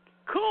like,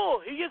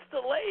 cool, he gets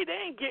to lay it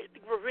and get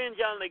revenge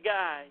on the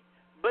guy.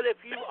 But if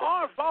you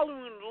are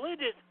following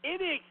religious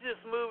idiots this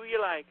movie,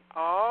 you're like,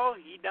 oh,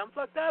 he done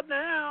fucked up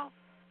now.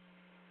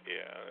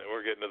 Yeah,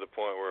 we're getting to the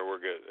point where we're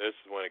good. This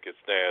is when it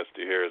gets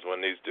nasty here, is when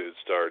these dudes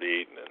start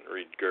eating and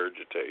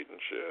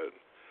regurgitating shit.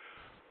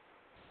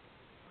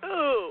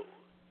 Ooh,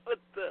 what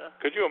the?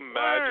 Could you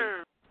imagine?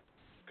 Worm.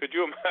 Could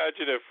you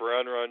imagine if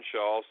Run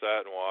Shaw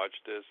sat and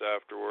watched this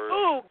afterwards?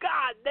 Ooh,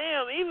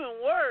 goddamn,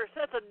 even worse.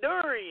 That's a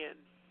durian.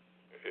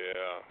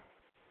 Yeah.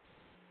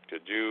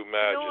 Could you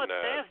imagine You know what's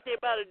that? nasty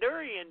about a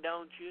durian,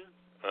 don't you?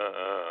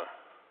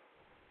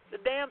 The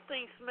damn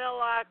thing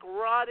smell like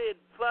rotted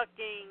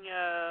fucking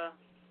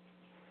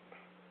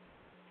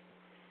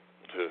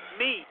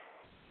meat.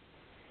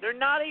 They're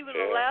not even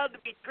allowed to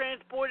be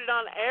transported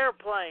on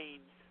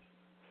airplanes.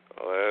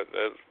 Well,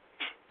 that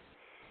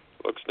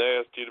looks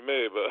nasty to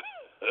me, but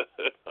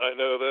I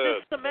know that.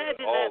 Just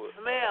imagine that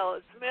smell.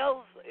 It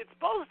smells. It's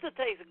supposed to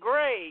taste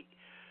great,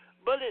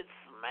 but it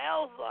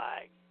smells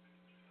like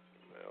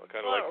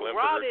kind of like Limburger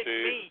rotted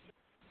cheese.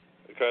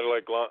 meat. Kind of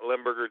like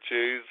Limburger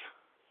cheese.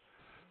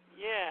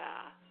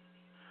 Yeah.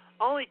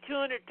 Only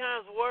 200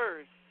 times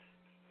worse.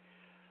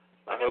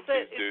 Like I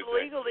said, it's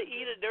illegal to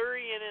eat a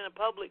durian in a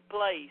public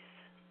place.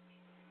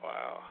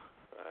 Wow.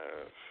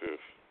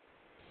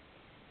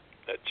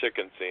 That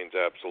chicken scene's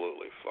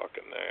absolutely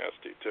fucking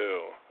nasty,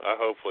 too.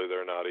 Hopefully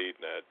they're not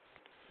eating it.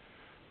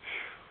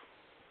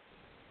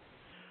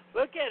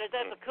 Look at it.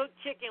 That's a cooked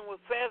chicken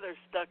with feathers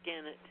stuck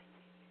in it.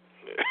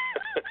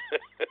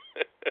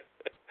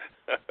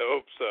 I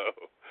hope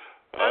so.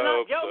 I'm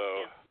not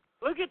joking.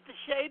 Look at the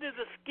shade of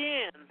the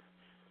skin.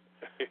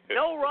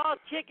 No raw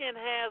chicken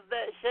has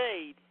that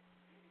shade.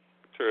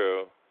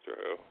 True.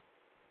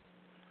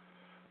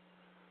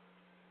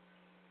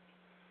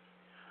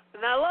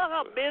 And I love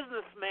how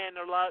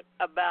businessmen are like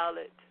about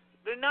it.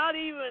 They're not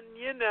even,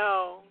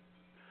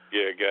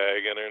 Yeah,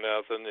 gagging or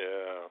nothing.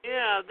 Yeah.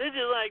 Yeah, they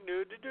just like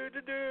do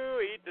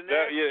eat the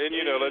That, nasty yeah, and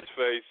food. let's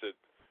face it,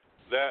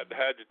 that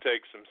had to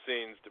take some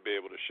scenes to be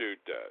able to shoot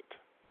that,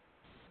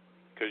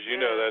 because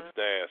that's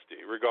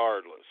nasty,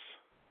 regardless.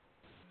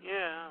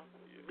 Yeah.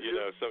 You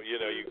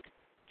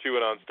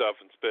chewing on stuff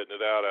and spitting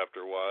it out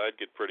after a while, that'd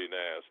get pretty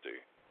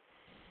nasty.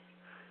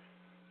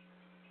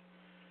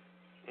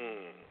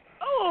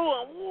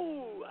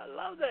 Oh, I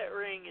love that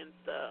ring and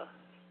stuff.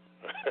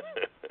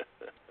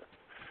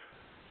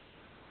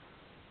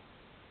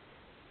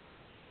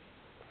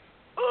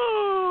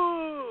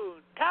 Ooh,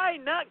 Thai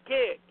nut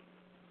kick.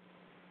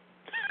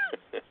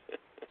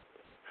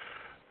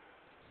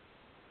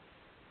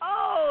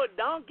 Oh,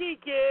 donkey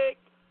kick.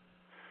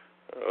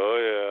 Oh,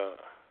 yeah.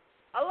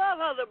 I love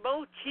how they're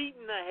both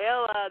cheating the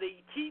hell out of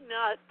you.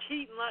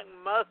 Cheating like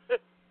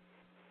mother.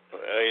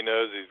 He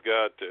knows he's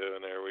got to,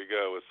 and there we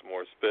go with some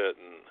more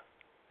spitting.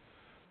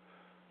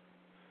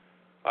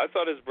 I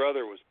thought his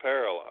brother was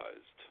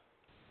paralyzed.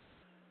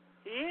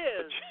 He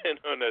is.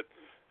 And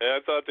I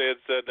thought they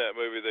had said in that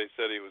movie they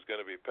said he was going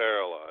to be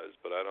paralyzed,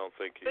 but I don't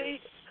think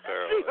he's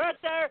paralyzed. Right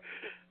there,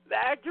 the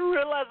actor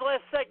realized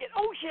last second,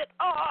 oh shit,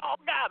 oh,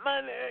 got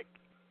my neck.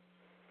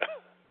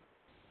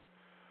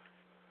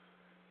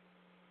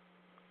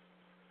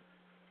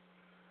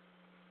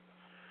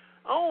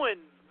 Owen,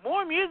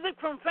 more music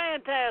from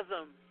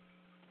Phantasm.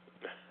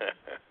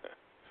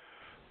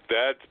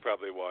 That's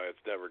probably why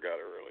it's never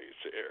got a release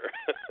here.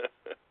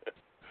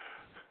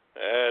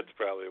 That's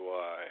probably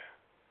why.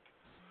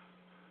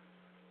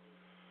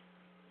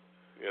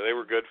 Yeah, they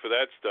were good for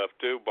that stuff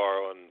too,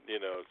 borrowing,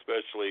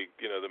 especially,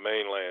 the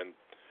mainland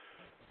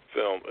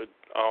film,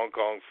 Hong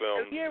Kong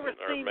film, Have you ever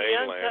or seen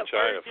mainland the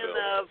China version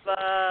film.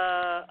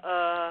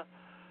 of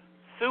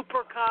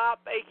Super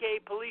Cop, aka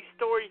Police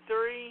Story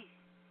 3?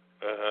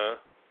 Uh-huh.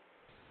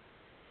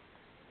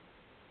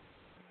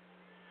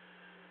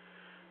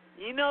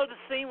 You know the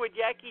scene where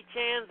Jackie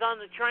Chan's on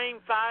the train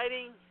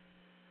fighting?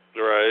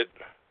 Right.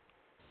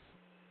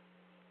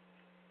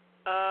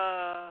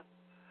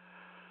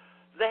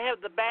 They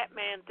have the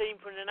Batman theme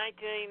from the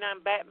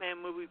 1989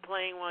 Batman movie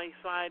playing while he's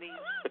fighting.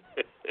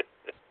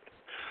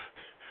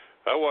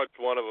 I watched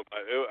one of them.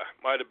 It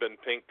might have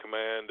been Pink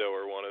Commando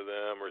or one of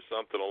them or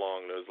something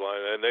along those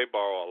lines. And they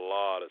borrow a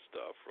lot of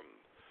stuff from,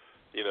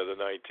 the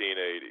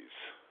 1980s.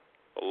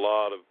 A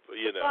lot of,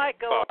 like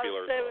a lot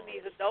popular of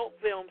 70s adult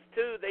films,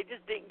 too. They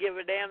just didn't give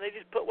a damn. They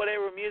just put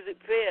whatever music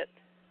fit.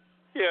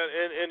 Yeah,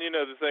 and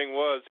the thing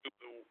was,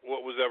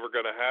 what was ever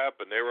going to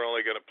happen? They were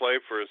only going to play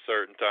for a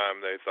certain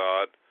time, they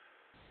thought,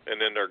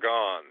 and then they're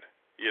gone.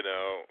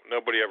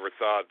 Nobody ever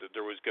thought that they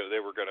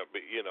were going to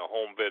be,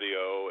 home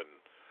video and,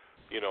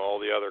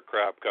 all the other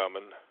crap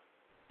coming.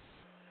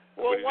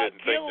 Well, Nobody what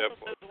killed them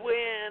was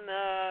when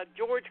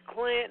George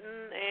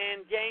Clinton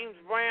and James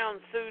Brown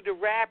sued the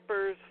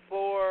rappers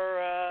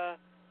for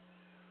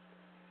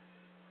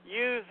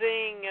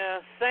using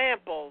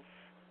samples,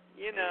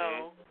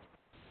 Mm-hmm.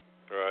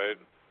 Right.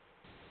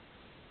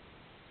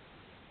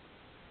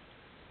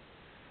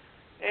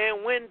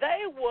 And when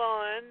they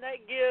won, they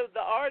give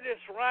the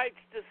artists rights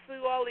to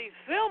sue all these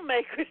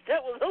filmmakers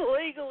that was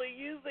illegally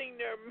using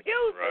their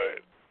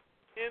music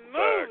in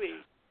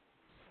movies.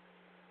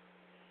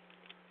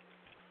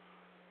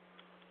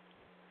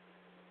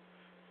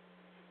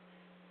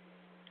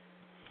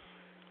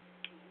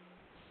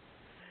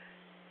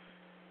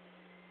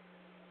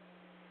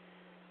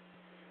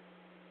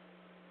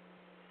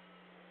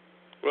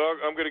 Well,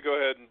 I'm going to go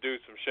ahead and do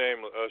some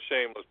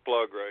shameless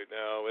plug right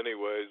now.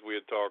 Anyways, we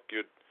had talked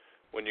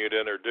when you'd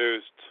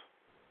introduced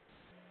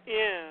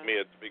me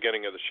at the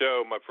beginning of the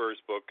show. My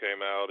first book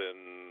came out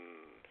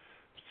in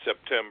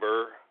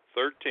September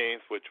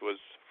 13th, which was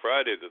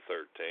Friday the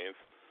 13th.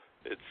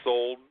 It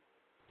sold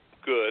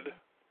good.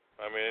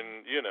 I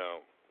mean,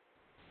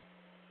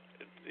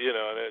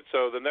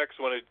 so the next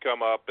one had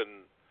come up,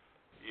 and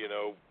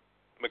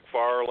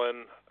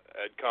McFarlane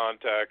had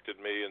contacted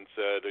me and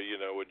said,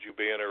 would you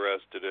be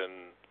interested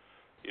in,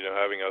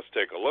 having us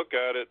take a look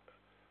at it?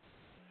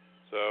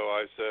 So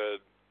I said,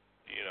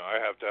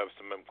 I have to have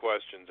some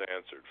questions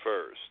answered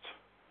first.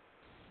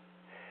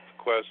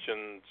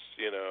 Questions,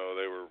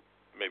 they were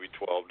maybe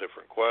 12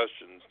 different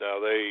questions.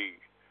 Now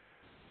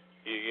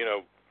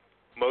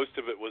most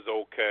of it was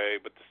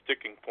okay, but the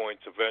sticking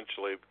points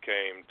eventually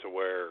came to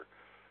where,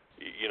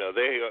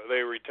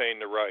 they retain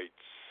the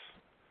rights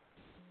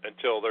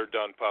until they're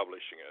done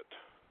publishing it.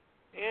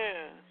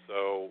 Yeah.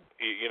 So,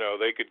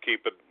 they could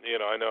keep it,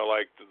 I know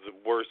like the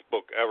worst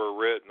book ever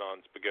written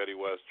on spaghetti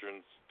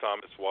westerns,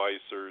 Thomas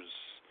Weiser's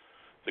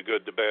The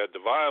Good, the Bad,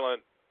 the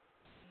Violent,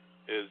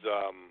 is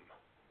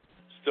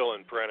still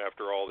in print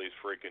after all these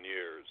freaking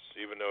years,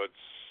 even though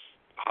it's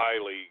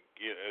highly,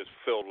 it's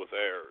filled with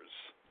errors.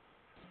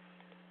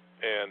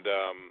 And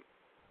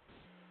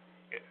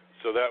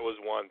so that was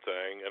one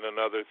thing. And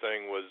another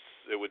thing was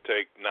it would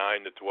take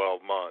 9 to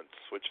 12 months,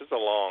 which is a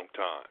long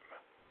time.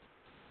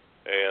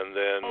 And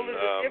then there's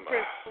a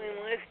difference between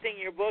listing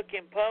your book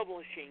and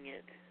publishing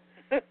it.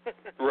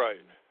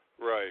 Right.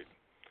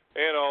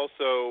 And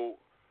also,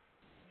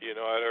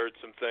 I'd heard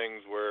some some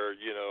things where,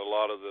 you know, a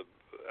lot of the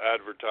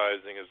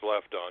advertising is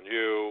left on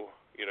you,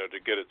 you know, to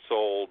get it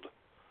sold.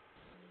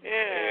 Yeah.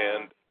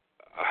 And,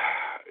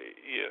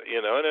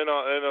 you know, and then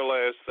the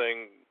last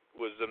thing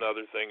was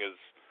another thing is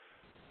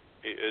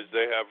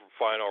they have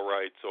final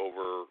rights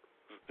over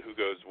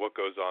what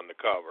goes on the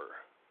cover.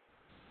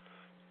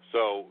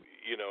 So,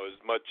 you know, as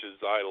much as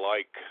I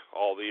like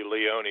all the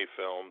Leone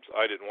films,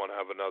 I didn't want to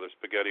have another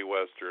spaghetti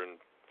western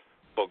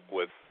book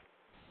with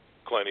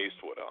Clint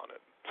Eastwood on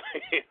it.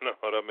 You know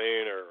what I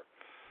mean? Or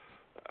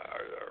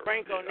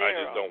Franco Nero. I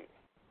just don't.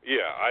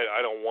 Yeah,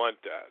 I don't want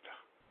that.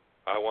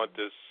 I want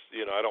this.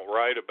 You know, I don't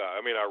write about.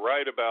 I mean, I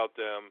write about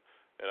them,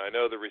 and I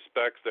know the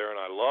respect's there, and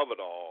I love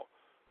it all.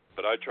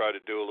 But I try to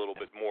do a little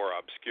bit more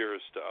obscure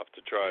stuff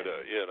to try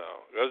to, you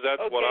know, because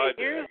that's what I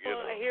do.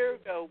 Here we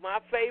go. My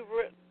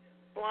favorite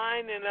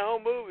line in the whole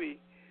movie.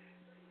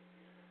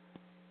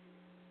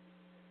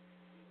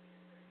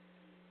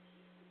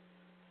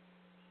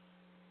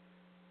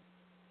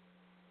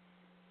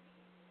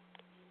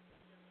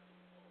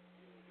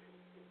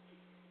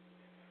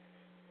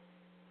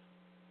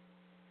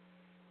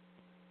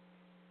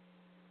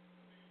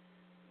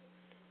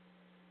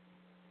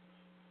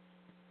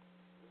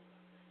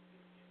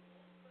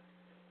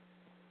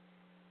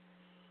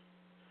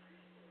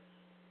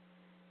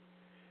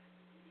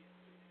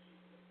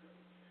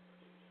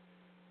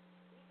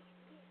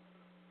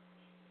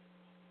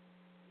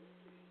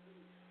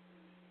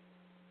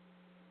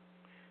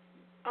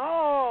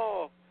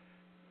 Oh,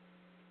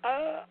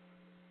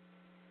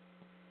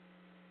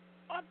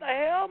 what the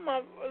hell?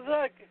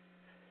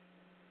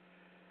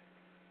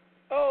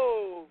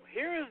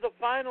 Here is the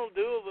final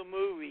duel of the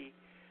movie.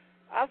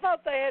 I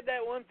thought they had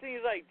that one thing.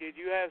 He's like, "Did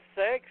you have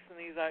sex?" And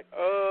he's like,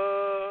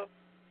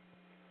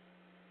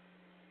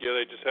 Yeah,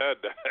 they just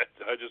had that.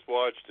 I just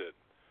watched it.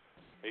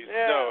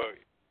 Yeah.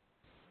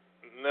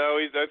 No.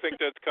 I think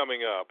that's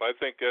coming up. I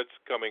think that's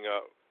coming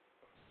up,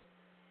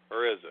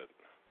 or is it?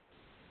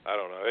 I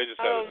don't know. They just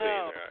had a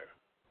scene there.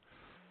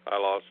 I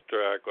lost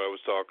track. I was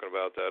talking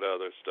about that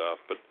other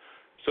stuff, but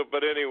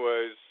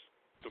anyways,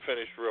 to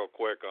finish real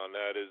quick on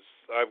that is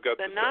I've got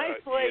the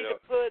nice way to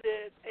put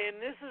it, and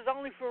this is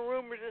only for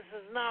rumors.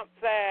 This is not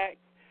fact.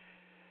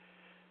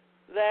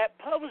 That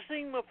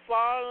publishing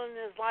McFarlane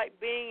is like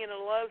being in a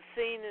love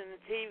scene in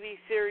the TV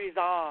series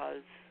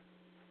Oz.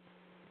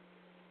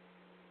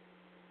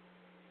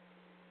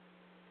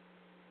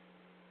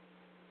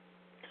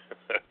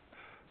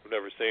 I've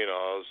never seen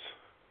Oz.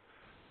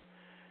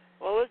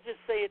 Well, let's just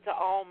say it's an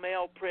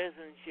all-male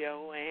prison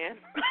show, and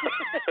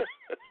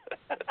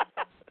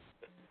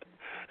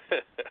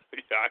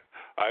yeah,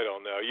 I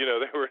don't know. You know,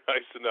 they were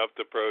nice enough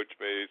to approach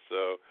me,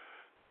 so.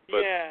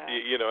 But, yeah.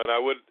 You know, and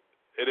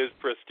it is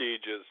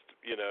prestigious,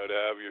 you know, to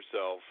have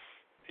yourself,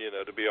 you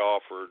know, to be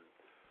offered.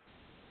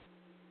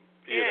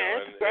 You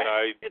know, it's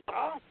great. It's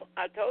awesome.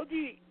 I told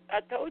you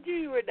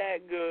you were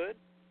that good.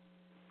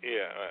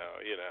 Yeah,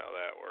 well, you know how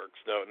that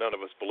works. No, none of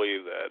us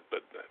believe that,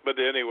 but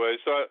anyway,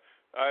 so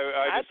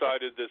I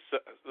decided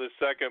the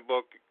second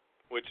book,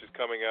 which is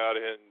coming out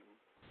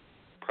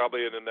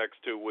probably in the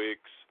next 2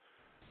 weeks.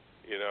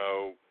 You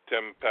know,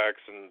 Tim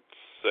Paxton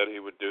said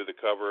he would do the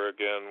cover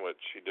again, which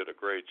he did a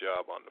great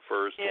job on the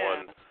first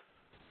one.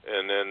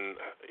 And then,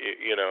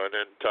 you know, and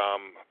then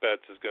Tom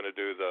Betts is going to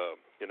do the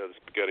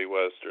Spaghetti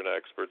Western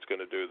expert's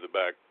going to do the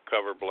back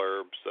cover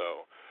blurb.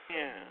 So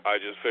I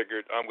just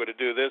figured I'm going to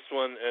do this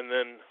one, and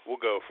then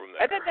we'll go from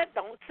there.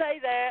 Don't say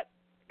that.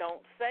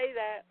 Don't say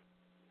that.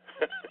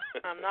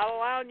 I'm not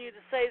allowing you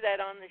to say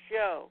that on the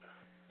show.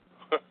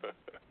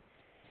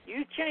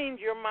 You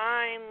change your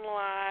mind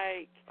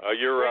like.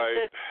 You're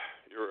right.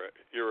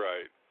 You're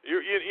right.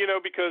 You know,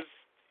 because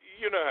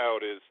you know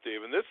how it is,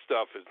 Stephen. This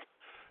stuff is,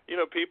 you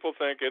know, people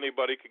think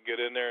anybody could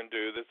get in there and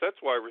do this. That's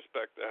why I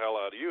respect the hell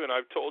out of you, and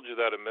I've told you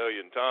that a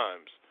million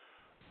times.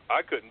 I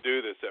couldn't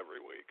do this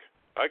every week.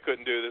 I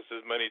couldn't do this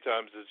as many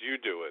times as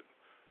you do it.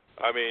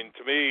 I mean,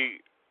 to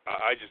me,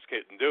 I just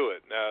couldn't do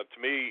it. Now, to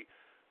me,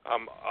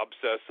 I'm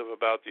obsessive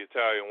about the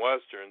Italian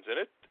Westerns, and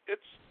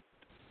it's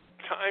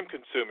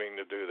time-consuming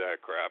to do that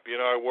crap. You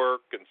know, I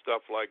work and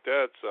stuff like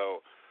that,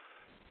 so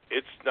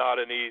it's not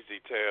an easy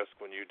task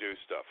when you do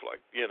stuff like,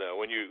 you know,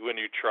 when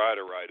you try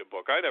to write a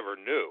book. I never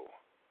knew.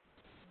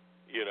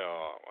 You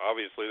know,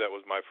 obviously that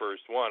was my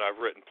first one. I've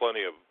written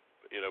plenty of,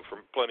 you know,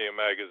 from plenty of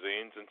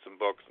magazines and some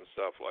books and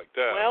stuff like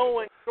that. Well,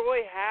 when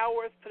Troy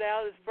Howarth put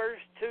out his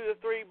first 2 or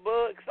 3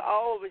 books,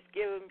 all of us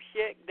give him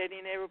shit that he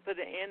never put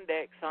an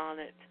index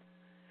on it.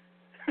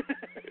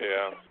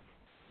 Yeah,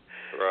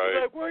 right.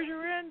 He's like, "Where's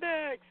your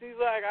index?" He's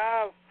like,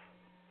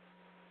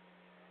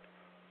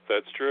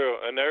 That's true,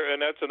 and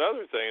that's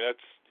another thing.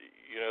 That's,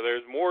 you know,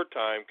 there's more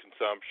time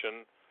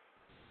consumption.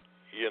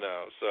 You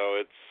know, so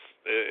it's,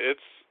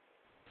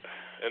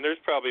 and there's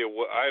probably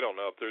I don't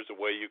know if there's a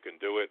way you can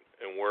do it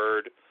in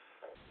Word.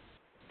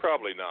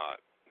 Probably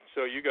not.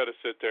 So you got to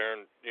sit there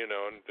and, you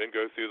know, and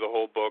go through the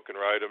whole book and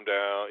write them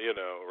down. You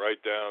know,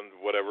 write down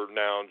whatever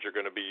nouns you're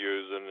going to be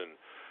using and,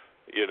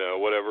 you know,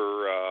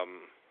 whatever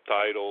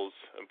titles,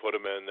 and put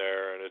them in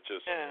there, and it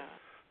just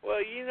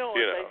Well, you know what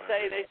they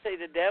say? They say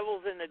the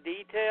devil's in the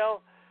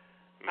detail.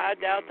 I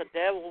doubt the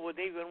devil would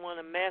even want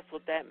to mess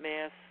with that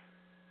mess.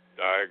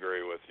 I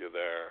agree with you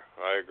there.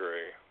 I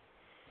agree.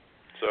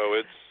 So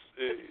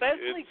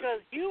especially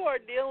because you are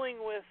dealing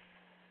with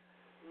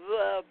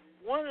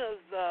one of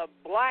the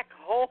black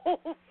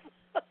holes.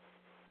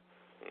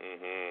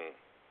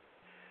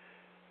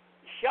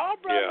 Shaw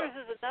Brothers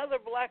is another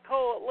black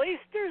hole. At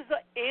least there's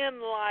an end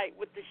light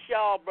with the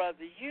Shaw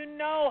Brothers. You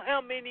know how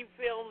many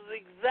films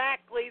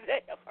exactly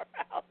they are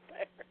out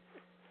there.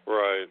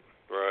 Right.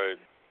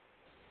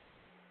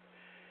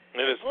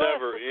 And it's plus,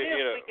 never,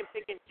 we can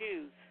pick and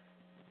choose.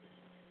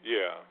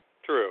 Yeah,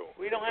 true.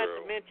 We don't have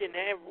to mention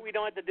we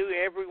don't have to do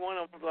every one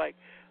of them like,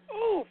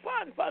 oh,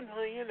 fun,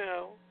 you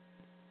know.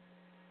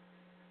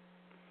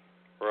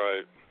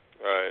 Right.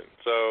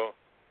 So,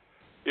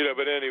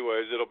 but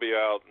anyways, it'll be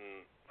out,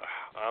 and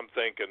I'm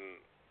thinking,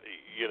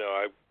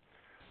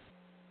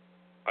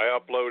 I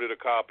uploaded a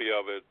copy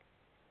of it,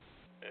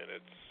 and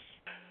it's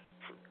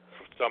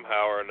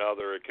somehow or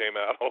another it came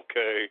out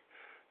okay.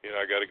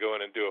 I got to go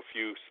in and do a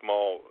few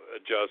small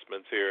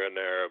adjustments here and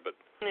there, but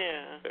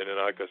and then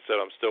like I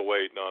said, I'm still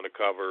waiting on the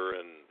cover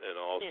and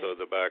also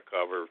the back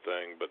cover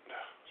thing, but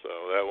so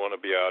that want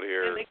to be out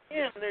here. And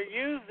again, they're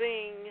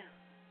using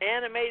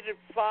animated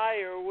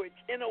fire, which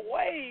in a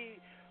way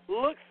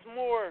looks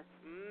more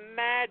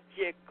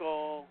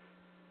magical.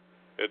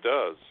 It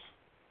does.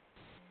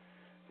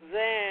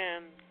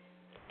 Than,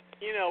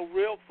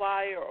 real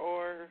fire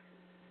or...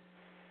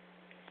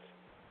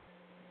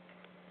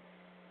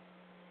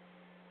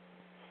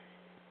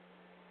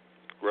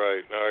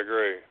 Right, I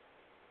agree.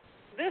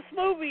 This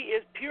movie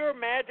is pure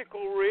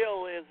magical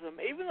realism.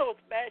 Even though it's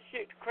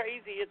batshit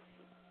crazy, it's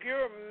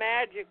pure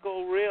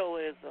magical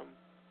realism.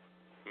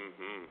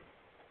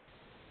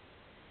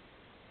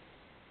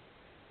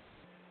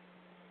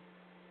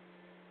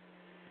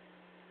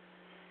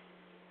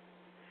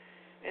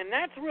 And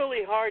that's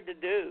really hard to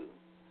do.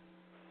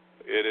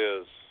 It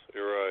is.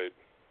 You're right.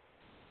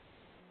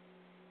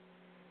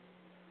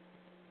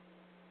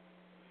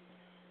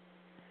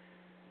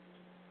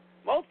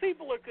 Most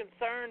people are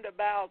concerned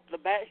about the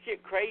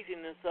batshit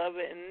craziness of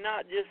it and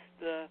not just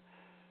the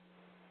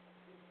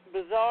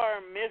bizarre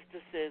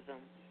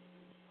mysticism.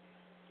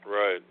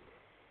 Right.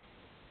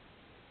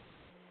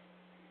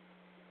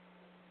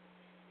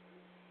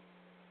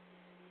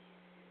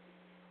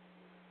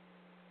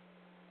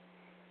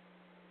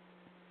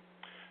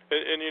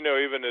 And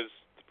even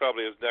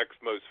probably his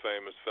next most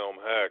famous film,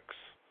 Hex,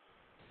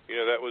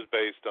 that was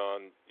based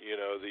on,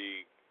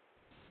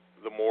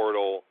 the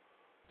mortal,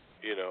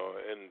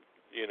 and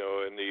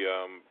the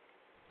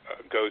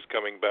ghost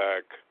coming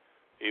back,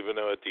 even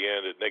though at the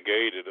end it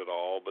negated it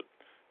all, but,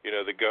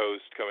 the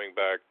ghost coming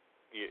back,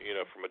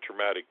 from a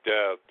traumatic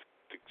death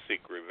to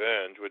seek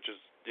revenge, which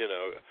is,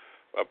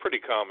 a pretty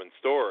common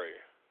story.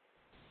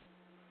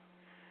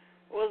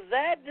 Was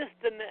that just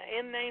an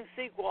in-name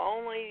sequel,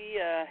 only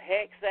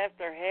Hex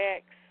after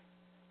Hex?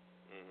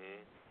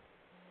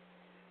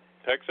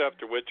 Hex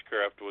After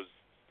Witchcraft was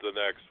the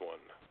next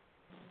one.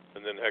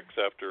 And then Hex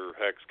After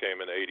Hex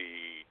came in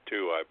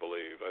 82, I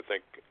believe. I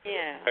think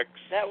Hex,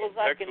 that was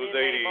like Hex an was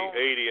in-name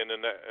 80,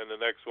 and the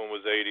next one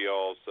was 80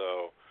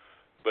 also.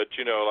 But,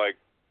 like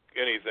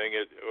anything,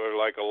 or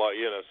like a lot,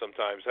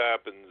 sometimes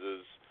happens,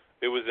 is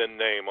it was in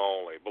name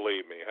only,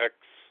 believe me. Hex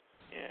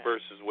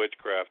versus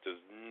Witchcraft is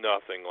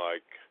nothing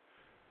like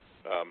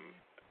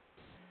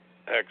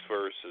Hex,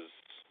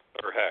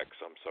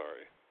 I'm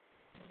sorry.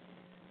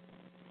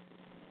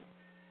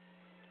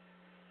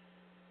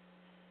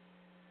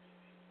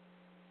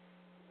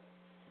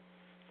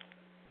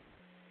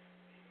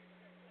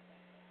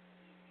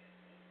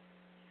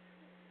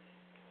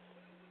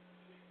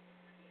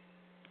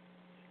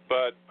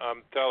 But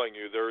I'm telling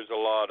you, there's a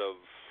lot of,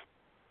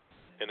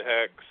 in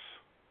Hex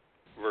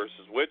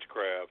versus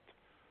Witchcraft,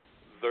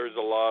 there's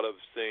a lot of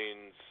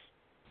scenes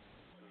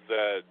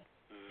that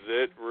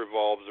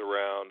revolves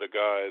around a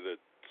guy that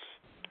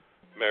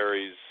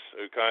marries,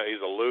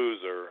 he's a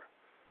loser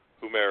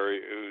who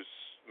marries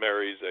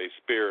a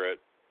spirit,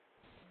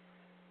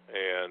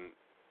 and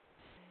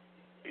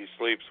he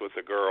sleeps with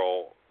a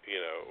girl,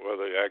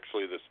 whether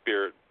actually the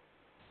spirit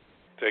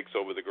takes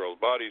over the girl's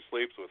body,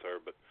 sleeps with her,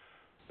 but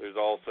there's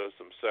also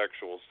some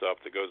sexual stuff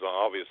that goes on,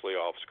 obviously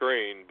off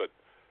screen, but,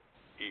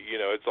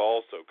 it's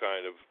also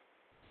kind of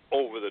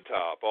over the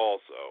top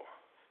also.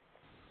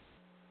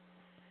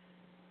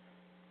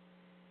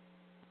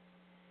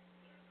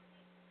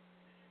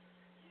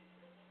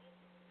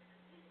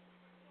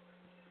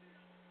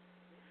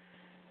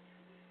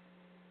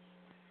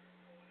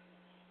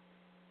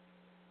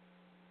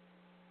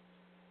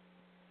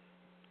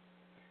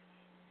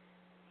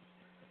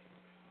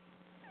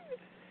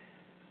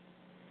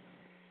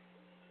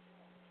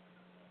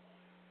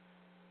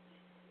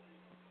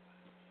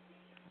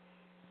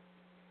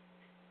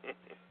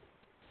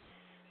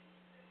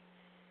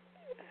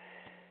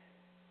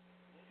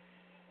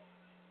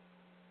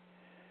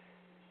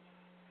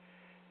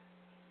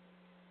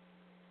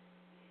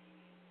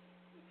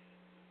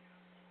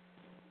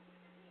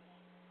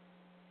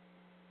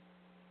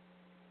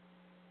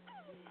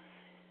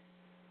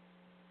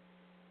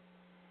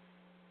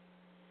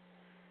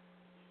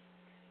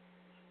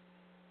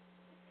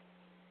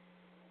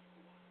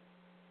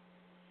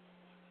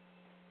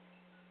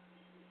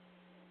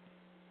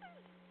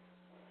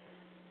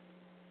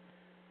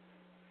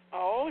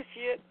 Oh,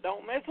 shit,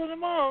 don't mess with the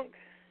monk.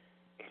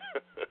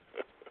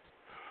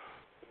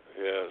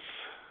 Yes.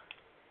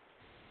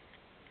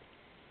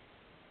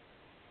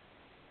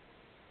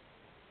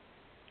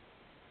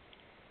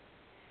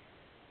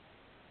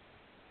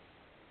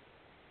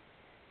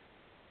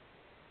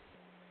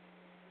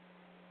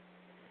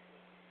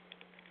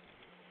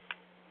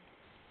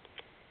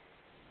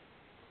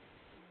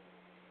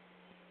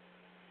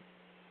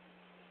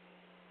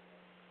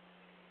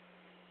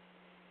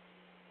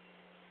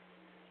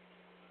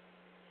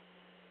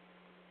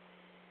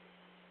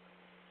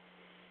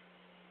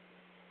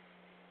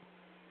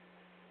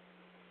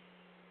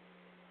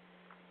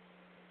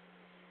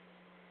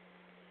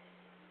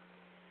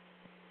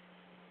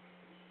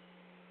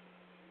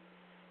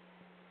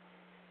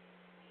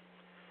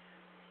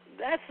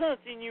 That's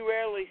something you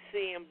rarely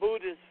see in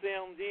Buddhist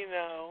films, you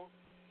know.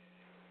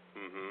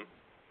 Mhm.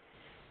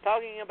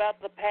 Talking about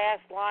the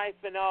past life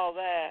and all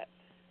that.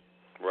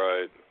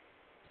 Right.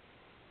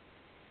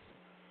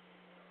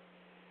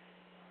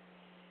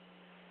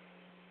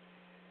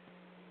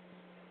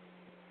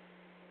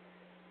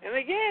 And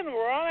again,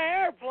 we're on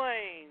an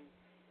airplane.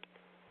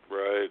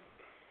 Right.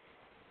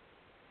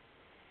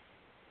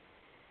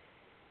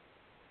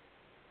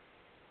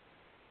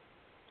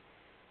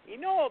 You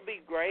know it would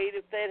be great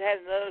if they'd had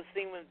another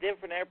scene with a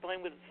different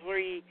airplane with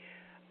 3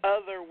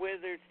 other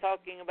wizards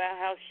talking about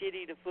how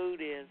shitty the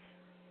food is.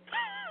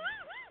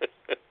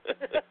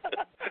 that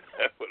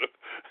would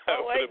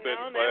have been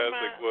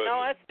classic, wouldn't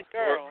No, it? that's the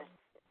girl.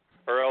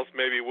 Or else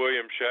maybe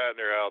William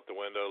Shatner out the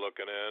window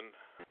looking in.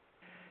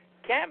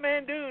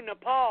 Kathmandu,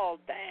 Nepal.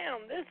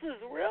 Damn, this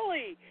is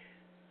really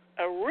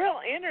a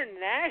real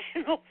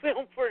international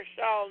film for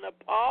Shaw.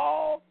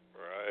 Nepal.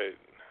 Right.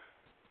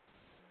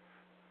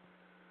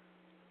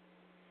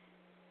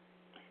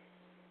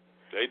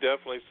 They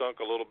definitely sunk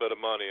a little bit of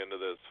money into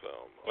this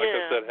film. Like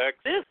I said, Hex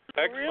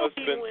really must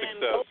have been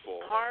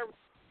successful. Harvey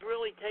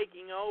really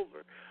taking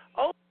over.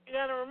 Oh, you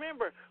got to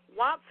remember,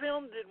 what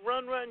film did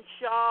Run Run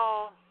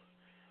Shaw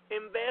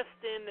invest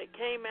in that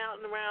came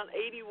out in around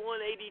 81,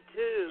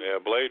 82? Yeah,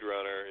 Blade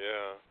Runner,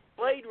 yeah.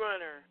 Blade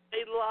Runner.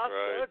 They lost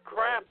a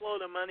crap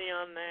load of money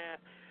on that.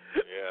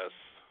 Yes.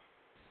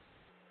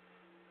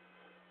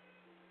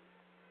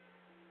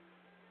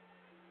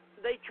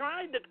 They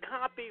tried to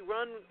copy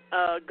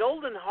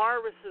Golden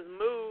Harvest's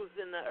moves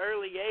in the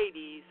early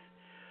 80s,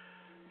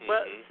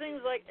 but it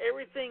seems like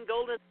everything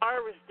Golden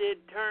Harvest did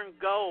turned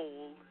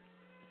gold.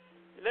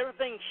 And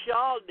everything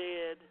Shaw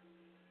did.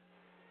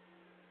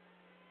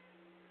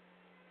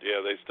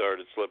 Yeah, they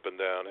started slipping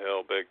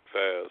downhill big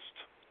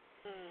fast.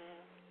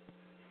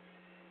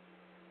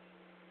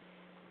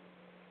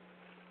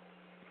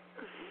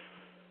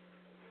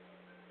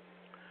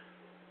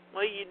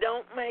 Well, you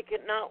don't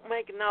not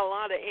making a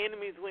lot of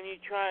enemies when you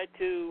try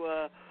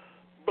to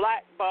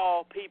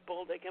blackball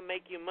people that can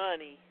make you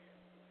money.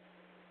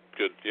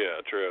 Good,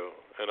 yeah, true.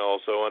 And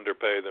also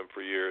underpay them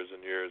for years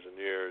and years and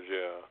years,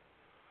 yeah.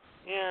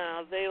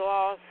 Yeah, they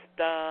lost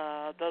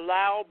the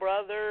Lau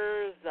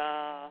brothers,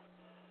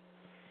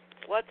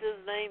 what's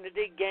his name, that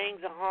did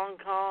Gangs of Hong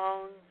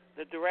Kong,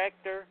 the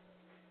director?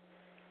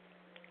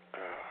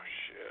 Oh,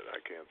 shit, I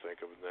can't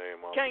think of his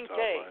name off Chang the top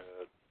of my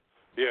head.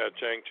 Yeah,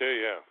 Chang Chi,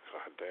 yeah.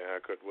 God damn, I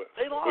couldn't.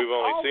 We've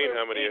only seen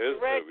how many of his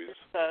movies.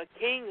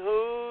 King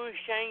Hu,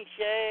 Shang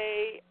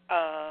Chi,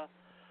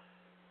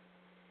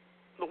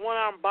 the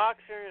one-armed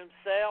boxer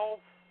himself.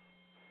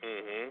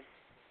 Mhm.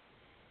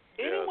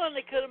 Anyone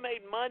they could have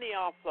made money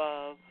off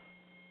of.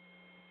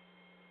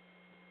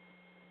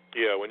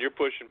 Yeah, when you're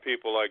pushing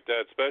people like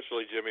that,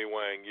 especially Jimmy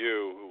Wang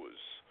Yu, who was,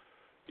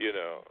 you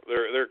know,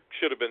 there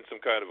should have been some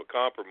kind of a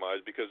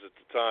compromise because at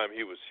the time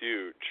he was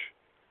huge.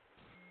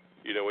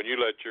 You know, when you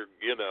let your,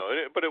 you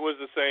know, but it was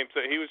the same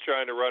thing. He was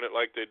trying to run it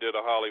like they did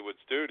a Hollywood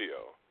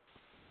studio.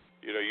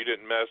 You know, you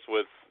didn't mess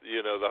with,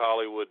 you know, the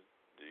Hollywood,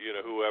 you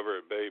know, whoever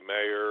it be,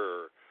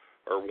 Mayer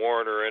or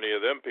Warner or any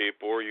of them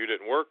people, or you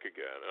didn't work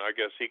again. And I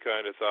guess he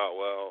kind of thought,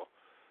 well,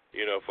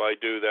 you know, if I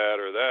do that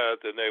or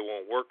that, then they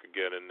won't work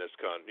again in this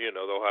country. You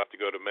know, they'll have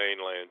to go to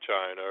mainland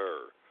China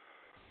or,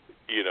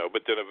 you know,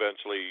 but then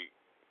eventually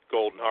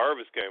Golden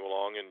Harvest came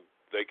along and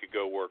they could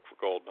go work for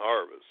Golden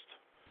Harvest.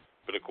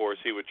 But, of course,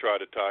 he would try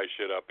to tie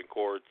shit up in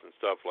courts and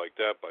stuff like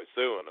that by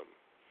suing them.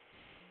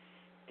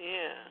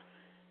 Yeah.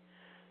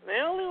 The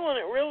only one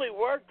it really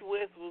worked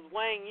with was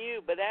Wang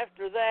Yu, but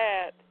after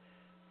that,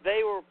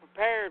 they were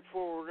prepared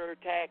for their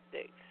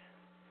tactics.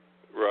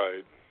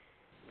 Right.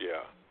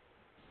 Yeah.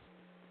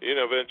 You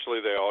know,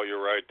 eventually you're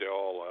right, they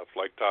all left,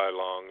 like Tai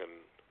Lung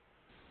and...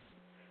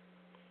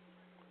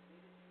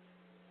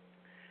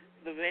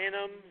 The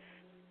Venoms.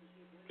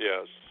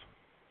 Yes.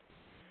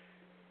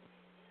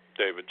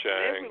 David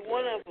Chang. Every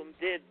one of them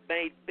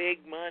made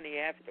big money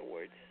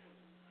afterwards.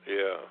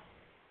 Yeah.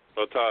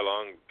 Well, Tai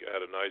Lung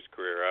had a nice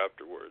career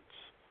afterwards.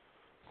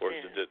 Of course,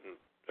 It didn't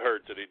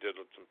hurt that he did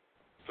some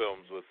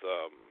films with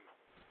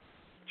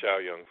Chow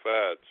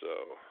Yun-fat,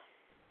 so...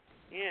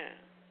 Yeah.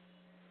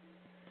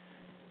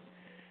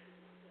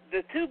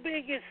 The two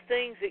biggest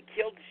things that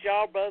killed the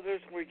Shaw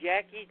brothers were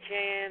Jackie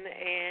Chan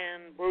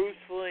and Bruce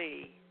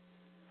Lee.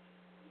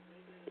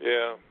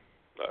 Yeah,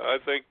 I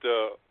think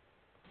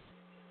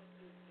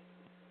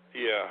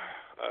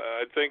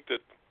I think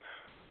that.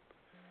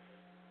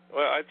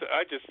 Well, I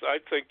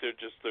think their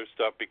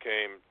stuff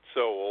became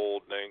so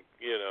old, and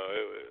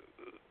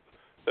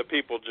that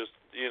people just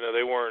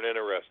they weren't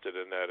interested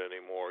in that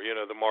anymore.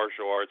 The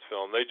martial arts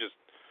film, they just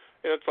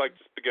it's like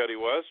the spaghetti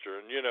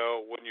western.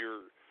 When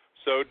you're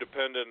so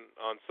dependent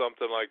on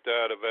something like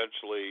that,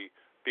 eventually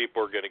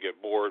people are going to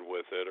get bored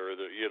with it, or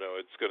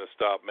it's going to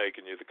stop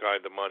making you the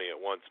kind of money it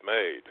once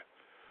made.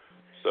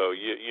 So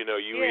you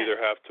either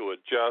have to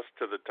adjust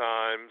to the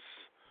times.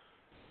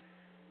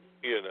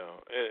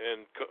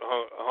 And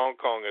Hong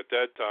Kong at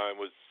that time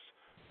was,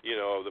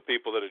 the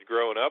people that had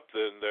grown up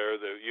then there,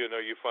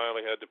 you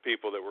finally had the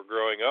people that were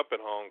growing up in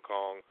Hong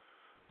Kong,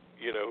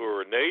 who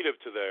were native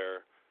to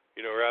there,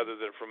 rather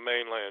than from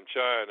mainland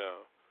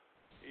China.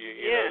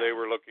 They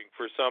were looking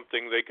for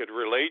something they could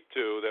relate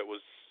to that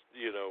was,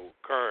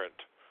 current,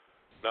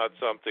 not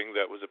something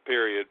that was a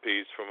period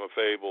piece from a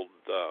fabled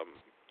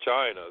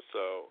China.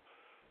 So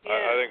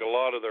I think a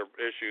lot of their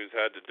issues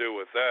had to do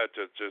with that,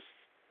 just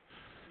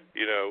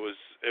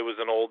it was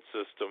an old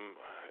system,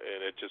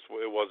 and it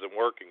wasn't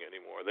working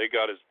anymore. They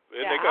got a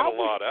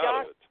lot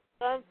out of it.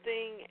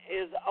 Something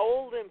as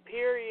old in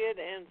period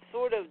and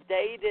sort of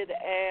dated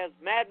as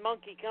Mad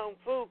Monkey Kung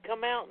Fu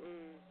come out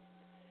in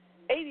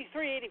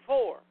 83,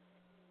 84.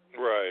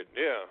 Right.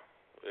 Yeah.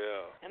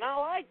 And I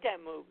like that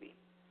movie.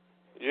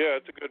 Yeah,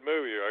 it's a good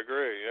movie. I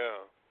agree.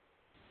 Yeah.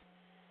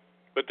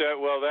 But that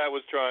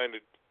was trying to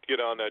get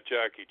on that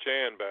Jackie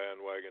Chan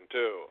bandwagon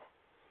too.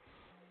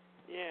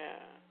 Yeah.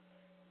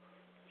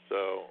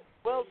 So.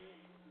 Well,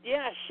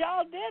 yeah,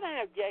 Shaw did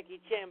have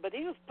Jackie Chan, but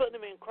he was putting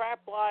him in crap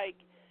like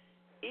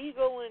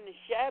Eagle in the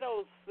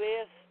Shadow's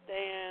Fist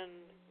and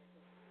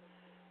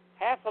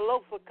Half a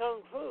Loaf of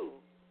Kung Fu.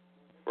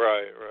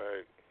 Right.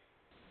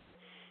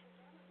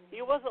 He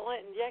wasn't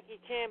letting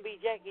Jackie Chan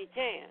be Jackie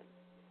Chan.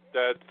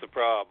 That's the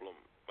problem.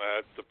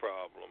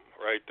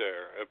 Right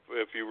there.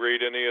 If you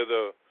read any of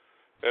the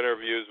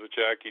interviews with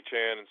Jackie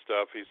Chan and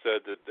stuff, he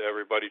said that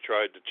everybody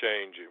tried to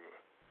change him.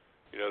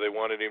 They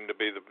wanted him to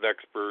be the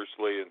next Bruce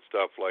Lee and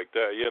stuff like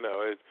that.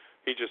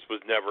 He just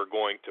was never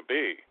going to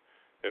be.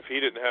 If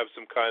he didn't have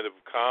some kind of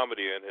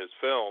comedy in his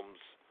films,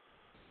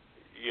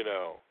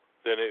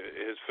 then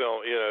his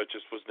film, it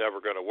just was never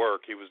going to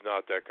work. He was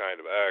not that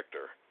kind of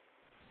actor.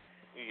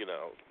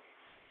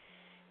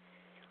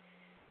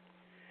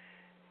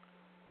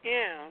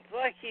 Yeah, it's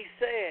like he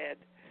said.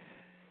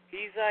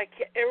 He's like,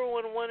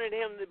 everyone wanted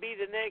him to be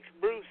the next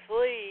Bruce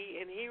Lee,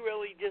 and he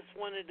really just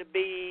wanted to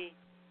be...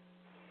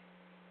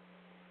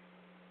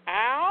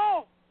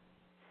 Ow!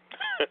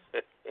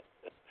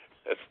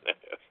 That's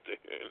nasty.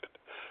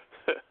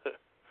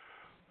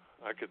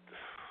 I could...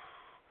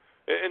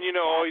 And,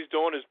 all he's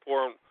doing is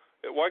pouring...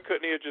 Why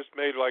couldn't he have just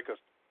made Why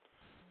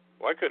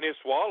couldn't he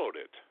have swallowed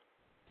it?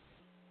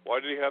 Why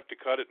did he have to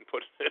cut it and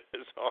put it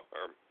in his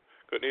arm?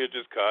 Couldn't he have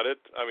just cut it?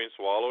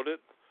 Swallowed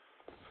it?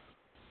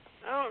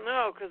 I don't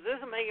know, because this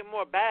will make it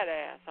more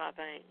badass, I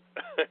think.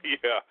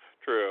 Yeah,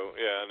 true.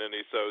 Yeah, and then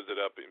he sews it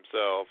up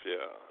himself.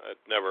 Yeah, it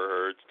never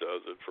hurts,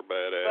 does it, for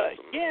badass?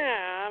 But,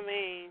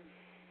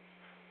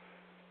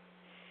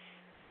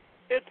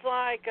 it's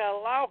like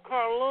Lau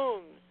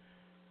Kar-Leung.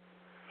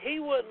 He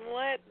wouldn't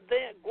let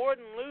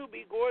Gordon Liu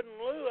be Gordon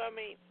Liu.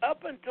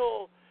 Up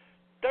until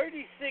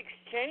 36th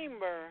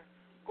Chamber,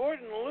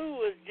 Gordon Liu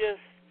was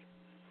just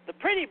the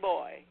pretty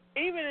boy.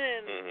 Even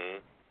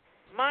in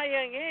My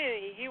Young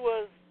Annie, he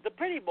was the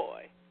pretty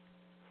boy.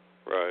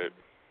 Right.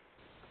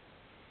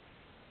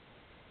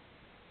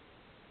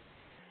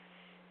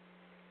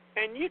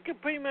 And you can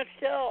pretty much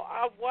tell,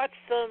 I've watched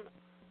some,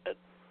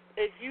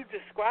 as you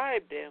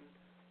described him.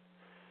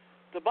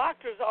 The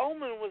Boxer's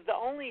Omen was the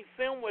only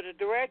film where the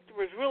director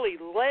was really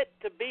let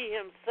to be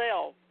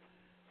himself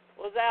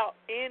without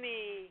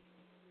any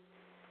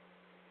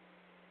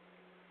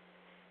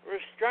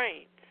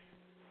restraints.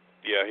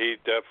 Yeah, he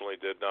definitely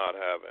did not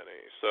have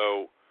any.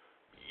 So,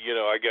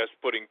 I guess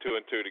putting two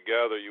and two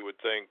together, you would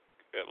think,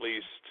 at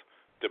least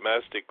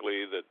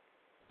domestically, that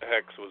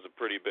Hex was a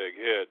pretty big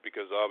hit,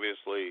 because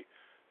obviously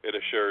it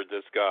assured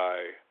this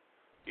guy,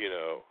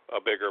 a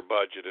bigger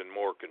budget and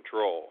more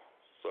control.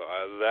 So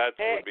that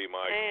would be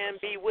my guess. And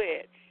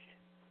Bewitched.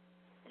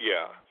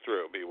 Yeah,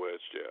 true,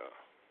 Bewitched, yeah.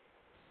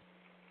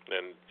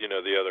 And,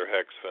 the other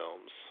Hex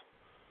films.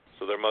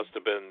 So there must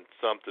have been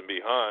something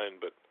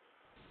behind, but,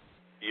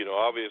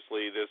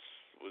 obviously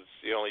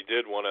he only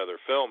did one other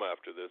film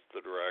after this,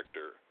 the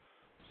director.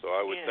 So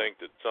I would think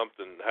that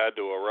something had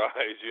to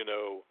arise,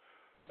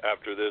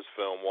 after this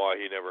film, why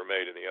he never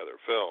made any other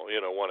film,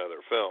 one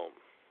other film.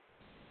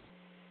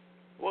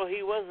 Well,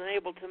 he wasn't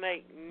able to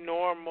make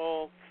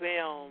normal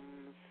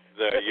films.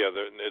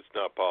 It's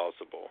not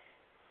possible.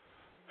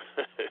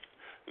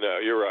 No,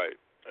 you're right.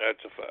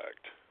 That's a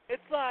fact.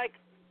 It's like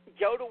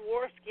Joe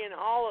Dvorsky and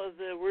all of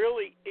the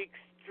really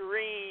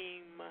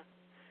extreme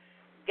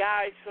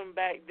guys from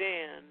back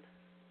then.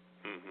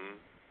 Mm-hmm.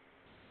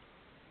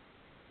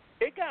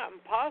 It got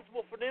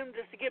impossible for them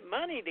just to get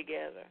money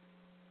together.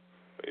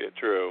 Yeah,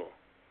 true.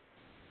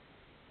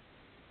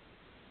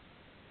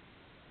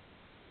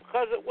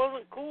 because it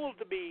wasn't cool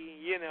to be,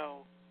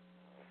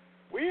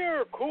 we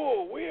are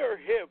cool, we are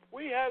hip,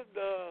 we have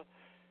the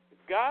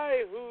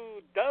guy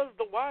who does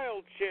the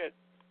wild shit.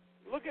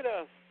 Look at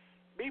us,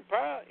 be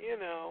proud,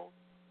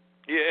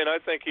 Yeah, and I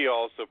think he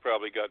also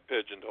probably got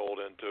pigeonholed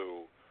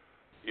into,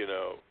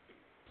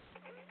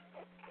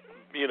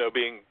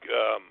 being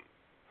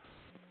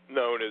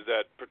known as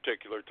that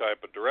particular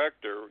type of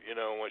director.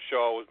 When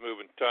Shaw was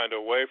moving kind of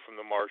away from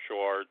the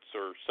martial arts,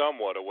 or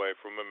somewhat away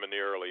from him in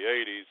the early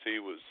 80s, he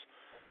was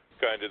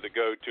kind of the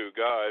go-to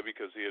guy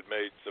because he had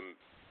made some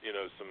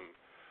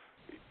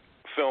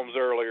films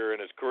earlier in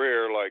his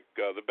career, like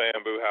The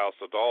Bamboo House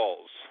of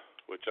Dolls,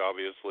 which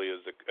obviously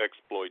is an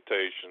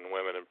exploitation,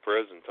 women in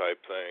prison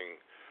type thing,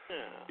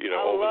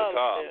 over the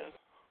top. This.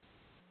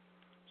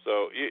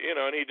 So,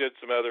 and he did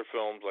some other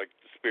films like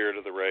The Spirit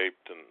of the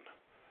Raped and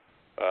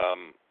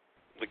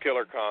The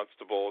Killer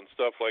Constable and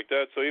stuff like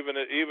that. So even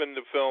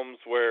the films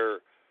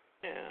where,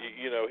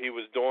 he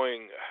was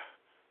doing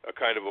a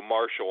kind of a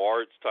martial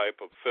arts type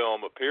of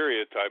film, a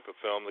period type of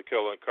film, The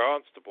Killer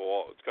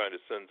Constable, it kind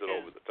of sends it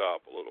over the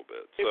top a little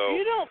bit. If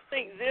you don't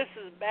think this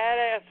is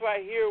badass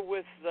right here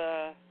with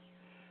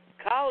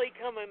Collie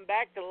coming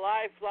back to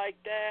life like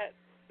that,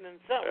 then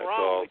something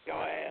wrong with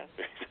your ass.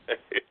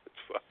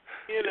 It's fun.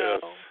 Yes.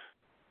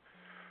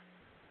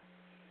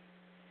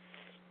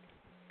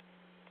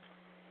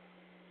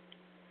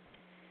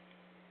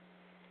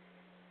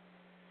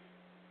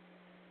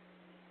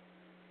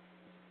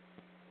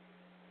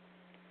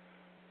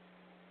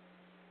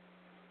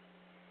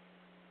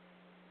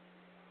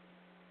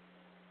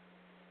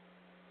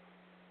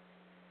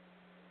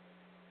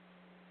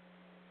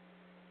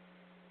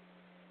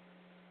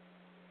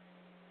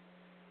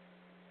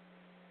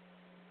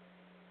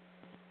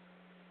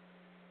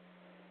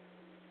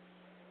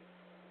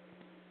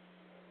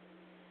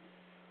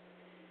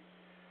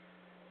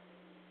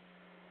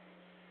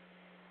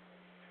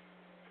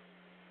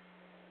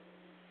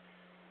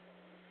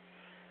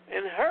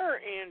 And her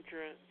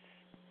entrance.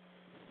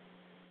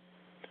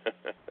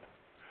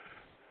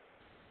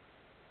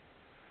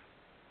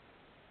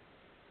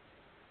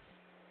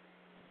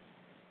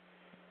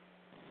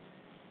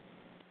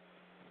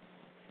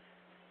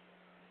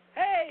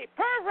 Hey,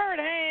 pervert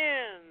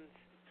hands!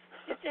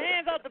 Get your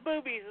hands off the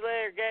boobies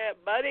there,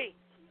 buddy.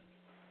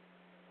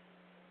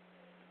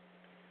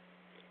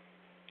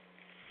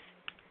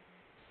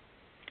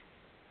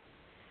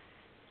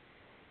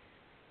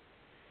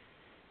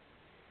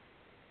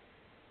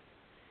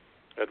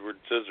 Edward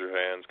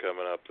Scissorhands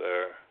coming up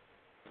there.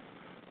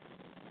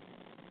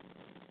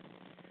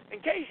 In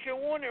case you're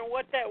wondering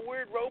what that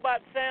weird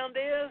robot sound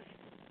is,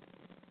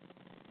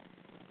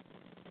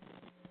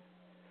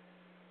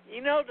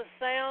 you know the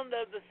sound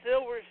of the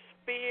silver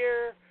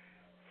spear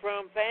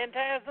from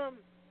Phantasm?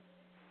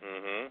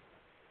 Mm-hmm.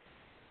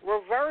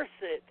 Reverse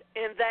it,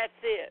 and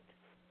that's it.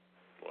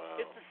 Wow.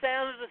 It's the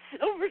sound of the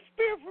silver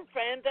spear from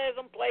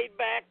Phantasm played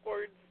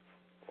backwards.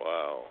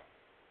 Wow.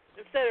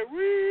 Instead of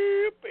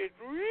whoop, it's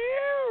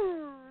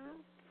whoop.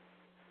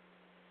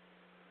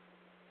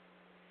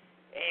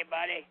 Hey,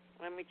 buddy,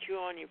 let me chew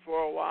on you for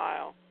a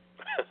while.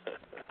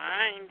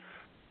 Fine.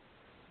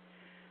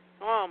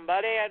 Come on,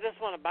 buddy, I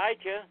just want to bite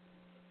you.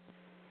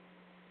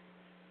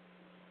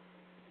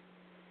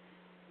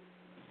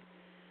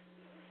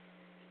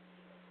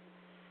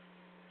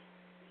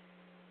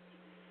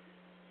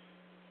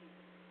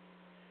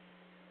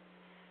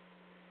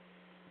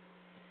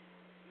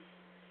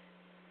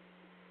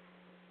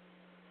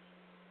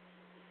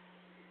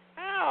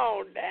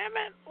 Oh, damn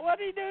it. What'd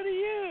he do to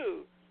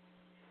you?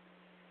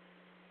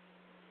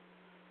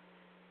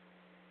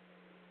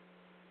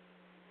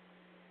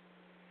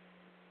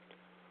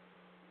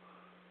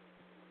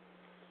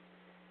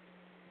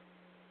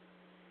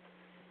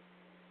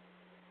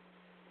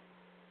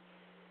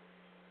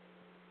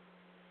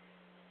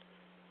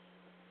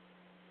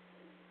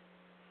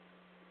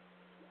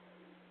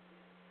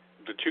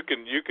 But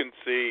you can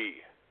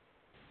see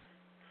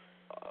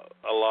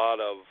a lot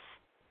of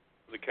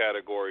the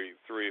Category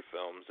 3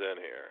 films in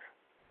here.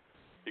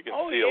 You can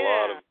see a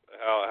lot of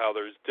how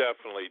there's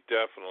definitely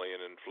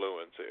an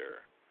influence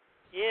here.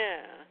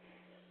 Yeah.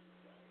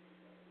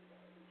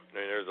 I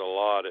mean, there's a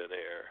lot in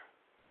here.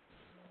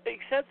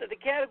 Except that the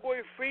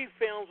Category 3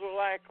 films were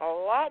like a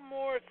lot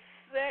more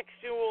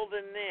sexual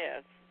than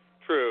this.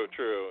 True.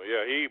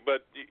 Yeah,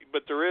 but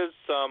there is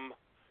some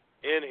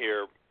in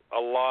here, a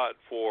lot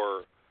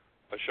for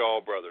a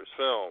Shaw Brothers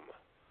film.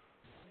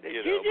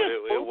 Did you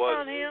just poop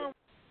on him?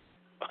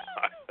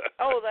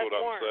 Oh, that's what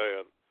I'm worms.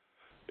 saying.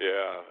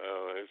 Yeah,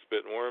 they're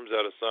spitting worms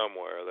out of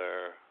somewhere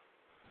there.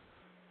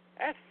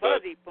 That's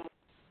fuzzy poop.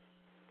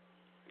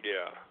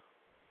 Yeah.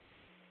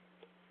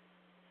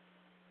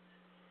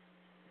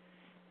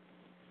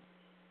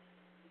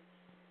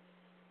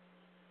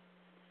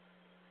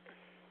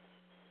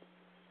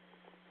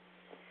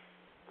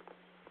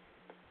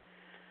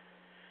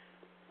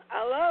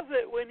 I love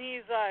it when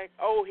he's like,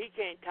 oh, he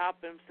can't top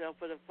himself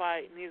with a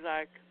fight. And he's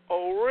like,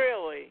 oh,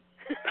 really?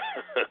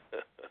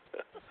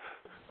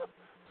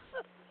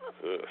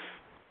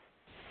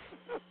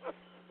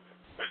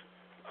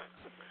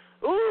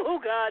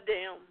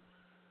 goddamn.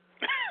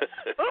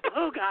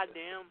 Oh,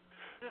 goddamn.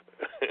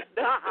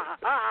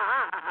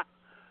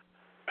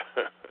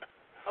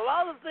 A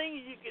lot of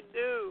things you could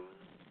do.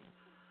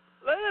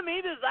 Let him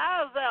eat his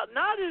eyes out,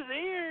 not his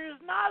ears,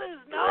 not his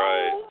nose.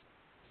 Right.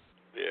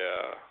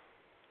 Yeah.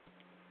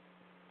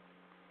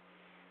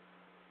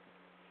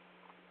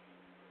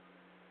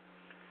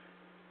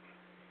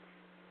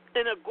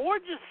 And a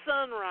gorgeous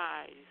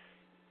sunrise.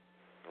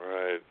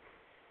 Right.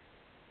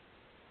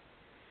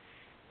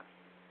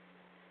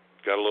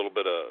 Got a little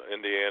bit of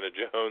Indiana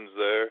Jones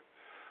there.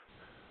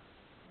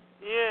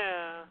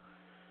 Yeah.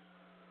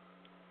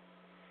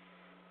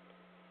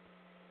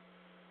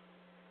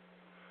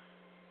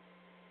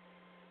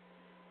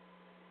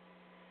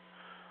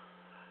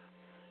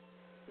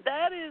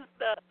 That is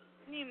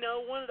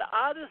one of the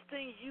oddest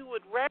things you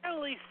would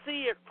rarely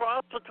see a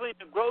cross between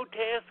the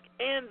grotesque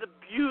and the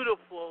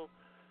beautiful.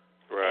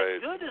 Right.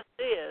 As good as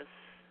this.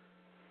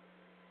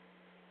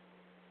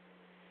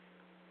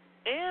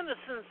 And a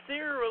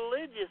sincere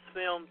religious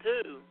film,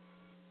 too.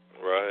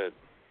 Right.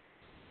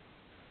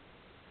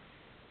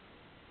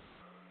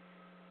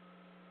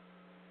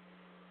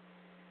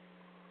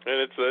 And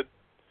it's that,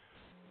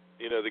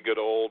 the good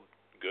old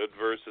good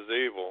versus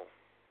evil.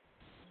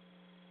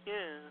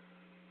 Yeah.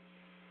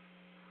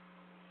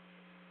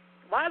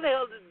 Why the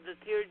hell did the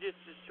tear just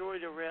destroy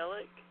the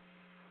relic?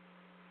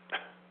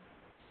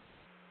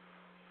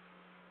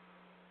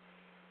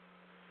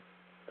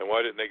 And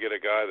why didn't they get a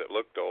guy that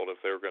looked old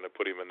if they were going to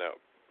put him in that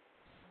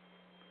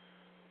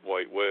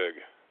white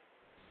wig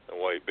and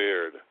white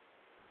beard?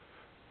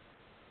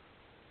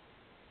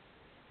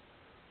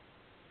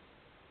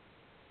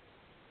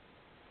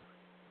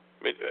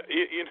 I mean,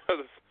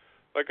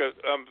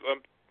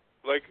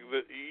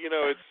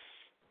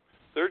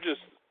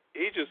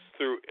 he just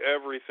threw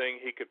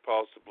everything he could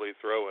possibly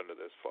throw into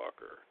this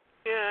fucker.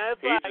 Yeah, it's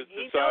he like just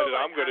he decided knows,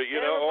 I'm gonna,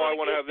 I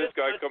want to have this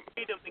guy come.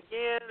 Beat him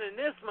again, and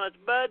this much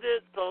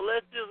budget, so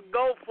let's just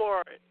go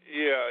for it.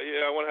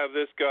 Yeah, I want to have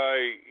this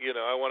guy.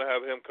 I want to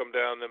have him come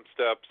down them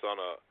steps on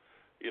a,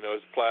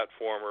 his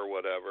platform or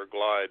whatever,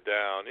 glide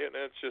down. And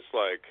it's just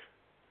like,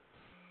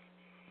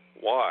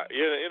 why?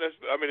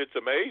 It's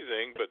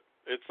amazing, but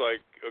it's like,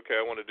 okay,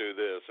 I want to do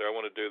this or I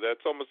want to do that.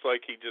 It's almost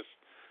like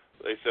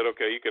they said,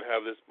 okay, you can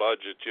have this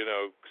budget,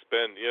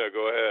 spend,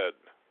 go ahead.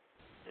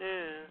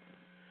 Yeah.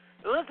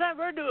 Let's have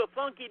her do a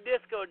funky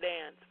disco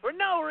dance for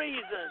no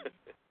reason.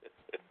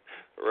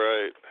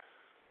 Right.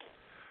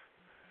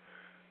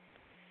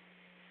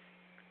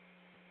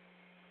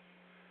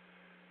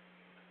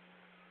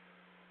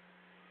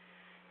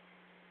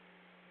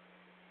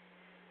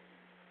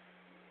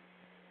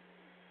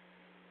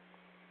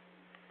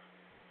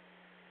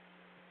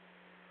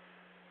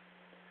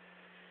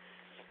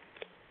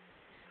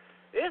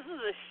 This is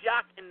a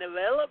shocking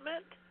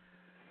development.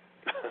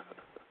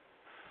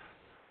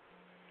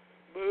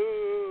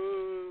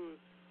 Boo.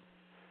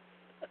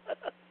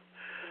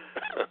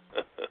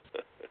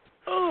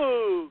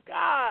 Oh, God,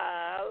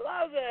 I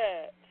love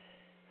it.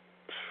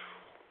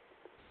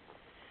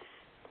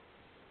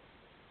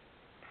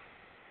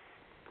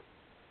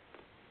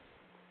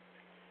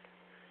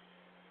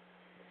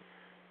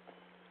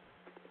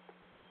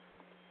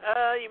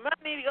 You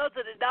might need to go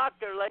to the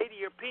doctor, lady.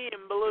 You're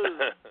peeing blue.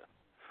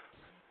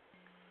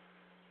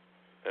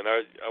 And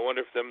I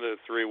wonder if them are the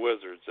three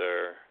wizards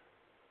there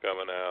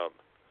coming out.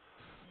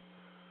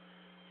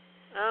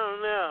 I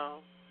don't know.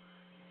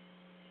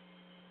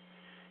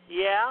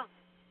 Yeah.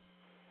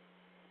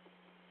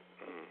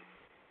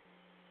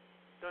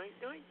 Doink,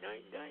 doink,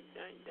 doink, doink,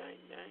 doink,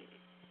 doink, doink.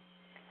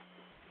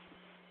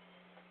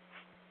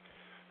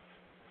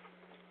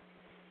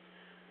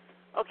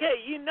 Okay,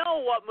 you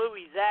know what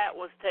movie that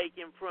was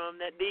taken from,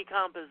 that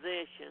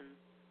decomposition.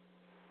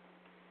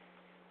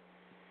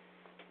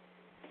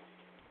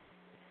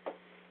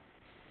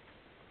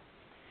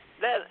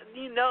 That's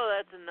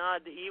a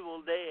nod to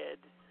Evil Dead.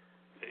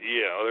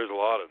 Yeah, there's a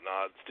lot of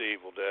nods to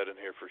Evil Dead in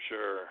here for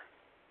sure.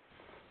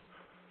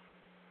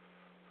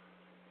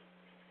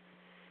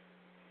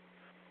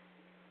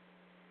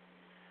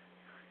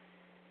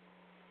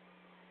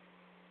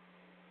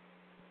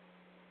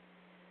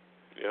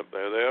 Yep,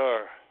 there they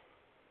are.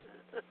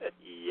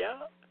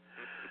 Yeah.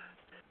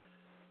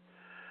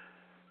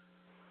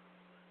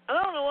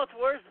 I don't know what's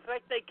worse, the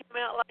fact they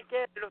came out like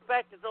that, or the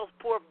fact that those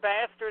poor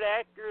bastard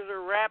actors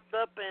are wrapped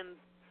up in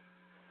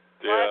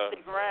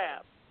plastic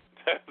wrap.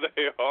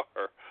 They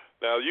are.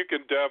 Now, you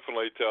can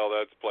definitely tell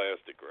that's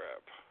plastic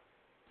wrap.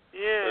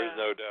 Yeah. There's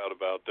no doubt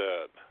about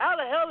that. How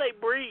the hell they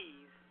breathe?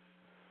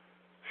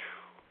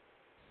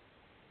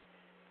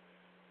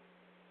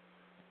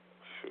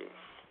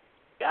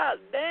 God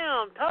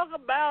damn, talk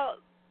about...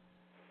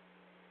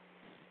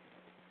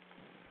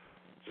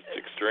 It's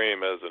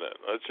extreme, isn't it?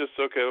 It's just,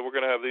 okay, we're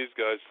going to have these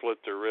guys slit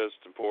their wrist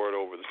and pour it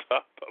over the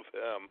top of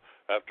him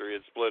after he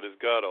had split his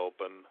gut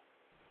open.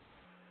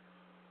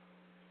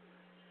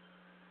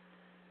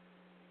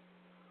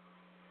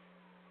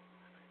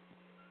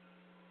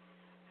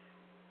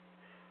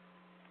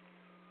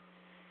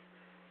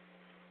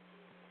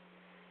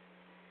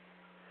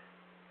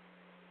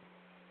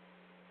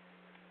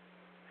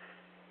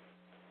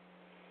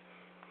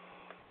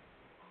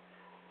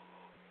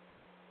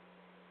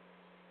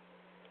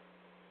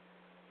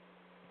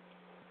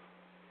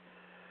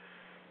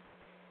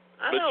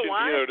 I know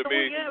why. You know, to so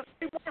me, we have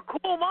 3 more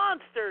cool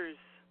monsters.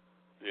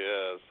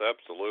 Yes,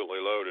 absolutely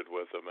loaded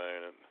with them,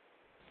 man.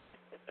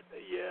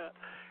 Yeah.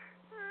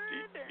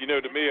 You know,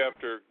 to me,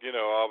 after, you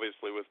know,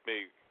 obviously with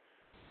me,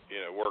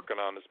 you know, working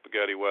on the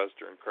spaghetti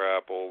western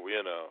crap,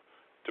 you know,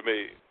 to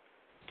me,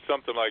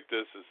 something like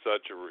this is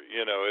such a,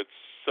 you know, it's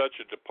such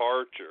a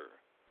departure,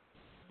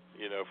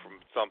 you know,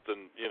 from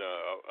something, you know,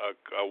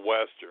 a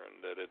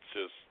western that it's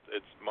just,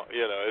 it's,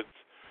 you know, it's,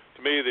 to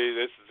me,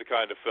 this is the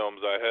kind of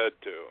films I head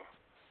to.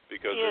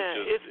 Because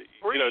it's just,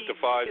 you know, it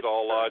defies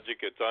all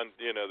logic. It's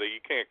you know, that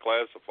you can't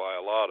classify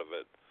a lot of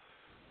it.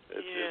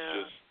 It's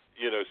just,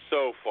 you know,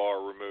 so far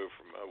removed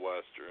from a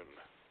western.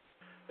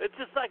 It's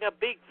just like a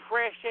big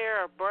fresh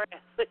air of breath,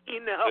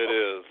 you know. It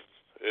is.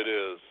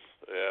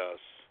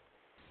 Yes.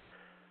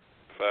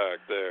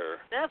 Fact there.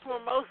 That's where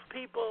most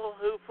people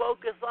who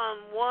focus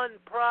on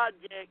one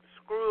project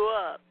screw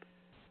up.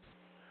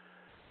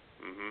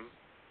 Mhm.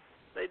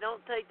 They don't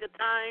take the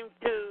time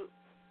to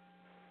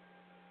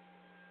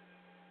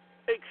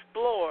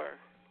explore.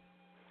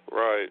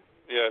 Right.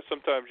 Yeah,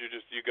 sometimes you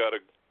got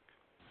to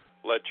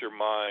let your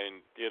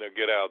mind, you know,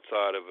 get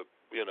outside of it,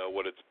 you know,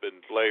 what it's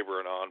been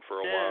laboring on for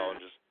a while,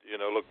 and just, you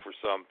know, look for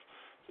some,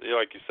 you know,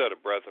 like you said, a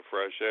breath of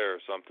fresh air,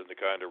 something to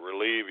kind of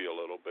relieve you a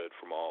little bit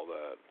from all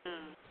that.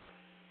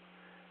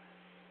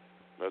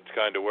 That's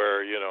kind of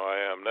where, you know, I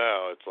am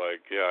now. It's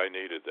like, yeah, I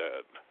needed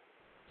that.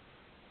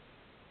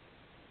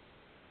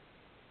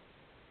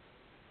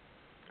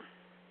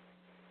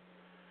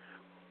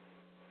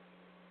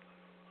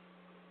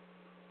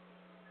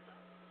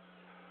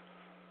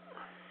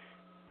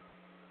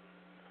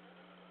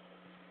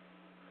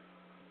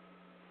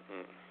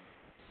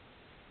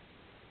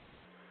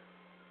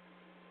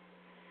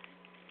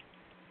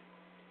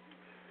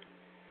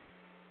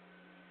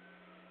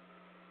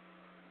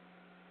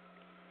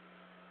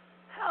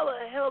 How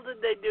the hell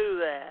did they do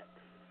that?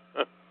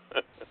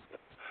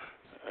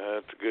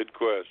 That's a good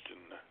question.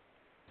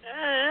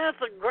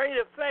 That's a great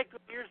effect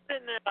when you're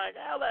sitting there like,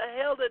 how the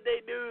hell did they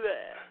do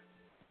that?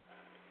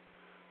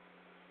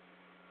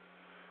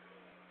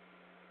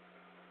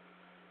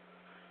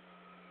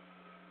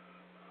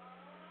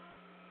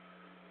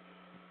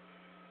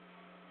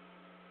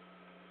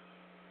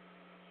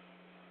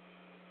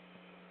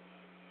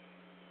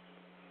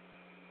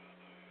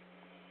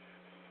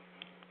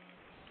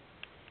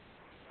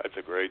 That's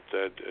a great,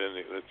 that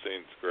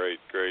scene's great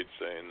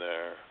scene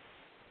there.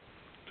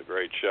 It's a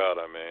great shot,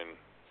 I mean.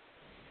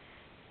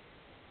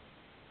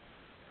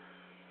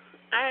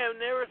 I have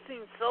never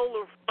seen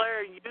solar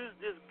flare used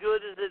as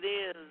good as it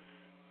is.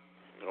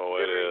 Oh,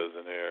 it is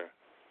in here.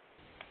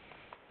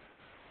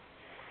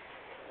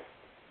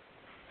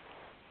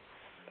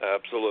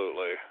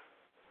 Absolutely.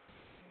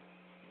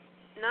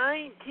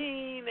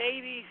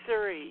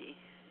 1983.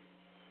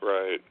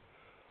 Right.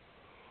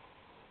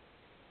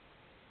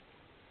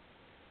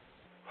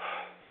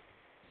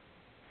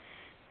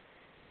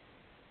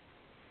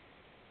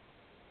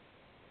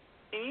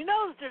 And you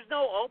notice there's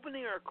no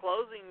opening or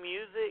closing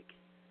music?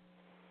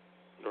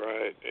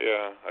 Right,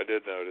 yeah, I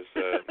did notice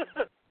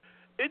that.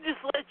 It just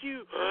lets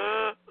you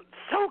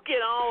soak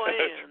it all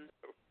in.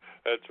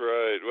 That's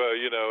right. Well,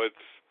 you know, it's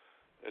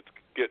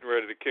getting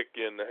ready to kick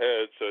you in the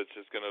head, so it's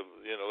just gonna,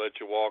 you know,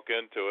 let you walk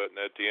into it, and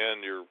at the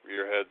end, your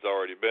head's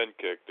already been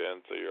kicked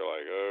in, so you're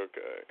like,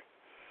 okay.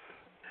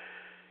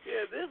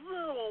 Yeah, this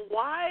little.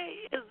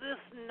 Why is this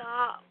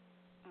not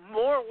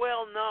more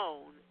well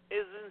known?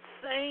 As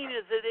insane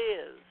as it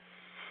is.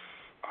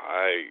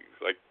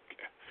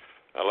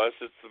 Unless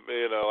it's,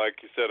 you know,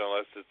 like you said,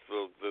 unless it's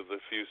the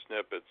few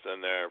snippets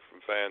in there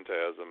from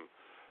Phantasm,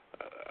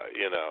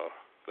 you know,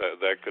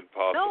 that could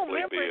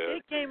possibly be it.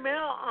 It came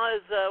out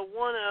as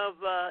one of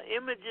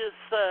Image's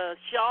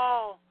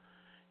Shaw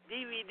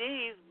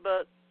DVDs,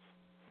 but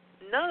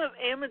none of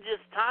Image's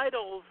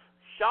titles,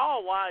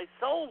 Shaw-wise,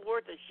 sold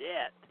worth a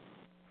shit.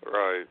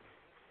 Right.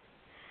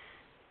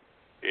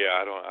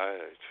 Yeah,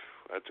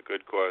 that's a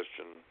good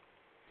question.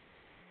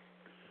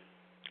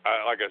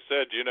 Like I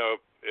said, you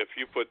know, if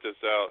you put this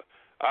out,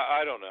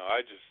 I don't know.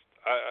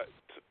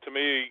 To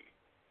me,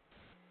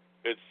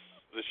 it's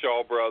the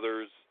Shaw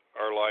Brothers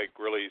are like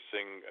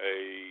releasing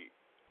a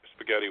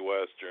spaghetti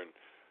western.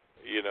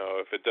 You know,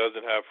 if it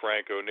doesn't have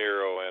Franco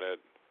Nero in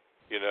it,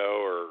 you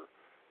know, or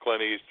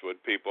Clint Eastwood,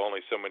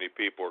 only so many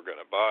people are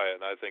going to buy it,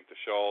 and I think the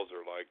Shaws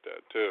are like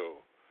that too.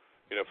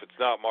 You know, if it's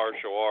not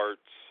martial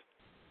arts,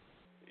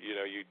 you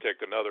know, you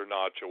take another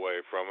notch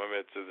away from them.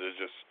 It's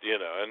just, you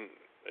know, and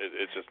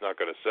it's just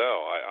not going to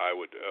sell, I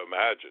would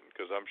imagine,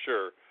 because I'm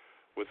sure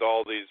with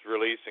all these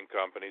releasing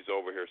companies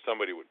over here,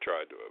 somebody would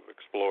try to have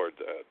explored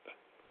that.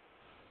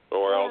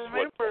 Or else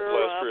what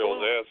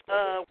Lestriel's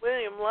asking.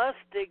 William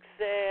Lustig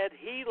said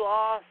he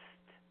lost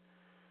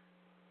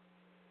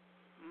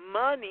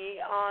money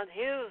on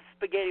his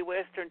spaghetti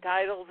western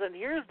titles, and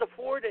here's the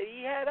 4 that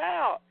he had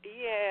out.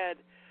 He had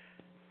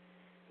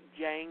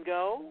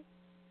Django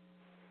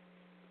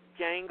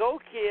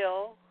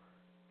Kill,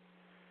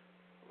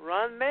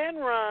 Run Man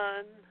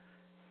Run,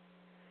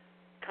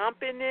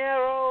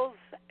 Compañeros,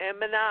 and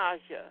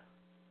Menage.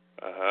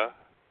 Uh-huh.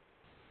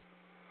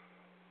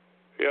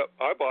 Yep,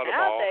 I bought them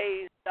all.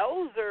 Nowadays,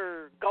 those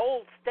are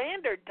gold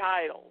standard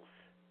titles.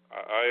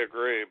 I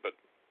agree, but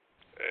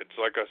it's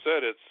like I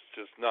said, it's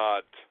just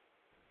not.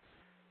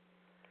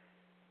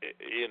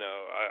 You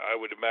know, I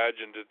would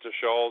imagine that the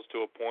Shawls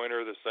to a point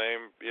are the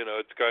same. You know,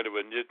 it's kind of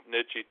a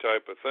niche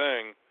type of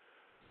thing.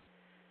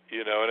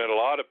 You know, and then a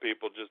lot of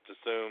people just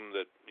assume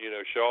that, you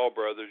know, Shaw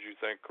Brothers, you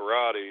think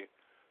karate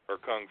or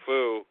kung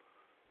fu,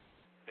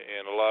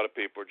 and a lot of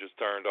people are just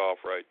turned off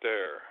right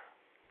there.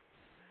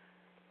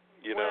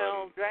 You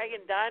know, Dragon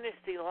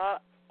Dynasty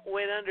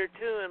went under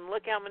too, and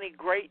look how many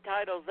great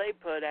titles they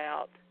put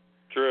out.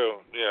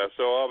 True. Yeah.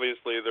 So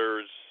obviously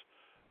there's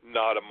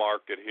not a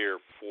market here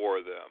for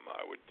them.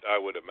 I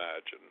would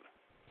imagine.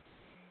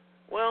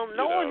 Well,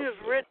 no one has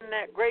written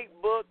that great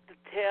book to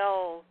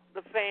tell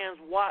the fans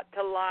what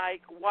to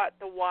like, what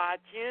to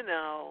watch. You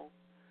know.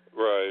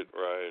 Right.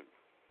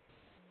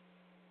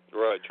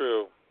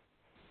 True.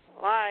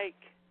 Like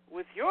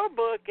with your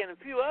book and a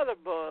few other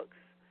books,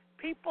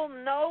 people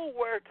know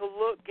where to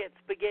look at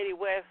spaghetti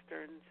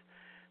westerns.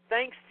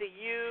 Thanks to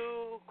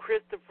you,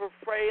 Christopher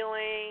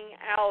Frayling,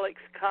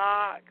 Alex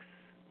Cox.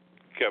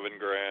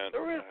 Kevin Grant.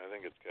 I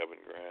think it's Kevin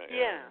Grant.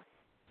 Yeah.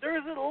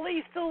 There's at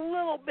least a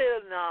little bit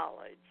of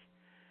knowledge.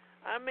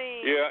 I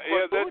mean,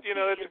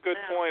 that's a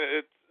good point.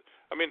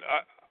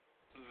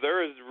 There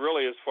is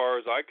really, as far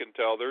as I can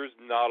tell, there's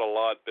not a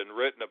lot been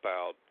written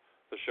about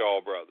the Shaw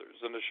Brothers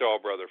and the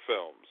Shaw Brother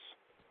films.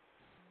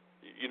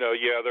 You know,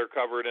 they're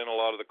covered in a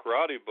lot of the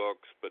karate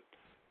books, but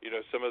you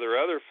know, some of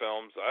their other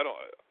films,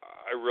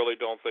 I really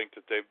don't think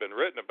that they've been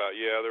written about.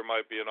 Yeah, there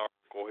might be an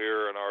article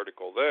here, an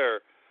article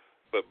there.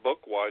 But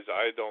book-wise,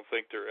 I don't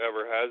think there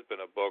ever has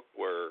been a book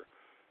where,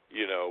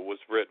 you know,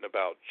 was written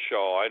about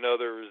Shaw. I know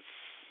there was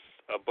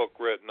a book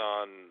written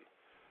on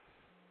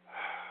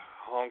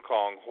Hong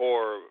Kong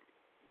horror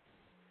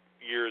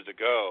years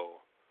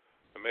ago,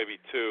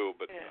 maybe two,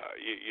 but,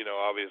 you know,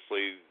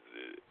 obviously,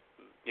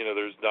 you know,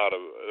 there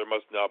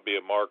must not be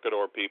a market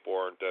or people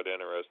aren't that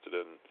interested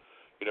in,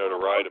 you know,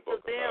 to write a book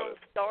about it. Most of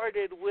them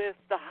started with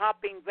the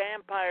hopping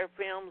vampire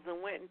films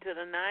and went into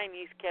the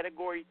 90s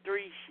Category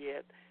 3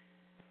 shit.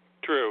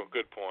 True,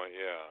 good point,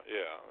 yeah.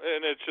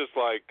 And it's just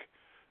like,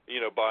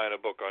 you know, buying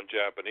a book on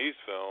Japanese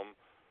film,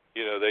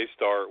 you know, they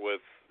start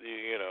with,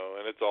 you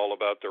know, and it's all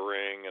about the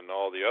ring and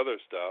all the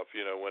other stuff,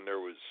 you know, when there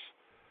was,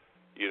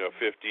 you know,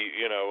 50,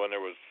 you know, when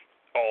there was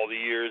all the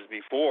years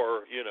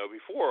before, you know,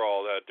 before all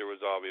that, there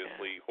was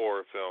obviously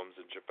horror films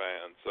in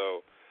Japan,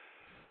 so,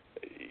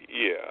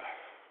 yeah.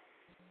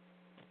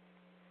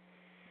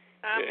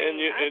 I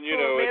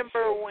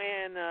remember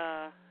when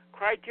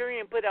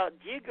Criterion put out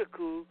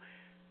Jigaku,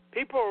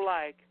 people were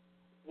like,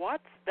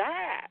 what's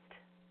that?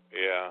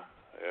 Yeah.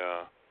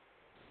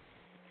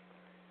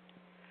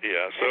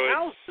 So and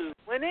Houseu,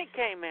 when it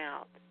came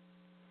out,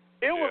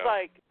 it was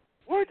like,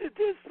 where did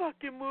this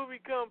fucking movie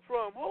come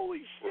from?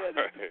 Holy shit,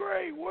 it's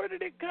great. Where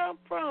did it come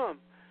from?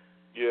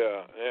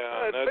 Yeah.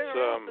 It's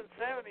been around since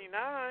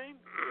 79.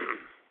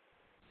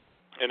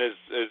 And is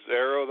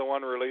Arrow the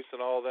one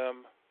releasing all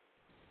them?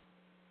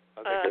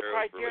 I think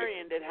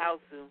Criterion did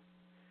Houseu.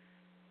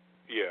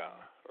 Yeah.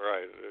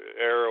 Right,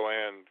 Arrow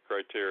and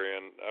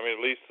Criterion. I mean,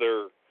 at least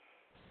they're,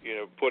 you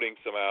know, putting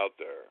some out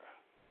there.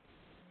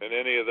 And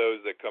any of those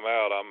that come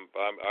out,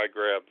 I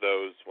grab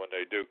those when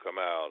they do come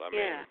out. I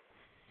mean,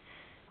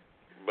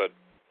 but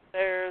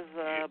there's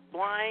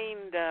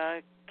Blind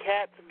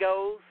Cat's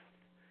Ghost,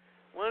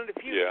 one of the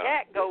few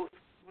cat ghost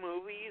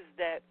movies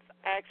that's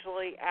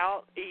actually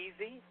out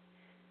easy.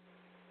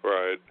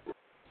 Right.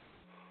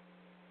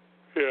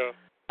 Yeah.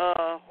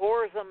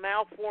 Horrors of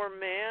Malformed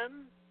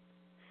Men.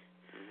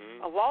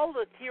 Of all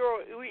the Tiro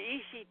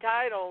Ishii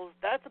titles,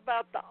 that's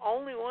about the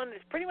only one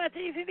that's pretty much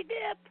easy to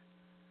get.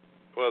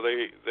 Well,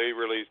 they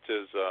released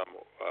his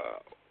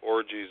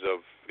Orgies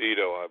of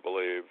Ito, I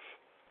believe.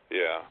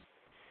 Yeah,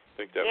 I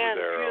think that was Arrow. And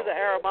a few of the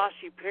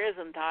Arabashi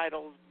prison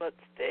titles, but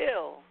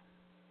still.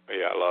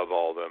 Yeah, I love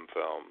all them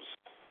films.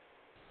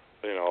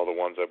 You know, all the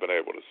ones I've been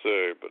able to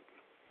see, but.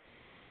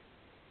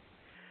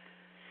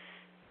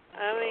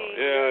 I mean,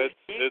 there's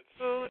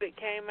Jigaku that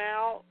came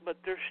out, but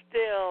there's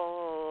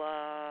still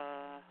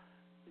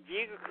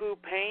Jigaku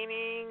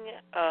painting.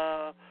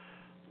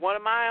 One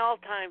of my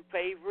all-time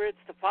favorites,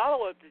 the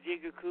follow-up to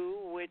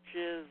Jigaku, which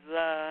is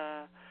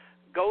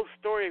Ghost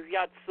Story of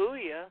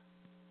Yatsuya.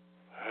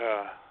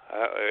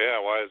 Yeah.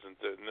 Why isn't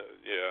it?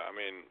 Yeah, I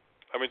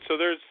mean, so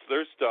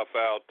there's stuff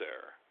out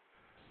there.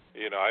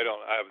 You know, I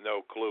have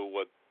no clue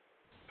what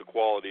the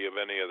quality of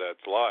any of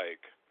that's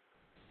like.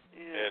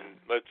 Yeah. And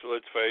let's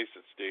face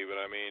it, Stephen.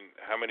 I mean,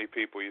 how many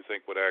people you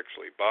think would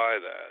actually buy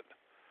that?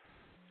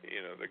 You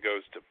know, that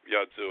goes to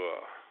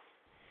Yatsuya.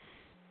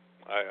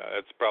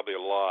 It's probably a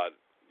lot.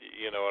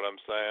 You know what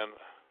I'm saying?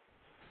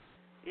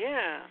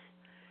 Yeah.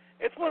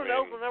 It's one of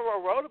those. Whenever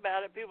I wrote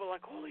about it, people were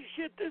like, "Holy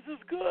shit, this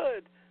is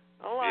good."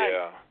 I'm like,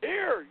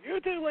 "Here,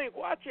 YouTube link,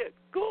 watch it.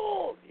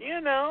 Cool." You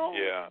know?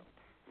 Yeah.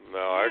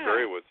 No, I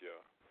agree with you.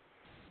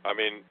 I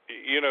mean,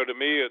 you know, to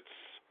me, it's.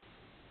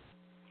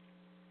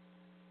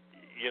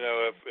 You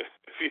know, if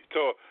you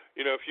told,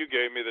 you know, if you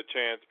gave me the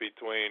chance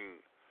between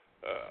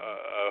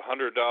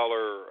 $100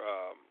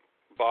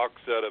 box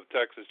set of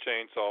Texas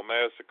Chainsaw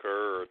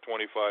Massacre or a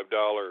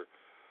 $25,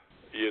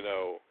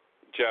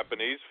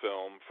 Japanese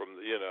film from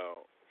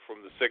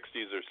from the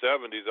 60s or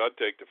 70s, I'd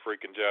take the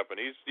freaking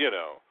Japanese,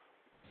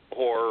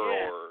 horror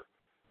or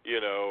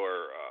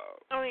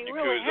I mean, Yakuza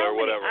really, how or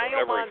whatever many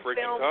every Iomon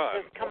freaking films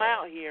time. have come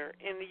out here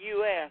in the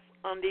U.S.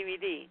 on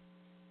DVD?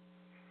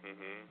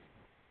 Mhm.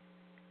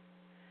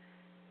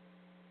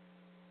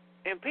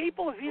 And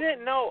people, if you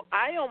didn't know,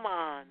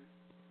 Iomon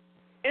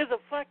is a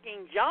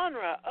fucking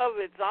genre of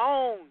its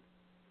own.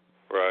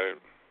 Right.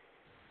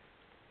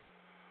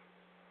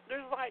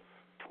 There's like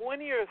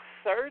 20 or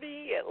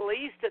 30 at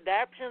least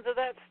adaptations of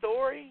that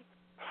story.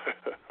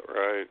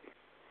 Right.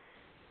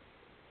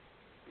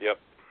 Yep.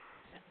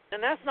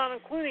 And that's not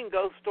including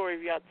Ghost Story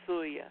of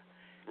Yotsuya.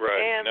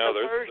 Right. And No,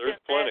 the there's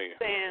plenty.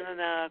 that's in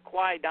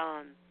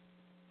Qui-Gon.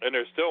 And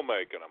they're still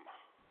making them.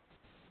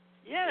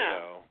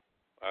 Yeah.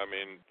 I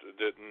mean,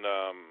 didn't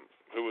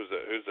who was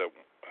that? Who's that?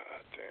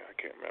 Damn, I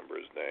can't remember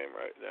his name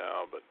right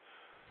now. But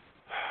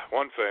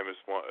one famous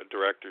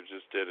director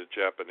just did it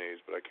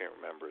Japanese, but I can't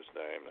remember his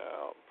name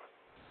now.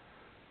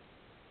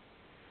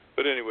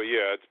 But anyway,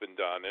 yeah, it's been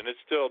done, and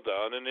it's still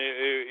done, and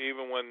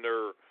even when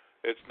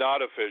it's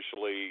not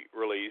officially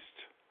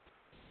released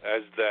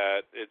as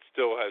that, it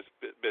still has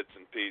bits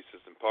and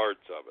pieces and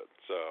parts of it.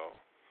 So.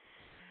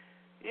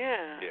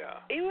 Yeah.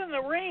 Yeah. Even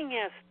The Ring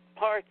has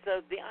parts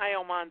of the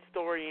Iomon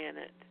story in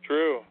it.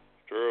 True.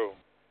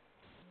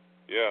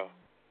 Yeah.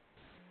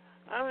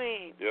 I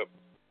mean, Yep.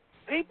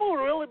 people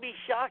will really be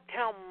shocked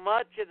how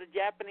much of the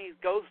Japanese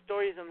ghost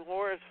stories and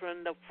horrors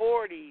from the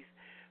 40s,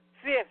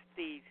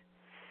 50s,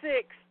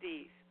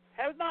 60s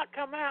have not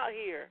come out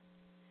here.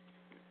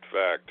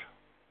 Fact.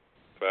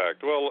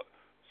 Well,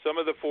 some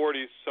of the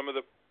 40s, some of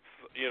the,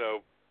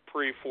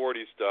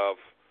 pre-40 stuff,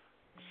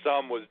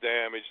 some was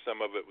damaged,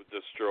 some of it was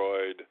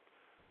destroyed,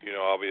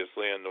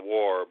 obviously in the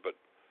war, but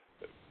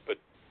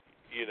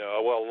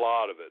a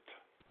lot of it.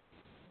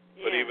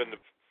 Yeah. But even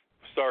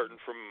starting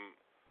from,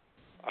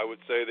 I would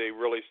say they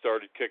really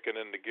started kicking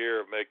into gear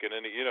of making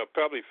any,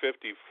 probably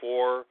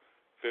 54,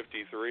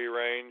 53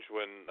 range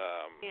when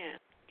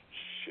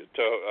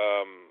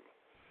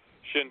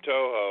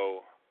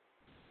Shintoho,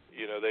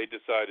 they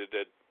decided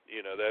that,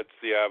 that's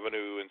the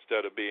avenue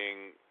instead of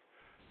being,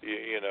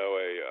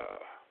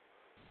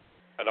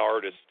 an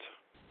artist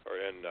or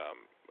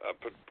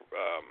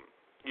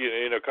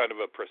kind of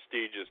a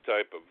prestigious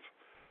type of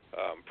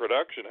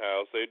production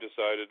house. They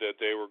decided that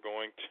they were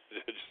going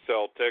to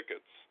sell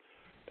tickets,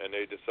 and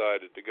they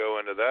decided to go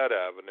into that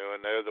avenue.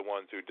 And they're the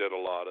ones who did a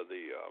lot of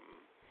the,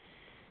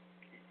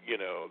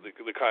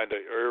 the kind of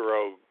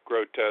Euro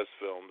grotesque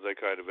films. They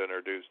kind of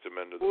introduced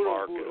them into the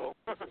market.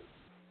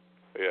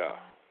 Yeah.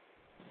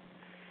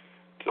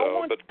 I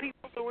want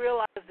people to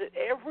realize that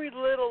every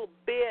little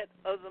bit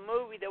of the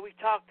movie that we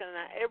talked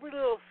about, every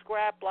little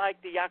scrap like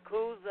the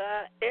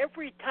Yakuza,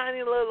 every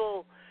tiny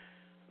little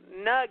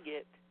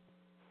nugget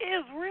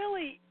is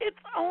really its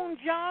own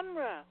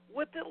genre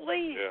with at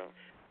least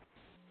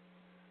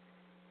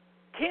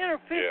 10 or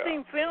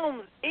 15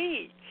 films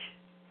each.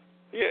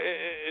 Yeah,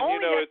 and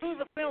only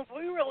Yakuza films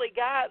we really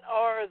got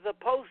are the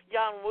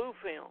post-John Woo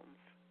films.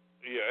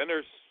 Yeah, and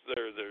there's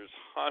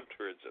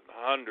hundreds and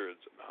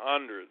hundreds and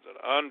hundreds and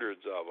hundreds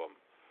of them.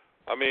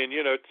 I mean,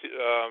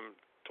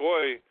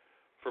 Toy,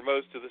 for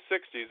most of the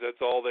 60s,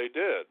 that's all they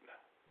did.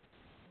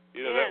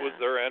 That was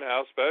their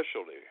in-house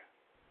specialty.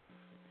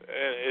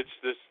 And it's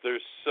just,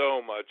 there's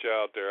so much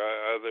out there.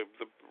 The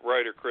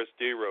writer Chris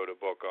D wrote a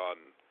book on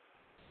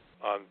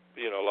a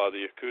lot of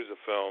the Yakuza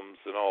films,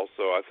 and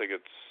also I think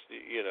it's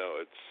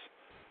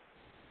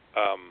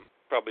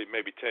probably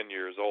maybe 10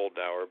 years old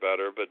now or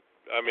better, but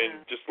I mean,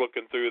 just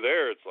looking through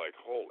there, it's like,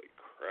 holy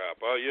crap.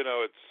 Well,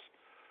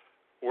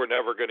 we're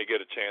never going to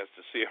get a chance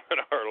to see them in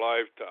our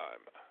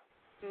lifetime.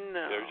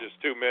 No. There's just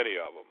too many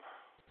of them.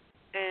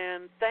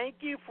 And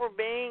thank you for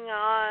being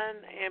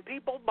on. And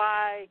people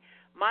buy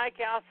Mike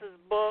House's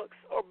books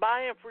or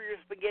buy them for your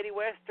spaghetti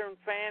Western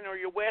fan or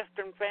your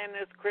Western fan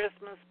this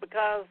Christmas,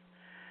 because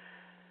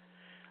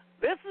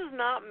this is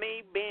not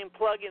me being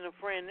plugging a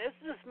friend. This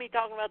is just me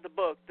talking about the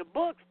book. The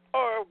books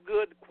are of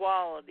good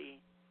quality.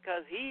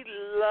 Because he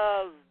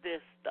loves this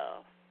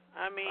stuff.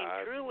 I mean,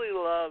 truly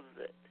loves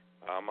it.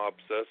 I'm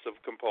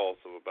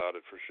obsessive-compulsive about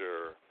it for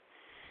sure.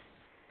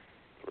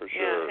 For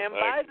sure. Yeah, and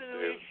buy the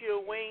new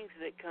issue of Wings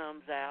that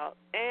comes out.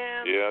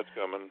 And yeah, it's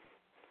coming.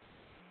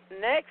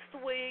 Next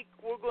week,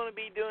 we're going to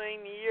be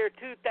doing the year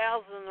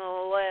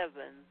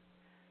 2011,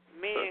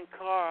 me and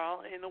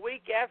Carl. And the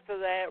week after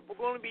that, we're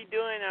going to be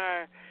doing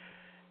our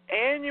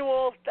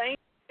annual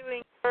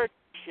Thanksgiving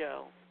Turkey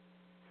Show.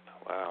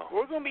 Wow.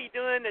 We're going to be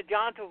doing the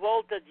John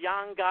Travolta,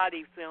 John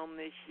Gotti film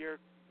this year.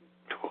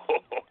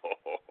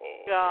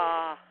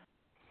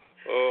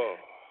 Oh.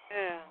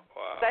 Yeah.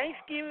 Wow.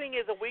 Thanksgiving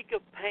is a week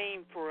of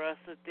pain for us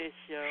at this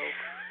show.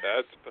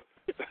 That's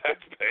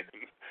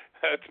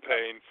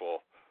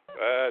painful.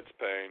 That's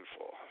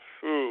painful.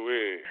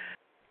 Ooh-wee.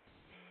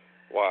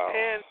 Wow.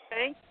 And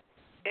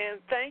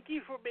And thank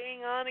you for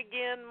being on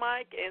again,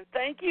 Mike. And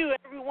thank you,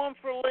 everyone,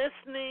 for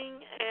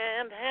listening.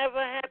 And have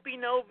a happy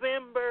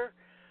November.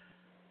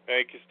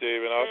 Thank you,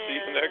 Steve. And I'll see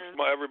you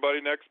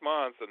everybody next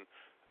month. And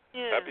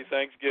happy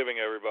Thanksgiving,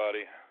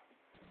 everybody.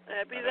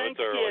 Happy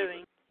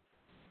Thanksgiving.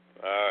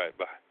 All right,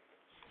 bye.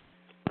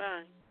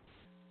 Bye.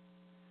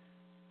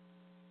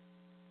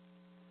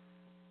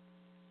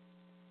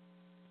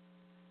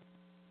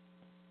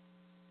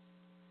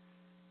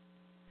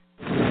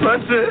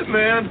 That's it,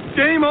 man.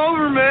 Game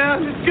over,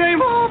 man. It's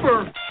game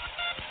over.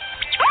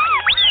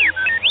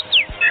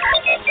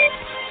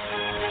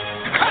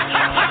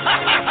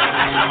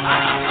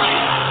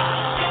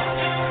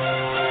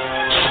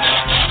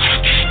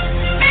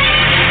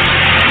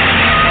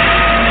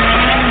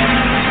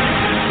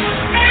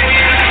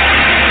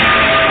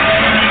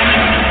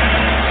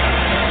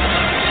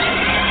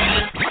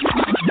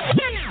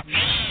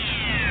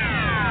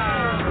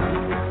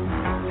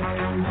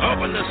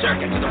 Open the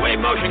circuit to the wave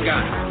motion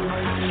gun.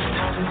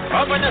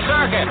 Open the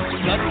circuit.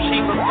 Gun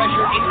chamber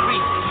pressure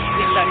increases.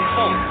 Is that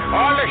full?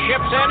 All the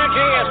ship's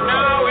energy is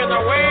now in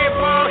the wave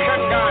motion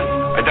gun.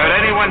 I doubt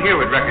anyone here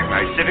would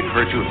recognize civic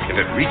virtue if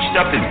it reached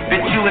up and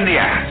bit you in the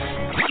ass.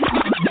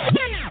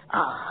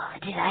 Oh,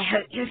 did I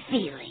hurt your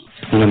feelings?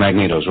 Well,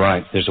 Magneto's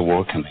right. There's a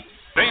war coming.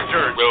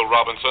 Danger, Will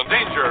Robinson,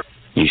 danger.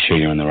 You sure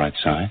you're on the right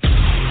side?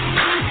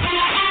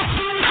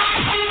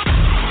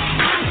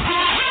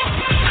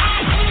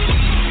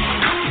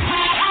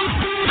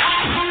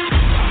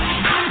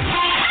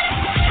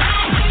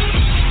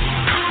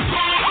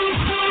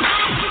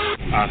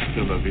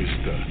 Hasta la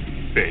vista,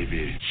 baby.